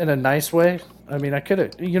mode in a nice way. I mean, I could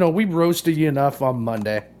have, we roasted you enough on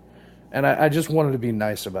Monday, and I just wanted to be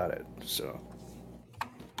nice about it. So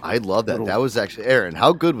I love that. That was actually, Aaron,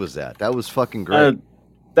 how good was that? That was fucking great.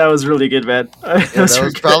 That was really good, man. That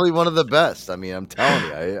was probably one of the best. I mean, I'm telling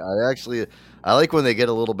you, I like when they get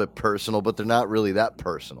a little bit personal, but they're not really that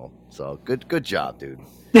personal. So good job, dude.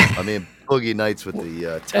 I mean, Boogie Nights with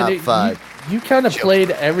the top 5. You kind of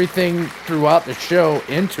played everything throughout the show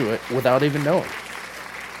into it without even knowing.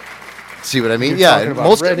 See what I mean? You were Yeah, talking about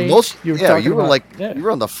most Ready. you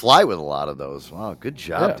were on the fly with a lot of those. Wow, good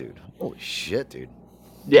job, dude. Holy shit, dude.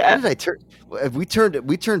 Yeah. How did I turn? We turned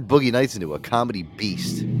Boogie Nights into a comedy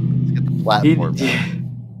beast. Let's get the platform.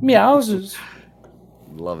 Meowses.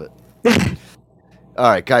 Love it. All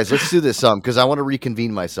right, guys, let's do this. Because I want to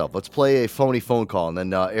reconvene myself. Let's play a phony phone call, and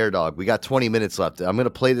then Air Dog. We got 20 minutes left. I'm going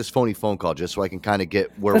to play this phony phone call just so I can kind of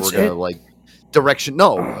get where we're going to like direction.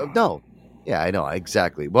 No. Yeah, I know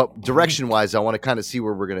exactly. Well, direction-wise, I want to kind of see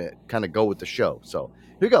where we're going to kind of go with the show. So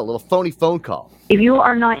here we go, a little phony phone call. If you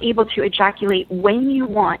are not able to ejaculate when you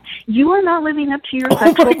want, you are not living up to your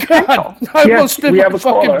sexual potential. I almost spit my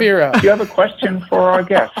fucking beer out. Do you have a question for our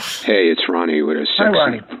guest? Hey, it's Ronnie with a Hi,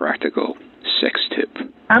 Ronnie. sexy, practical sex tip.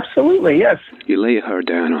 Absolutely, yes. You lay her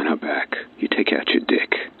down on her back, you take out your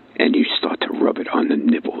dick, and you start to rub it on the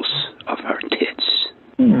nipples of her tits.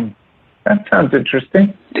 That sounds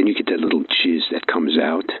interesting. Then you get that little jizz that comes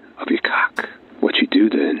out of your cock. What you do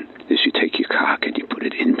then is you take your cock and you put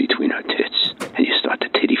it in between her tits, and you start to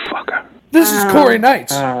titty fuck her. This is Corey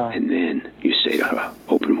Knights. And then you say to her,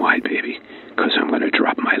 open wide, baby, because I'm going to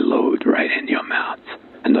drop my load right in your mouth.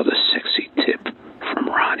 Another sexy tip from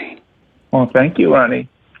Ronnie. Well, thank you, Ronnie,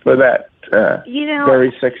 for that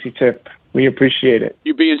very sexy tip. We appreciate it.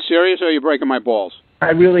 You being serious or are you breaking my balls?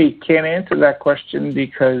 I really can't answer that question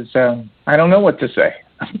because I don't know what to say.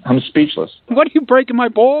 I'm speechless. What are you breaking my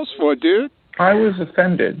balls for, dude? I was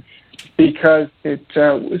offended because it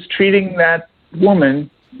was treating that woman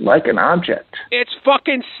like an object. It's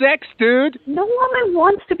fucking sex, dude. No woman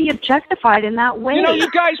wants to be objectified in that way. You know, you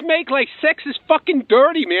guys make like sex is fucking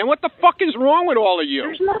dirty, man. What the fuck is wrong with all of you?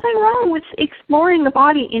 There's nothing wrong with exploring the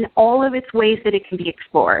body in all of its ways that it can be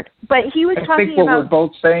explored. But he was I talking think what about... we're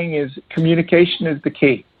both saying is communication is the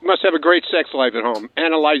key. You must have a great sex life at home,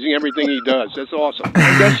 analyzing everything he does. That's awesome.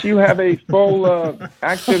 I guess you have a full,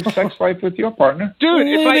 active sex life with your partner. Dude,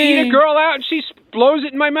 if I eat a girl out and she blows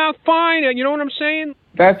it in my mouth, fine. You know what I'm saying?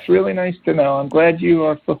 That's really nice to know. I'm glad you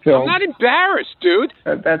are fulfilled. I'm not embarrassed, dude.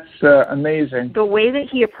 That's amazing. The way that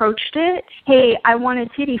he approached it, hey, I want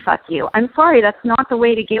to titty fuck you. I'm sorry, that's not the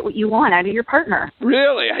way to get what you want out of your partner.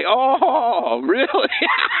 Really? Oh, really?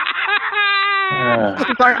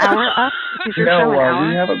 Is our hour up? Is your show an hour?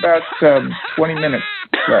 We have about 20 minutes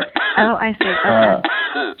left. Oh, I see.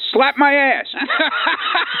 Okay. Slap my ass.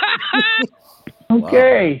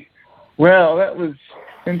 Okay. Well, that was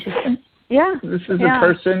interesting. Yeah. This is a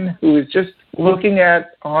person who is just looking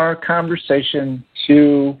at our conversation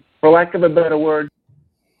to, for lack of a better word.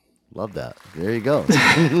 Love that. There you go.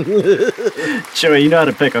 Joey, you know how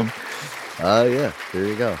to pick them. Yeah. There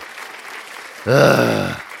you go.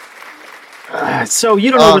 So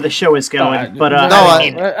you don't know where the show is going, but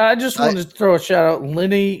I just wanted to throw a shout out.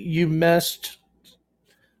 Lenny, you missed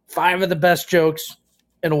 5 of the best jokes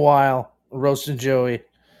in a while, roasting Joey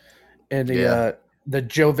in the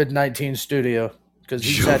Jovid-19 studio because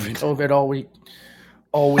he's had COVID all week,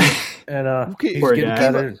 and he's getting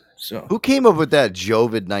better. So who came up with that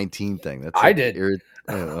Jovid-19 thing? I did.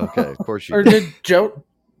 Okay, of course you or did.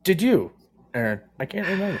 Did you, Aaron? I can't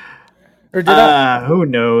remember. Or did I? Who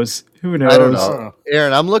knows? Who knows? I don't know.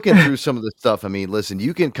 Aaron, I'm looking through some of the stuff. I mean, listen,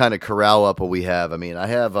 you can kind of corral up what we have. I mean, I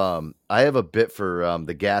have a bit for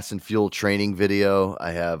the gas and fuel training video.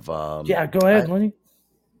 I have go ahead, Lenny.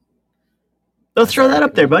 Let's throw that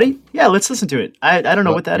up there, buddy. Yeah, let's listen to it. I don't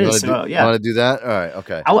know what that is. So, You yeah. want to do that? All right.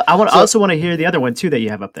 Okay. I also want to hear the other one too that you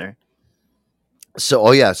have up there.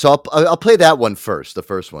 So, So I'll play that one first. The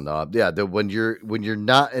first one. When you're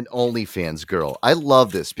not an OnlyFans girl. I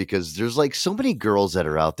love this because there's like so many girls that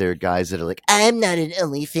are out there, guys that are like, I'm not an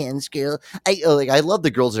OnlyFans girl. I love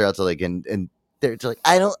the girls that are out there like and they're like,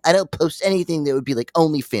 I don't post anything that would be like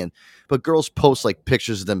OnlyFans. But girls post like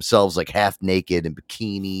pictures of themselves like half naked and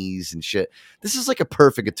bikinis and shit. This is like a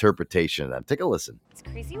perfect interpretation of that. Take a listen. It's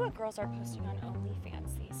crazy what girls are posting on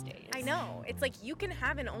OnlyFans these days. I know. It's like you can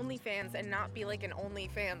have an OnlyFans and not be like an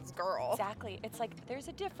OnlyFans girl. Exactly. It's like there's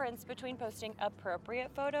a difference between posting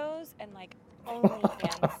appropriate photos and like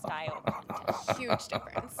OnlyFans style content. Huge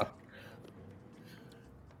difference. I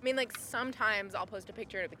mean, like, sometimes I'll post a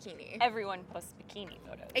picture in a bikini. Everyone posts bikini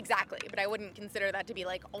photos. Exactly, but I wouldn't consider that to be,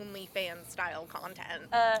 like, OnlyFans style content.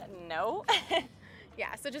 No.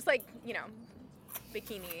 Yeah, so just, like, you know,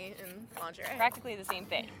 bikini and lingerie. Practically the same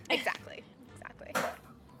thing. Exactly.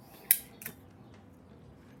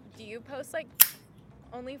 Do you post, like,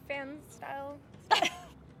 OnlyFans style stuff?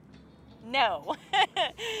 No.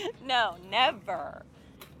 No, never.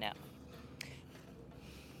 No.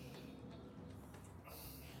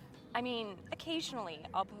 I mean, occasionally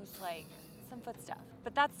I'll post like some foot stuff,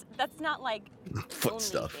 but that's not like foot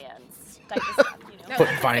stuff. OnlyFans type of stuff, you know.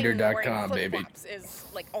 Footfinder.com, baby. Is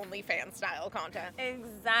like OnlyFans style content.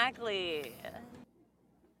 Exactly.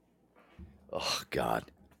 Oh God.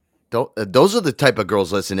 Those are the type of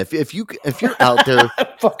girls. Listen, if you're out there,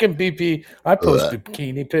 fucking BP, I post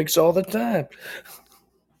bikini pics all the time.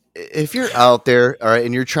 If you're out there, all right,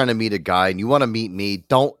 and you're trying to meet a guy and you want to meet me,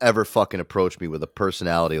 don't ever fucking approach me with a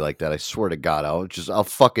personality like that. I swear to God, I'll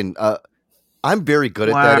fucking. I'm very good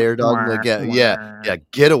at that, air dog. Like, yeah.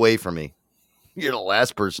 Get away from me. You're the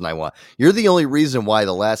last person I want. You're the only reason why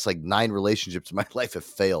the last like 9 relationships in my life have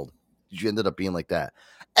failed. You ended up being like that.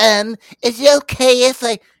 Is it okay if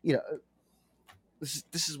I,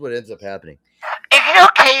 this is what ends up happening. Is it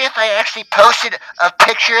okay if I actually posted a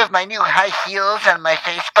picture of my new high heels on my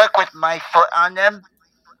Facebook with my foot on them?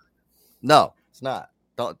 No, it's not.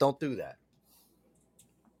 Don't do that.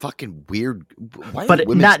 Fucking weird. Why but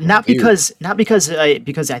not because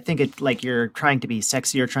I think it like you're trying to be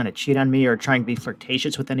sexy or trying to cheat on me or trying to be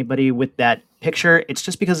flirtatious with anybody with that picture. It's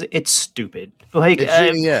just because it's stupid. Like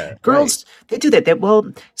girls, they do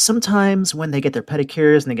that. Sometimes when they get their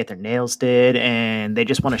pedicures and they get their nails did and they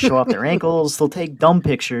just want to show off their ankles, they'll take dumb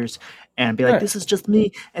pictures and be like, "This is just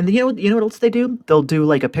me." And you know what else they do? They'll do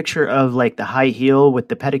like a picture of like the high heel with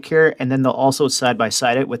the pedicure, and then they'll also side by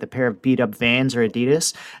side it with a pair of beat up Vans or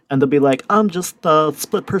Adidas, and they'll be like, "I'm just a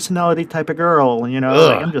split personality type of girl," like,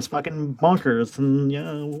 I'm just fucking bonkers,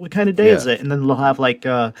 and what kind of day is it? And then they'll have like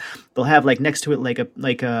next to it like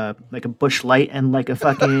a Busch Light and like a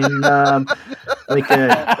fucking like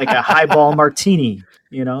a highball martini,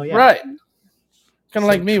 Right. Kind of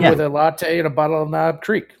like me with a latte and a bottle of Knob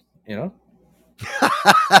Creek. It's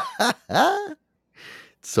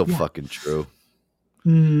so fucking true.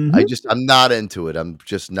 Mm-hmm. I'm not into it. I'm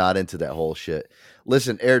just not into that whole shit.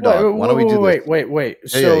 Listen, Air Dog, why don't we do this? Wait.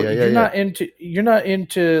 So you're not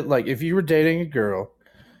into like if you were dating a girl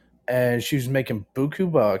and she was making buku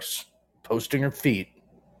bucks, posting her feet.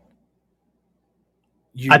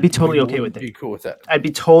 I'd be totally okay with it. Be cool with that. I'd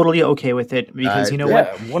be totally okay with it because you know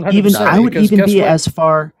what? 100%, I would even be what? as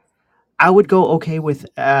far. I would go okay with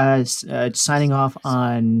signing off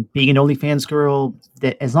on being an OnlyFans girl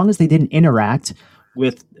that as long as they didn't interact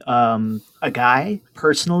with a guy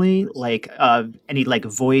personally, like any like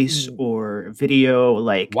voice or video,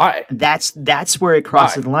 like why? That's where it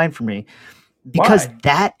crosses the line for me. Because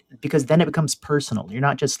then it becomes personal. You're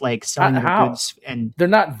not just like selling your goods and they're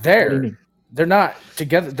not there. They're not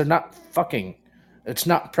together. They're not fucking. It's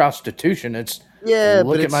not prostitution. It's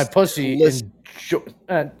look at my pussy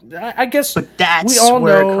and I guess. But that's we all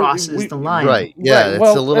where know, it crosses the line, right? Yeah, right.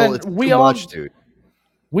 it's a little. It's too much, dude.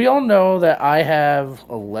 We all know that I have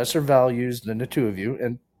a lesser values than the two of you,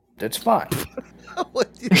 and that's fine.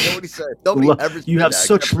 Nobody said. Nobody ever. You have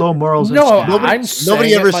such low morals. No,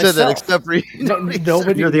 nobody ever said that except for you.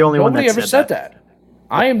 Nobody. You're the only one that ever said that.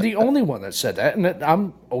 I am the only one that said that, and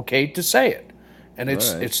I'm okay to say it. And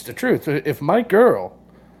it's the truth. If my girl,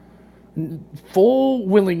 full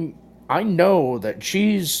willing, I know that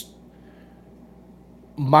she's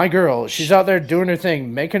my girl. She's out there doing her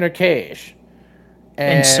thing, making her cash,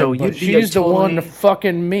 and so she's the one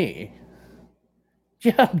fucking me.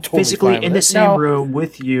 Yeah, I'm totally physically fine in with the it. same No. room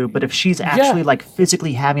with you, but if she's Absolutely actually in fine the with it. same No. room with you, but if she's actually Yeah. like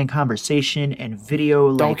physically having a conversation and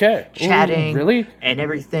video, Don't like care. Ooh, chatting really? and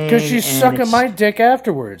everything, Because she's and sucking my dick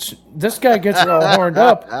afterwards. This guy gets her all horned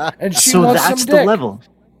up, and she so wants that's some the dick. level.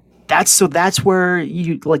 That's where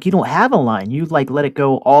you like you don't have a line. You like let it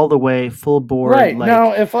go all the way full board. Right. Like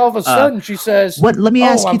Now, if all of a sudden she says, what? Let me "Oh,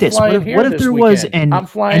 ask you I'm this: flying here what if this there was weekend. an I'm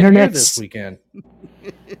flying internet? here this weekend."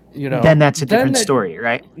 You know, Then that's a different that- story,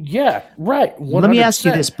 right? Yeah, right. 100%. Let me ask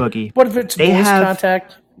you this, Boogie. But if it's They voice have-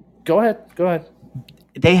 contact, go ahead.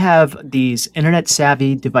 They have these internet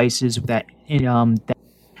savvy devices that that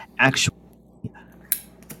actually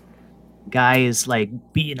guy is like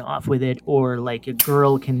beating off with it, or like a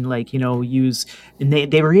girl can like use, and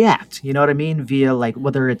they react, you know what I mean, via like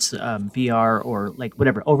whether it's VR or like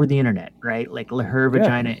whatever over the internet, right? Like her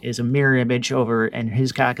vagina is a mirror image over, and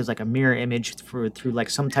his cock is like a mirror image through like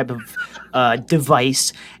some type of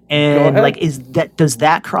device, and ahead. like does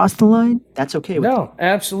that cross the line? That's okay with you? No,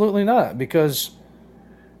 absolutely not. Because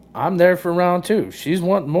I'm there for round 2. She's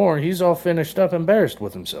wanting more. He's all finished up, embarrassed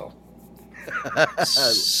with himself.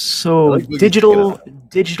 So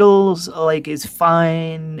digital's like is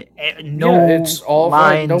fine. No, Yeah, it's all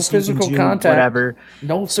fine. lines. No you can physical do contact. whatever.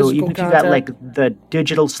 No So physical even if you contact. got like the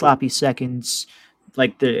digital sloppy seconds,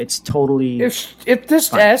 like it's totally. If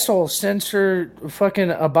this asshole sends her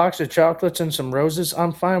fucking a box of chocolates and some roses,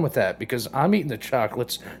 I'm fine with that because I'm eating the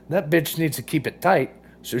chocolates. That bitch needs to keep it tight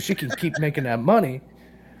so she can keep making that money.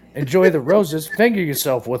 Enjoy the roses, finger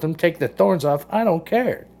yourself with them, take the thorns off. I don't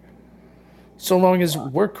care. So long as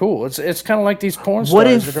we're cool. It's kind of like these porn stars What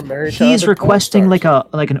if that are married to he's other porn requesting stars.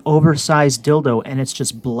 like an oversized dildo and it's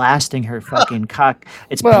just blasting her fucking cock?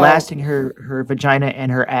 It's Well- blasting her vagina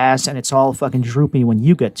and her ass, and it's all fucking droopy when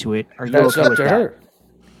you get to it. Are you That's okay up with to that? her.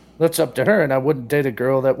 That's up to her, and I wouldn't date a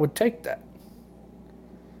girl that would take that.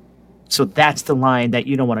 So that's the line that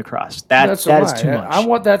you don't want to cross. That That's that the is line. too much. I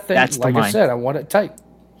want that thing, That's the like I line. said, I want it tight.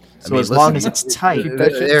 So as long as it's tight. Keep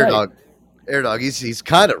that shit Air tight. Dog, Air Dog, he's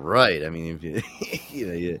kind of right. I mean, if you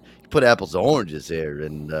you put apples to oranges here,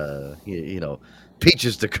 and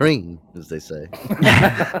peaches to cream, as they say.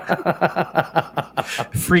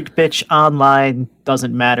 Freak bitch online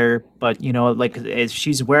doesn't matter, but like if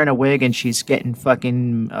she's wearing a wig and she's getting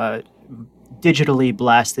fucking digitally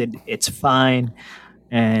blasted, it's fine.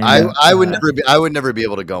 And I would never be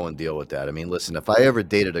able to go and deal with that. I mean, listen, if I ever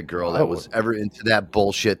dated a girl that was ever into that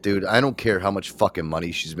bullshit, dude, I don't care how much fucking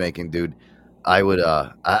money she's making, dude. I would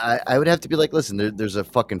I would have to be like, listen, there's a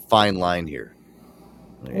fucking fine line here.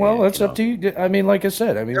 Well, it's up to you. I mean, like I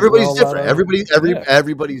said, I mean, Everybody's we're all different. Yeah.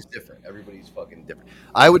 Everybody's different. Everybody's fucking different.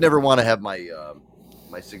 I would never want to have my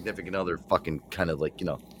my significant other fucking kind of like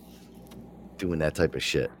doing that type of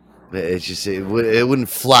shit. It's just it wouldn't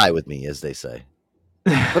fly with me, as they say.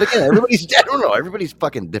 But again, I don't know. Everybody's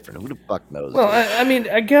fucking different. Who the fuck knows? Well, I mean,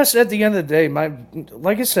 I guess at the end of the day,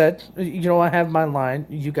 like I said, I have my line.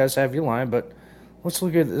 You guys have your line, but let's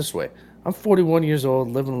look at it this way. I'm 41 years old,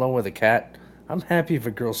 living alone with a cat. I'm happy if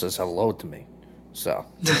a girl says hello to me. So,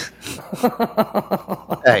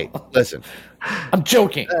 hey, listen. I'm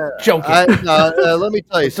joking. Let me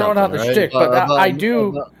tell you something. Throwing out the right? shtick, but I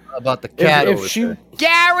do. About the cat If over she, there.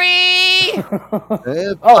 Gary!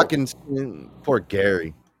 Fucking poor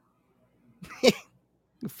Gary.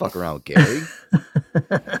 You fuck around with Gary.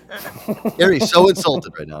 Gary's so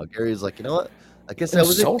insulted right now. Gary's like, you know what? I guess I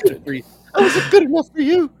wasn't good for you. I wasn't good enough for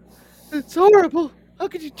you. It's horrible. How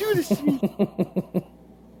could you do this to me?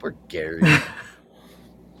 Poor Gary.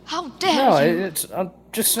 How dare you? I'm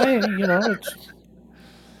just saying, it's.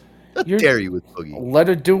 How dare you with Boogie? Let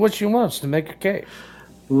her do what she wants to make a cake.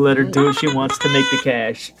 Let her do what she wants to make the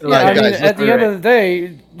cash. Yeah, I mean, at the end of the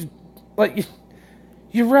day, like,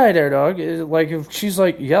 you're right, Air Dog. Like, if she's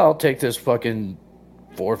like, yeah, I'll take this fucking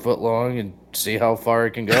 4 foot long and see how far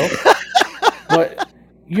it can go. But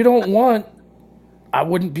you don't want, I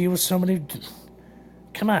wouldn't be with somebody,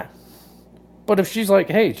 come on. But if she's like,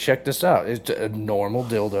 hey, check this out. It's a normal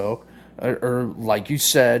dildo. Or like you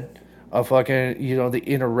said, a fucking, the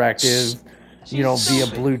interactive, via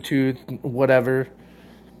Bluetooth, whatever.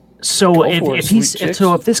 So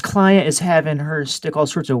if this client is having her stick all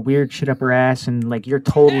sorts of weird shit up her ass, and like you're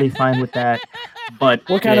totally fine with that, but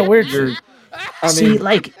what kind of weird shit?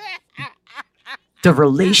 Like the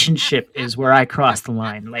relationship is where I cross the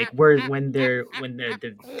line. Like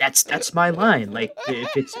that's my line. Like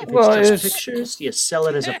if it's just pictures, you sell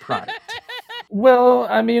it as a product. Well,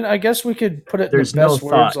 I mean, I guess we could put it in There's the best no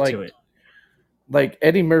words, thought to it. Like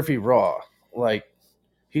Eddie Murphy Raw. Like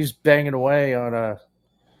he's banging away on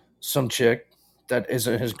some chick that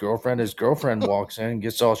isn't his girlfriend. His girlfriend walks in and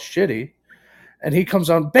gets all shitty, And he comes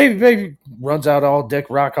on, baby, runs out all dick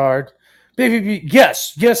rock hard. Baby,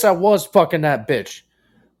 yes, I was fucking that bitch.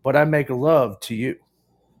 But I make love to you.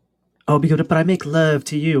 Oh, but I make love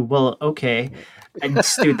to you. Well, okay. And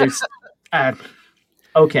dude, there's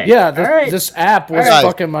okay. Yeah, All right. this app was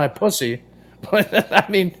fucking my pussy. But I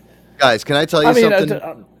mean, guys, can I tell you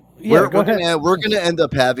something? Yeah, We're gonna end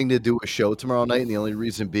up having to do a show tomorrow night, and the only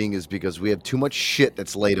reason being is because we have too much shit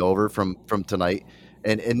that's laid over from tonight.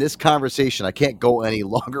 And in this conversation, I can't go any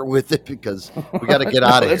longer with it because we got to get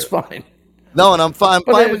out of here. It's fine. No, and I'm fine.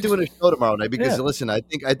 But Fine with doing a show tomorrow night because Yeah. listen, I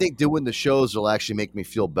think doing the shows will actually make me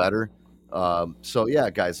feel better. So yeah,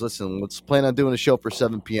 guys, listen, let's plan on doing a show for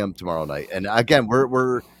 7 p.m. tomorrow night. And again,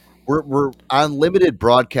 we're on limited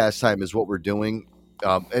broadcast time is what we're doing.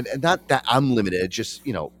 And not that I'm limited, just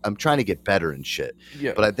I'm trying to get better and shit.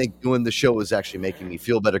 Yeah. But I think doing the show is actually making me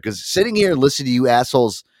feel better because sitting here and listening to you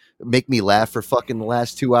assholes make me laugh for fucking the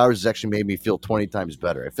last 2 hours has actually made me feel 20 times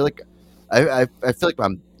better. I feel like I feel like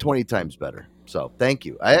I'm 20 times better. So thank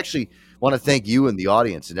you. I actually want to thank you and the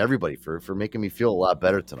audience and everybody for making me feel a lot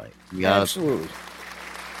better tonight. To be honest. Absolutely.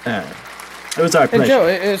 It was our pleasure. And Joe,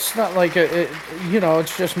 it's not like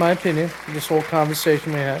it's just my opinion. This whole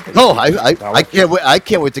conversation we had. No, I can't wait. I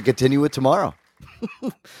can't wait to continue it tomorrow.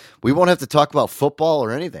 We won't have to talk about football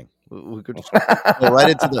or anything. We could just go right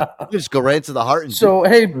into the heart. And So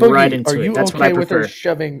hey, Boogie, Right into are it. you That's what I okay with her prefer.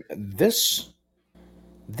 shoving this,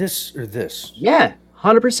 or this? Yeah,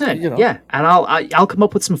 100%. Yeah, and I'll come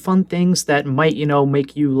up with some fun things that might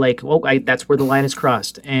make you like, that's where the line is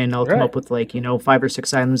crossed, and I'll come Right. up with 5 or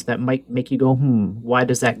 6 items that might make you go, why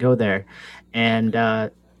does that go there? And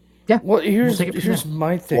yeah. Well, we'll take it from here's there.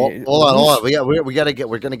 my thing. Hold on.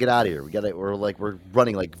 We're gonna get out of here. We're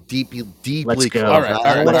running deeply. Let's go. close. All right,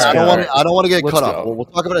 I don't want to get Let's cut go. off. We'll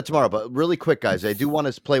talk about it tomorrow. But really quick, guys, I do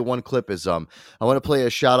want to play one clip. I want to play a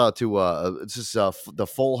shout out to this is the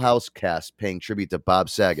Full House cast paying tribute to Bob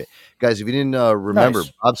Saget. Guys, if you didn't remember,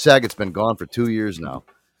 Nice. Bob Saget's been gone for 2 years now.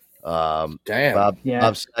 Damn. Bob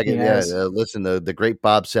Saget. he has. Listen, the great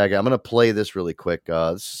Bob Saget. I'm gonna play this really quick.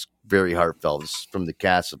 This is very heartfelt. This is from the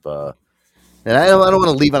cast of. And I don't want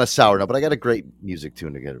to leave on a sour note, but I got a great music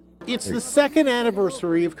tune to get it. It's the second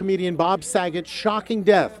anniversary of comedian Bob Saget's shocking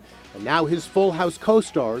death, and now his Full House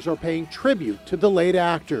co-stars are paying tribute to the late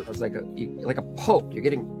actor. It's like a poke. You're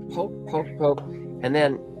getting poke, and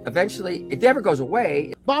then eventually it never goes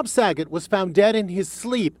away. Bob Saget was found dead in his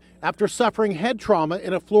sleep after suffering head trauma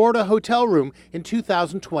in a Florida hotel room in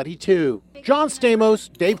 2022. John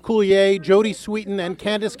Stamos, Dave Coulier, Jodie Sweetin, and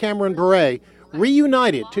Candace Cameron Bure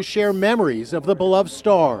reunited to share memories of the beloved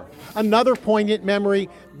star. Another poignant memory,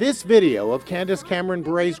 this video of Candace Cameron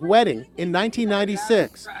Bure's wedding in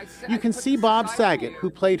 1996. You can see Bob Saget, who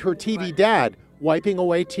played her TV dad, wiping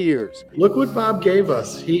away tears. Look what Bob gave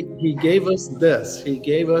us. He gave us this. He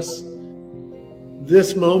gave us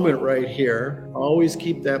this moment right here. Always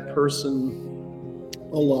keep that person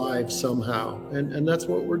alive somehow. And that's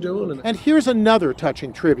what we're doing. And here's another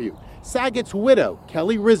touching tribute. Saget's widow,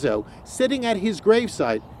 Kelly Rizzo, sitting at his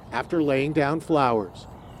gravesite after laying down flowers.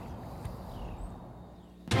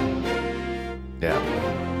 Yeah.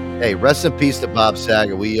 Hey, rest in peace to Bob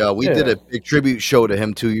Saget. We did a big tribute show to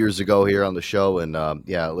him 2 years ago here on the show, and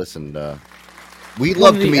listen, we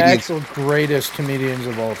love One of the comedians. actual greatest comedians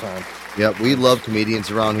of all time. Yeah, we love comedians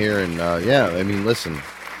around here, and listen,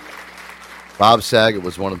 Bob Saget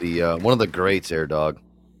was one of the greats there, dog.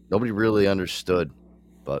 Nobody really understood,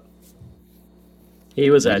 but He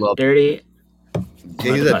was a dirty.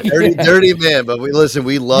 he's a dirty man. But we loved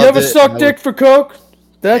You ever it. suck dick for coke?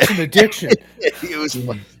 That's an addiction. He was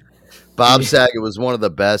Bob Saget was one of the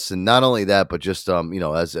best, and not only that, but just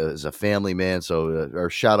as a family man. So our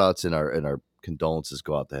shout outs and our condolences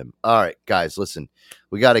go out to him. All right, guys, listen,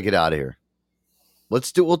 we got to get out of here.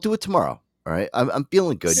 We'll do it tomorrow. All right, I'm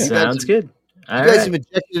feeling good. Sounds good. You guys have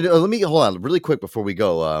injected. Let me hold on really quick before we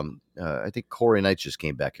go. I think Corey Knight just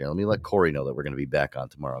came back here. Let me let Corey know that we're going to be back on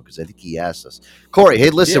tomorrow because I think he asked us. Corey,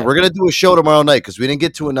 hey, listen, we're going to do a show tomorrow night because we didn't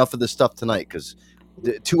get to enough of this stuff tonight because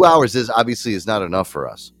 2 hours is not enough for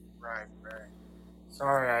us. Right.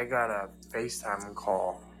 Sorry, I got a FaceTime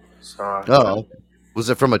call. So. Oh, was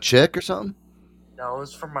it from a chick or something? No, it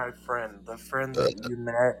was from my friend, the friend that you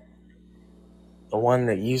met, the one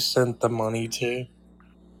that you sent the money to.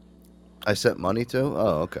 I sent money to?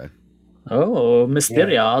 Oh, okay. Oh,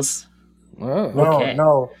 mysterious. No, okay.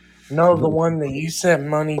 no, the one that you sent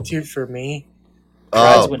money to for me.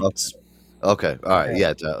 Oh, okay. All right.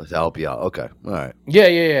 Yeah, to help you out. Okay. All right.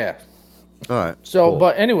 Yeah. All right. So, cool.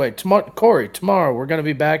 But anyway, Corey, tomorrow we're going to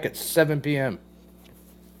be back at 7 p.m.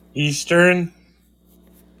 Eastern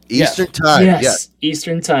time. Yes.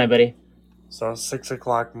 Eastern time, buddy. So 6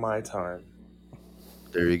 o'clock my time.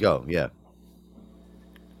 There you go. Yeah.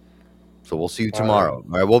 So we'll see you tomorrow.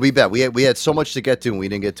 All right, we'll be back. We had so much to get to, and we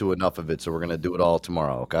didn't get to enough of it, so we're gonna do it all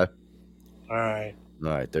tomorrow. Okay. All right. All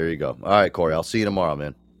right. There you go. All right, Corey. I'll see you tomorrow,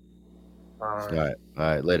 man. All right. All right. All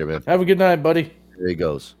right. Later, man. Have a good night, buddy. There he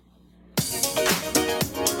goes.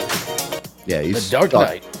 Yeah, he's The Dark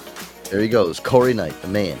Knight. There he goes, Corey Knight, the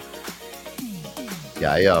man.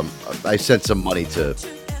 Yeah, I sent some money to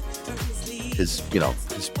his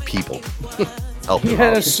people. Help He him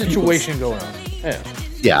had out. a situation going on.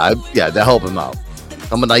 Yeah. Yeah, to help him out.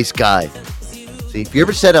 I'm a nice guy. See, if you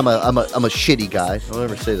ever said I'm a shitty guy, don't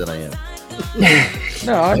ever say that I am.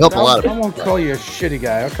 No, I help a lot of I people. won't call you a shitty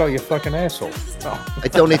guy. I'll call you a fucking asshole. I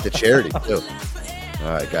donate to charity too.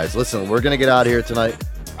 All right, guys, listen, we're gonna get out of here tonight.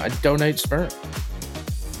 I donate sperm.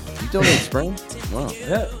 You donate sperm? Wow.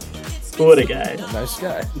 Yeah. What a guy. Nice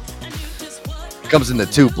guy. Comes in the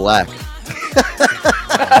 2 black.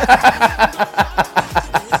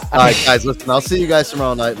 All right, guys, listen, I'll see you guys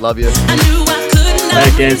tomorrow night. Love you. All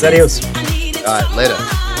right, guys. Adios. All right, later.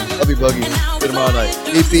 Love you, Boogie. See you tomorrow night.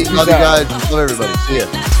 EP, love you guys. Love everybody. See ya.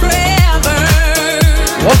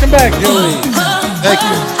 Welcome back, Joey. Thank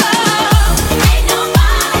you.